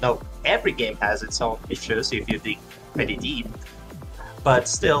no, every game has its own issues if you dig pretty deep. But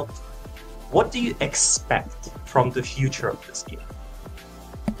still, what do you expect from the future of this game?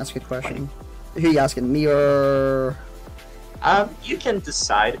 That's a good question. Who are you asking, me or? You can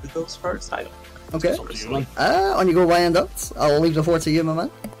decide who goes first. I don't. Okay. On you go, Ynduct. I'll leave the floor to you, my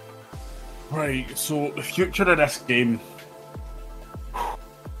man. Right. So the future of this game,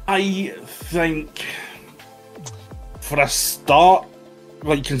 I think, for a start,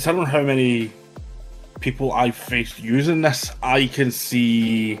 like considering how many people I've faced using this, I can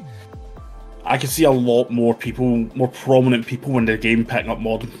see a lot more people, more prominent people in the game picking up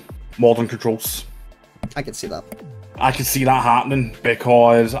modern controls. I can see that. I can see that happening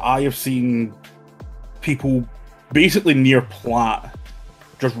because I have seen people basically near plat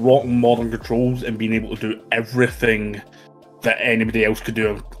just rocking modern controls and being able to do everything that anybody else could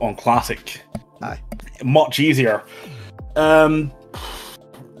do on classic. Aye. Much easier.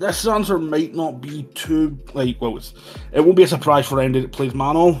 This answer might not be too it won't be a surprise for anybody that plays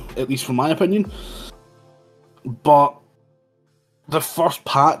manual, at least from my opinion. But the first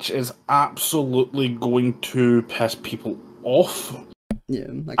patch is absolutely going to piss people off. Yeah,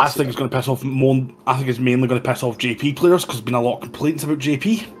 I think it's going to piss off more. I think it's mainly going to piss off JP players because there's been a lot of complaints about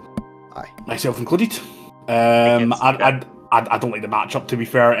JP. Aye. Myself included. I don't like the matchup, to be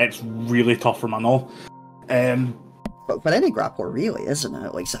fair. It's really tough for manual. But any grappler, really, isn't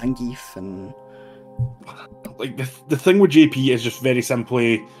it? Like Zangief and... Like, the thing with JP is just very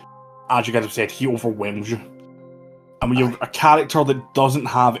simply, as you guys have said, he overwhelms you. And when you're a character that doesn't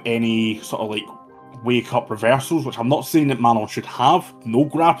have any sort of, like, wake-up reversals, which I'm not saying that Manon should have, no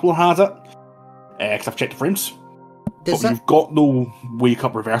grappler has it, because I've checked the frames. But when you've got no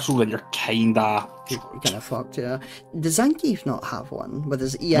wake-up reversal, then you're kinda fucked, yeah. Does Zangief not have one with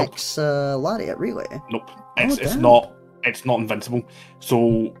his EX Lariat, really? Nope. It's not invincible.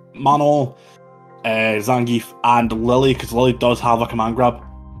 So Manon, Zangief, and Lily, because Lily does have a command grab,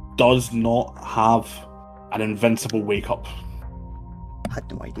 does not have an invincible wake up. I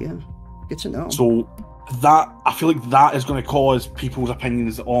had no idea. Good to know. So that, I feel like that is going to cause people's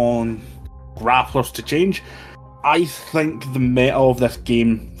opinions on grapplers to change. I think the meta of this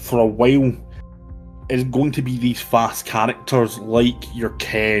game for a while is going to be these fast characters like your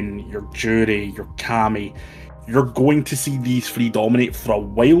Ken, your Jury, your Kami. You're going to see these three dominate for a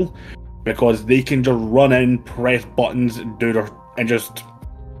while because they can just run in, press buttons, and just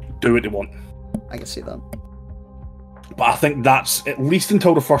do what they want. I can see that. But I think that's, at least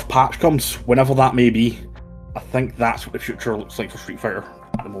until the first patch comes, whenever that may be, I think that's what the future looks like for Street Fighter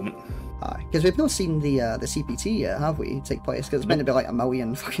at the moment. Because we've not seen the CPT yet, have we, take place? Because it's meant to be like $1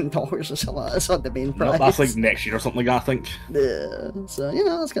 million fucking or something. That's not the main prize. No, that's like next year or something like that, I think. Yeah, so,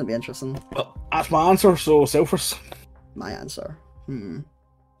 that's going to be interesting. Well, that's my answer, so Selthris. My answer?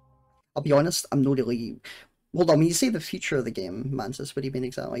 I'll be honest, I'm not really... Hold on, when you say the future of the game, Mantis, what do you mean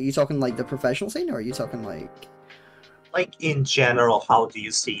exactly? Are you talking like the professional scene, or are you talking like... Like, in general, how do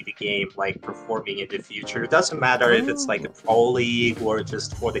you see the game, like, performing in the future? It doesn't matter if it's, like, a pro league or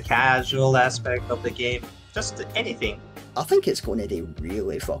just for the casual aspect of the game. Just anything. I think it's going to do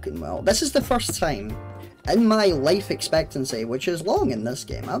really fucking well. This is the first time in my life expectancy, which is long in this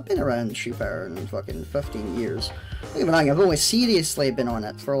game. I've been around Street Fighter in fucking 15 years. Even I've only seriously been on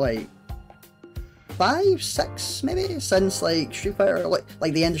it for, like, 5, 6, maybe, since, like, Street Fighter,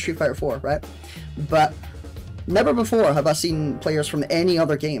 like the end of Street Fighter 4, right? But... never before have I seen players from any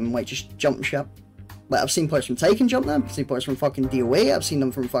other game, like, just jump ship. Like, I've seen players from Tekken jump them, I've seen players from fucking DOA, I've seen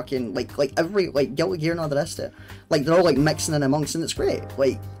them from fucking, like every, like, Guilty Gear and all the rest of it. Like, they're all, like, mixing in amongst, and it's great.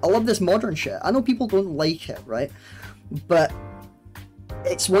 Like, I love this modern shit. I know people don't like it, right? But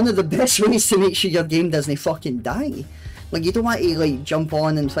it's one of the best ways to make sure your game doesn't fucking die. Like, you don't want to, like, jump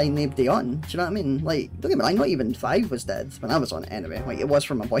on and find nobody on. Do you know what I mean? Like, don't get me wrong, not even 5 was dead when I was on it anyway. Like, it was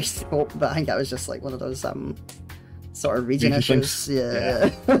from a voice note, but I think that was just, like, one of those, sort of region issues. Yeah.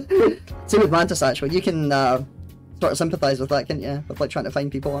 Same with Mantis, actually. You can, sort of sympathise with that, can't you? With, like, trying to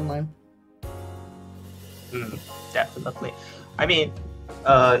find people online. Definitely. I mean,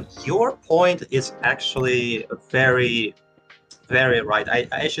 your point is actually very, very right.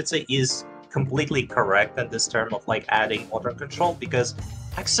 I should say is completely correct in this term of, like, adding modern control, because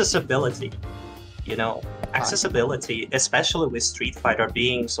accessibility, accessibility, especially with Street Fighter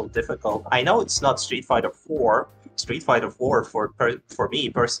being so difficult. I know it's not Street Fighter 4. Street Fighter 4 for me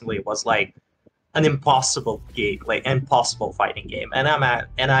personally was like an impossible game, like impossible fighting game, and I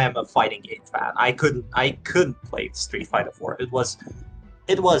am a fighting game fan. I couldn't play Street Fighter 4. It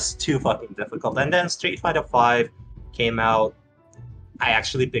was too fucking difficult. And then Street Fighter 5 came out I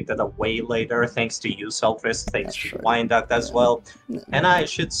actually picked it up way later, thanks to you, Selthris, thanks to Ynduct as well. And I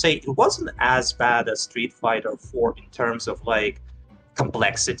should say it wasn't as bad as Street Fighter 4 in terms of like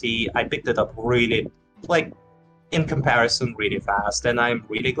complexity. I picked it up really, like, in comparison, really fast, and I'm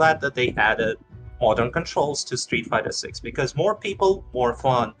really glad that they added modern controls to Street Fighter 6 because more people, more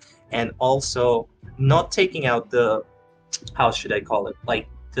fun, and also not taking out the, how should I call it, like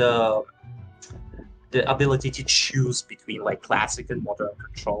the ability to choose between like classic and modern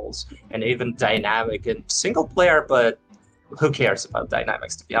controls, and even dynamic and single player, but who cares about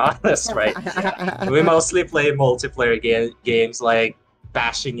dynamics, to be honest, right? We mostly play multiplayer games like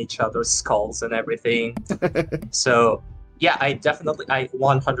bashing each other's skulls and everything. So yeah, I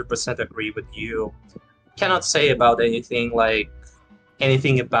 100% agree with you. Cannot say about anything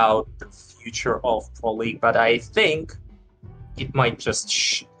about the future of Pro League, but I think it might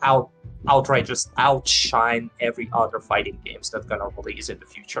just outright just outshine every other fighting games that's gonna release in the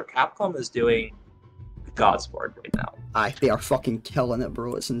future. Capcom is doing God's work right now. Aye, they are fucking killing it,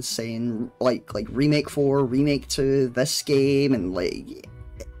 bro. It's insane. Like Remake 4, Remake 2, this game, and like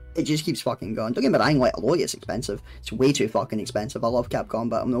it just keeps fucking going. Don't get me wrong, like Aloy is expensive. It's way too fucking expensive. I love Capcom,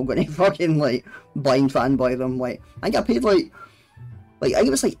 but I'm not gonna fucking like blind fanboy them. Like I think I paid like I think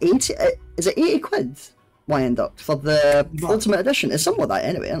it was like 80. Is it 80 quid? Ynduct for the Ultimate Edition? It's something like that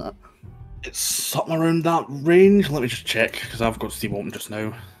anyway, isn't it? It's something around that range. Let me just check, because I've got Steam open just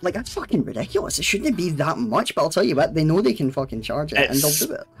now. Like, that's fucking ridiculous. It shouldn't be that much, but I'll tell you what, they know they can fucking charge it, and they'll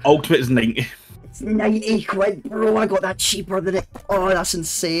do it. Ultimate is 90. It's 90 quid, bro. I got that cheaper than it. Oh, that's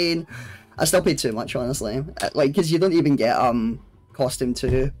insane. I still paid too much, honestly. Like, because you don't even get, Costume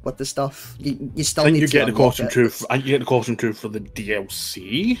 2 with the stuff. You still need to get the Costume 2. You get the Costume 2 for the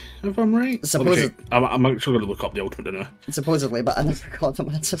DLC, if I'm right. I'm actually going to look up the Ultimate now. Supposedly, but I never got them.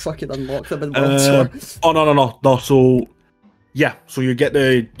 I had to fucking unlock them in Oh no. So yeah, so you get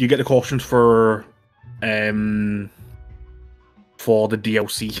the costumes for the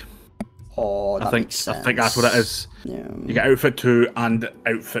DLC. Oh, that makes sense. I think that's what it is. Yeah. You get Outfit 2 and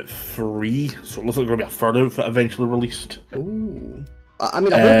Outfit 3, so it looks like there's going to be a third outfit eventually released. Ooh. I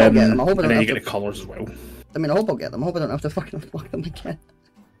mean, I hope I'll get them. I hope I don't and then have you get to... the colours as well. I mean, I hope I'll get them. I hope I don't have to fucking unlock them again.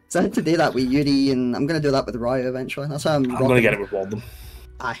 So I had to do that with Yuri, and I'm going to do that with Ryu eventually. That's how I'm going to get it with all of them.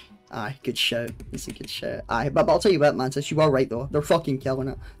 Aye, good shout. It's a good shout. Aye, but I'll tell you what, Mantis, you are right though. They're fucking killing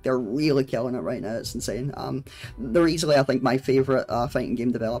it. They're really killing it right now. It's insane. They're easily, I think, my favourite fighting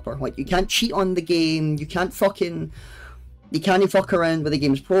game developer. Like, you can't cheat on the game. You can't fuck around with the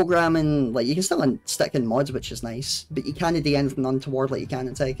game's programming. Like, you can still stick in mods, which is nice, but you can't do anything untoward like you can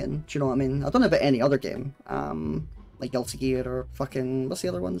in Tekken. Do you know what I mean? I don't know about any other game. Like Guilty Gear or fucking, what's the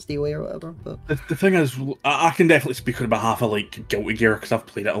other ones, DOA or whatever. But the thing is, I can definitely speak on behalf of like Guilty Gear because I've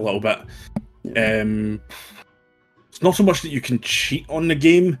played it a little bit. Yeah. It's not so much that you can cheat on the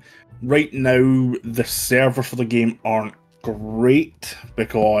game. Right now, the servers for the game aren't great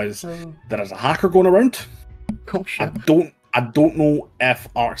because there is a hacker going around. Oh shit. I don't know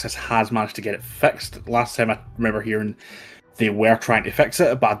if Arxis has managed to get it fixed. Last time I remember hearing they were trying to fix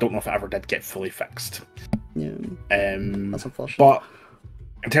it, but I don't know if it ever did get fully fixed. Yeah, that's unfortunate. But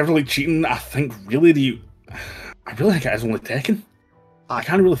in terms of like cheating, I think really I really think it is only Tekken. I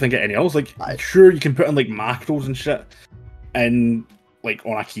can't really think of any else. Like, sure, you can put in like macros and shit, and like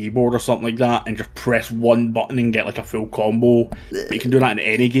on a keyboard or something like that, and just press one button and get like a full combo. But you can do that in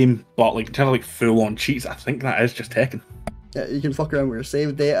any game. But like in terms of like full on cheats, I think that is just Tekken. Yeah, you can fuck around with your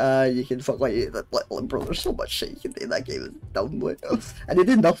save data, you can fuck like bro, there's so much shit you can do in that game. It's dumb, and they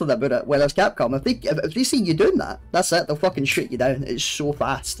did nothing about it. Whereas Capcom, if they see you doing that, that's it, they'll fucking shoot you down. It's so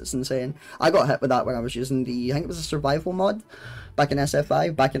fast, it's insane. I got hit with that when I was using I think it was a survival mod back in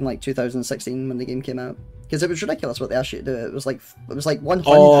SF5, back in like 2016 when the game came out. Because it was ridiculous what they asked you to do. It was like 100.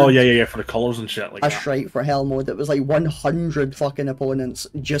 Oh yeah, for the colours and shit like that. That's right, for hell mode. It was like 100 fucking opponents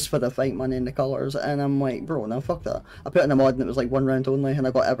just for the fight money and the colours, and I'm like, bro, no, fuck that. I put in a mod and it was like 1 round only, and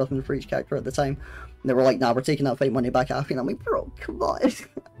I got everything for each character at the time. And they were like, nah, we're taking that fight money back half, and I'm like, bro, come on,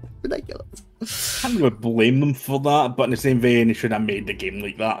 ridiculous. I can't really blame them for that, but in the same vein, they should have made the game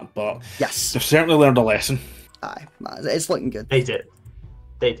like that. But yes, they've certainly learned a lesson. Aye, it's looking good. They did.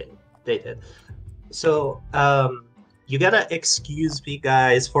 So, you gotta excuse me,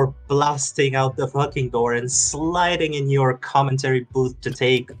 guys, for blasting out the fucking door and sliding in your commentary booth to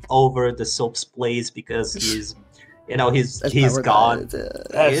take over the Soap's place because he's gone. He's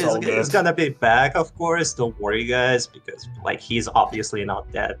gonna be back, of course. Don't worry, guys, because like he's obviously not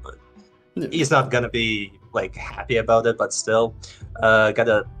dead, but he's not gonna be like happy about it. But still,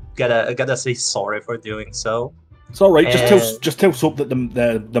 gotta say sorry for doing so. It's all right. Just tell Soap that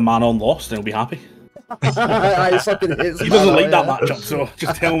the Manon lost, and he'll be happy. I fucking hate He doesn't like that matchup, so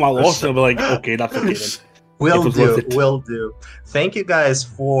just tell him I lost, and he'll be like, okay, that's okay then. Will do, will do. Thank you guys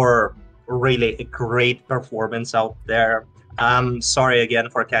for really a great performance out there. I'm sorry again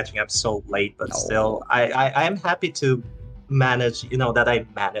for catching up so late, but still, I'm happy to manage, you know, that I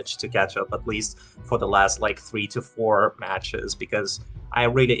managed to catch up at least for the last like 3 to 4 matches, because I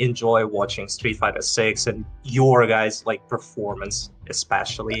really enjoy watching Street Fighter 6 and your guys' like performance,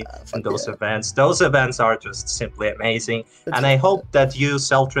 especially in those events. Those events are just simply amazing, and I hope that you,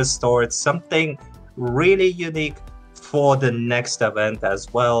 Selthris, stored something really unique for the next event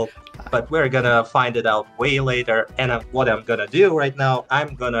as well. But we're gonna find it out way later. And what I'm gonna do right now,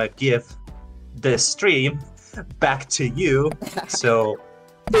 I'm gonna give this stream back to you. So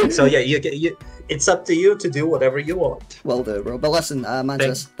yeah, it's up to you to do whatever you want. Will do, bro. But listen,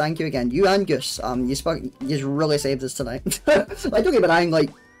 Mantis, thank you again. You and Goose, you really saved us tonight. Like, don't get me wrong, like,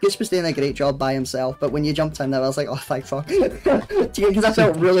 Goose was doing a great job by himself, but when you jumped in there, I was like, oh, thank fuck. Because I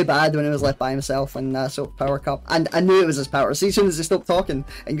felt really bad when he was left by himself in Soap Power Cup. And I knew it was his power. So as soon as he stopped talking,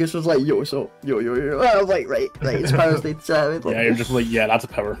 and Goose was like, yo, yo. I was like, right, his power's need to... Yeah, you're just like, yeah, that's a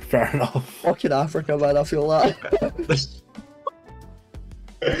power. Fair enough. Fucking Africa, man, I feel that.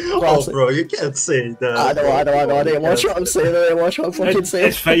 Oh, bro, you can't say that. I know. Watch what I'm saying. Watch what I'm fucking saying.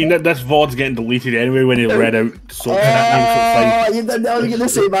 It's fine. This VOD's getting deleted anyway when he read out. So you didn't know you were going to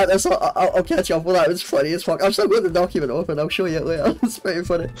say, man. I'll catch you up with that. It was funny as fuck. I've still got the document open. I'll show you it later. It's pretty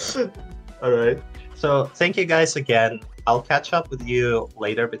funny. Alright. So, thank you guys again. I'll catch up with you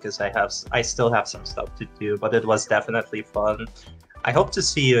later because I still have some stuff to do, but it was definitely fun. I hope to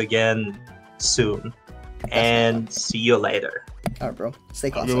see you again soon. And see you later. Alright, bro.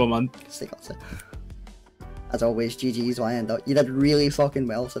 Stay classy. Stay classy. As always, GG's Ynduct. You did really fucking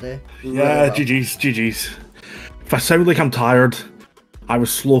well today. Really yeah, well. GG's. If I sound like I'm tired, I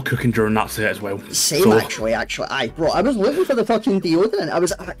was slow cooking during that set as well. Same, actually. Bro, I was looking for the fucking deodorant. I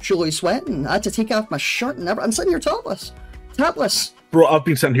was actually sweating. I had to take off my shirt and everything. I'm sitting here topless. Topless. Bro, I've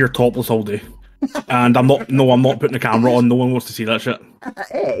been sitting here topless all day. And I'm not putting the camera on. No one wants to see that shit.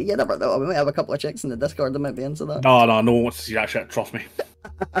 Hey, you never know. We might have a couple of chicks in the Discord that might be into that. No one wants to see that shit. Trust me.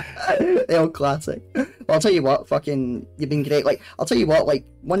 The old classic. Well, I'll tell you what, fucking, you've been great. Like, I'll tell you what, like,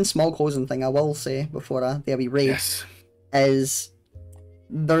 one small closing thing I will say before the wee raid is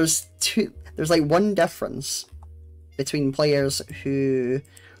there's like one difference between players who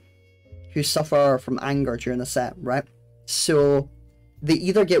suffer from anger during the set, right? So they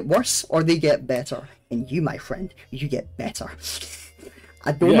either get worse or they get better. And you, my friend, you get better.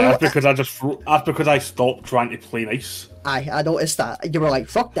 I don't know. That's because I stopped trying to play nice. I noticed that. You were like,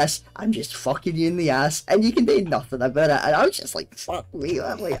 fuck this, I'm just fucking you in the ass. And you can do nothing about it. And I was just like, fuck me.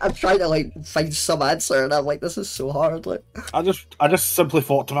 I'm trying to like find some answer and I'm like, this is so hard. Like, I just simply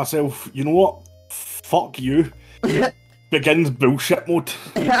thought to myself, you know what? Fuck you. Begins bullshit mode.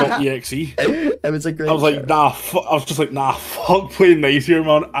 .exe. It was a great. I was like, nah, fuck playing nice here,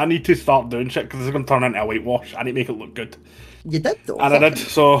 man. I need to start doing shit because it's gonna turn into a whitewash. I need to make it look good. You did though. And I did.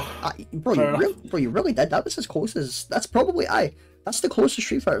 So, bro, you really did. That was as close as. That's probably that's the closest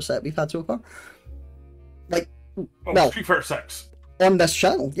Street Fighter set we've had so far. Like, Street Fighter 6 on this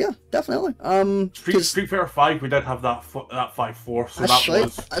channel, yeah, definitely. Street Fighter 5, we did have that 5-4, so that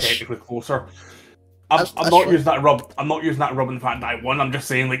was technically closer. I'm not using that rub in the fact that I won. I'm just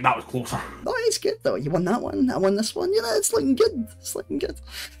saying, like, that was closer. No, it's good though. You won that one. I won this one. You know, it's looking good. It's looking good.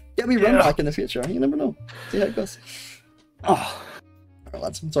 Get me run back in the future. You never know. See how it goes. Oh. Alright,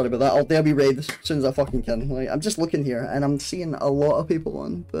 lads. I'm sorry about that. I'll be raid as soon as I fucking can. Like, I'm just looking here and I'm seeing a lot of people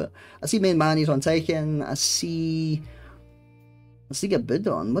on, but I see Main Man, he's on Tekken. I see get bid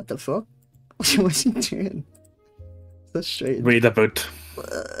on. What the fuck? What's he doing? That's strange. Raid a bid.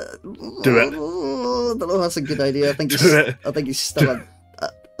 Do it. I don't know if that's a good idea. I think he's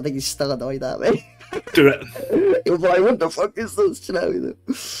still annoyed at me. Do it. He'll be like, what the fuck is this? You know?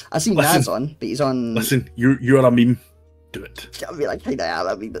 I see Naz on, but he's on. Listen, you're a meme. Do it. I mean, I kind of am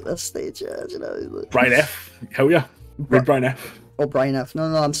a meme at this stage, yeah, you know. Brian F. Hell yeah. Read Brian F. Oh, Brian F. No,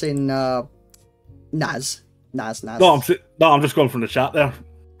 I'm saying Naz. Naz. No, I'm just going from the chat there.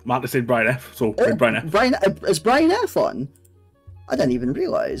 Matt said Brian F. So read Brian F. Is Brian F on? I didn't even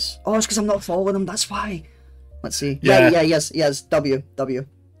realise. Oh, it's because I'm not following him, that's why. Let's see. Yeah, yes, W.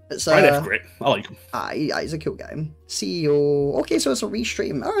 It's, Brian F's great. I like him. He's a cool guy. CEO. Okay, so it's a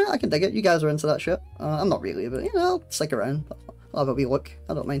restream. Alright, I can dig it. You guys are into that shit. I'm not really, but, you know, I'll stick around. I'll have a wee look.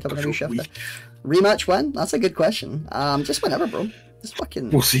 I don't mind having a wee shift. Rematch when? That's a good question. Just whenever, bro. Just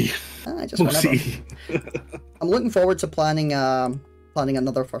fucking... We'll see. We'll see. I'm looking forward to planning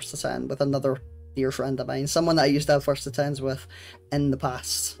another First to 10 with another dear friend of mine. Someone that I used to have First to 10s with in the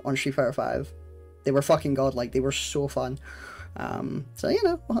past on Street Fighter 5. They were fucking godlike. They were so fun. So you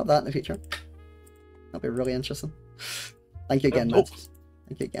know, we'll have that in the future. That'll be really interesting. Thank you again, Matt.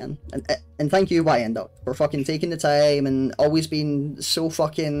 Thank you again, and thank you, Ynduct, for fucking taking the time and always being so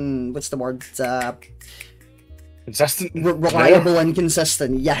fucking, what's the word? Consistent, reliable and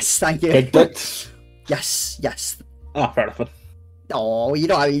consistent. Yes, thank you. Yes, yes. Ah, fair enough. Oh, you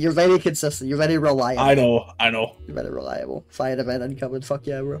know, I mean, you're very consistent. You're very reliable. I know. You're very reliable. Fire event incoming. Fuck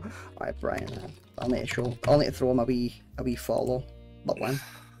yeah, bro. Alright, Brian. I'll need to throw him a wee follow. But when?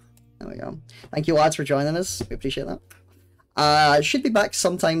 There we go. Thank you, lads, for joining us. We appreciate that. Should be back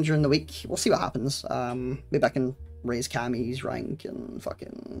sometime during the week. We'll see what happens. Maybe I can raise Cammy's rank and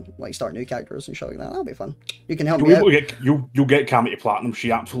fucking like start new characters and shit like that. That'll be fun. You can help me out. You'll get Cammy to platinum.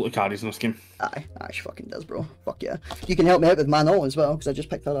 She absolutely carries in this game. Aye, she fucking does, bro. Fuck yeah. You can help me out with Mano as well because I just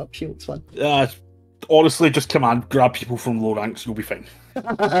picked that up. She looks fun. Honestly, just command grab people from low ranks. You'll be fine.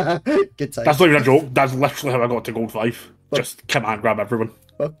 Good time. That's not even a joke. That's literally how I got to gold 5. Just command grab everyone.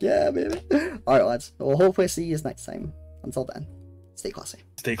 Fuck yeah, baby. Alright, lads. We'll hopefully see you next time. Until then, stay classy.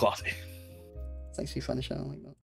 Stay classy. Thanks for finishing like that.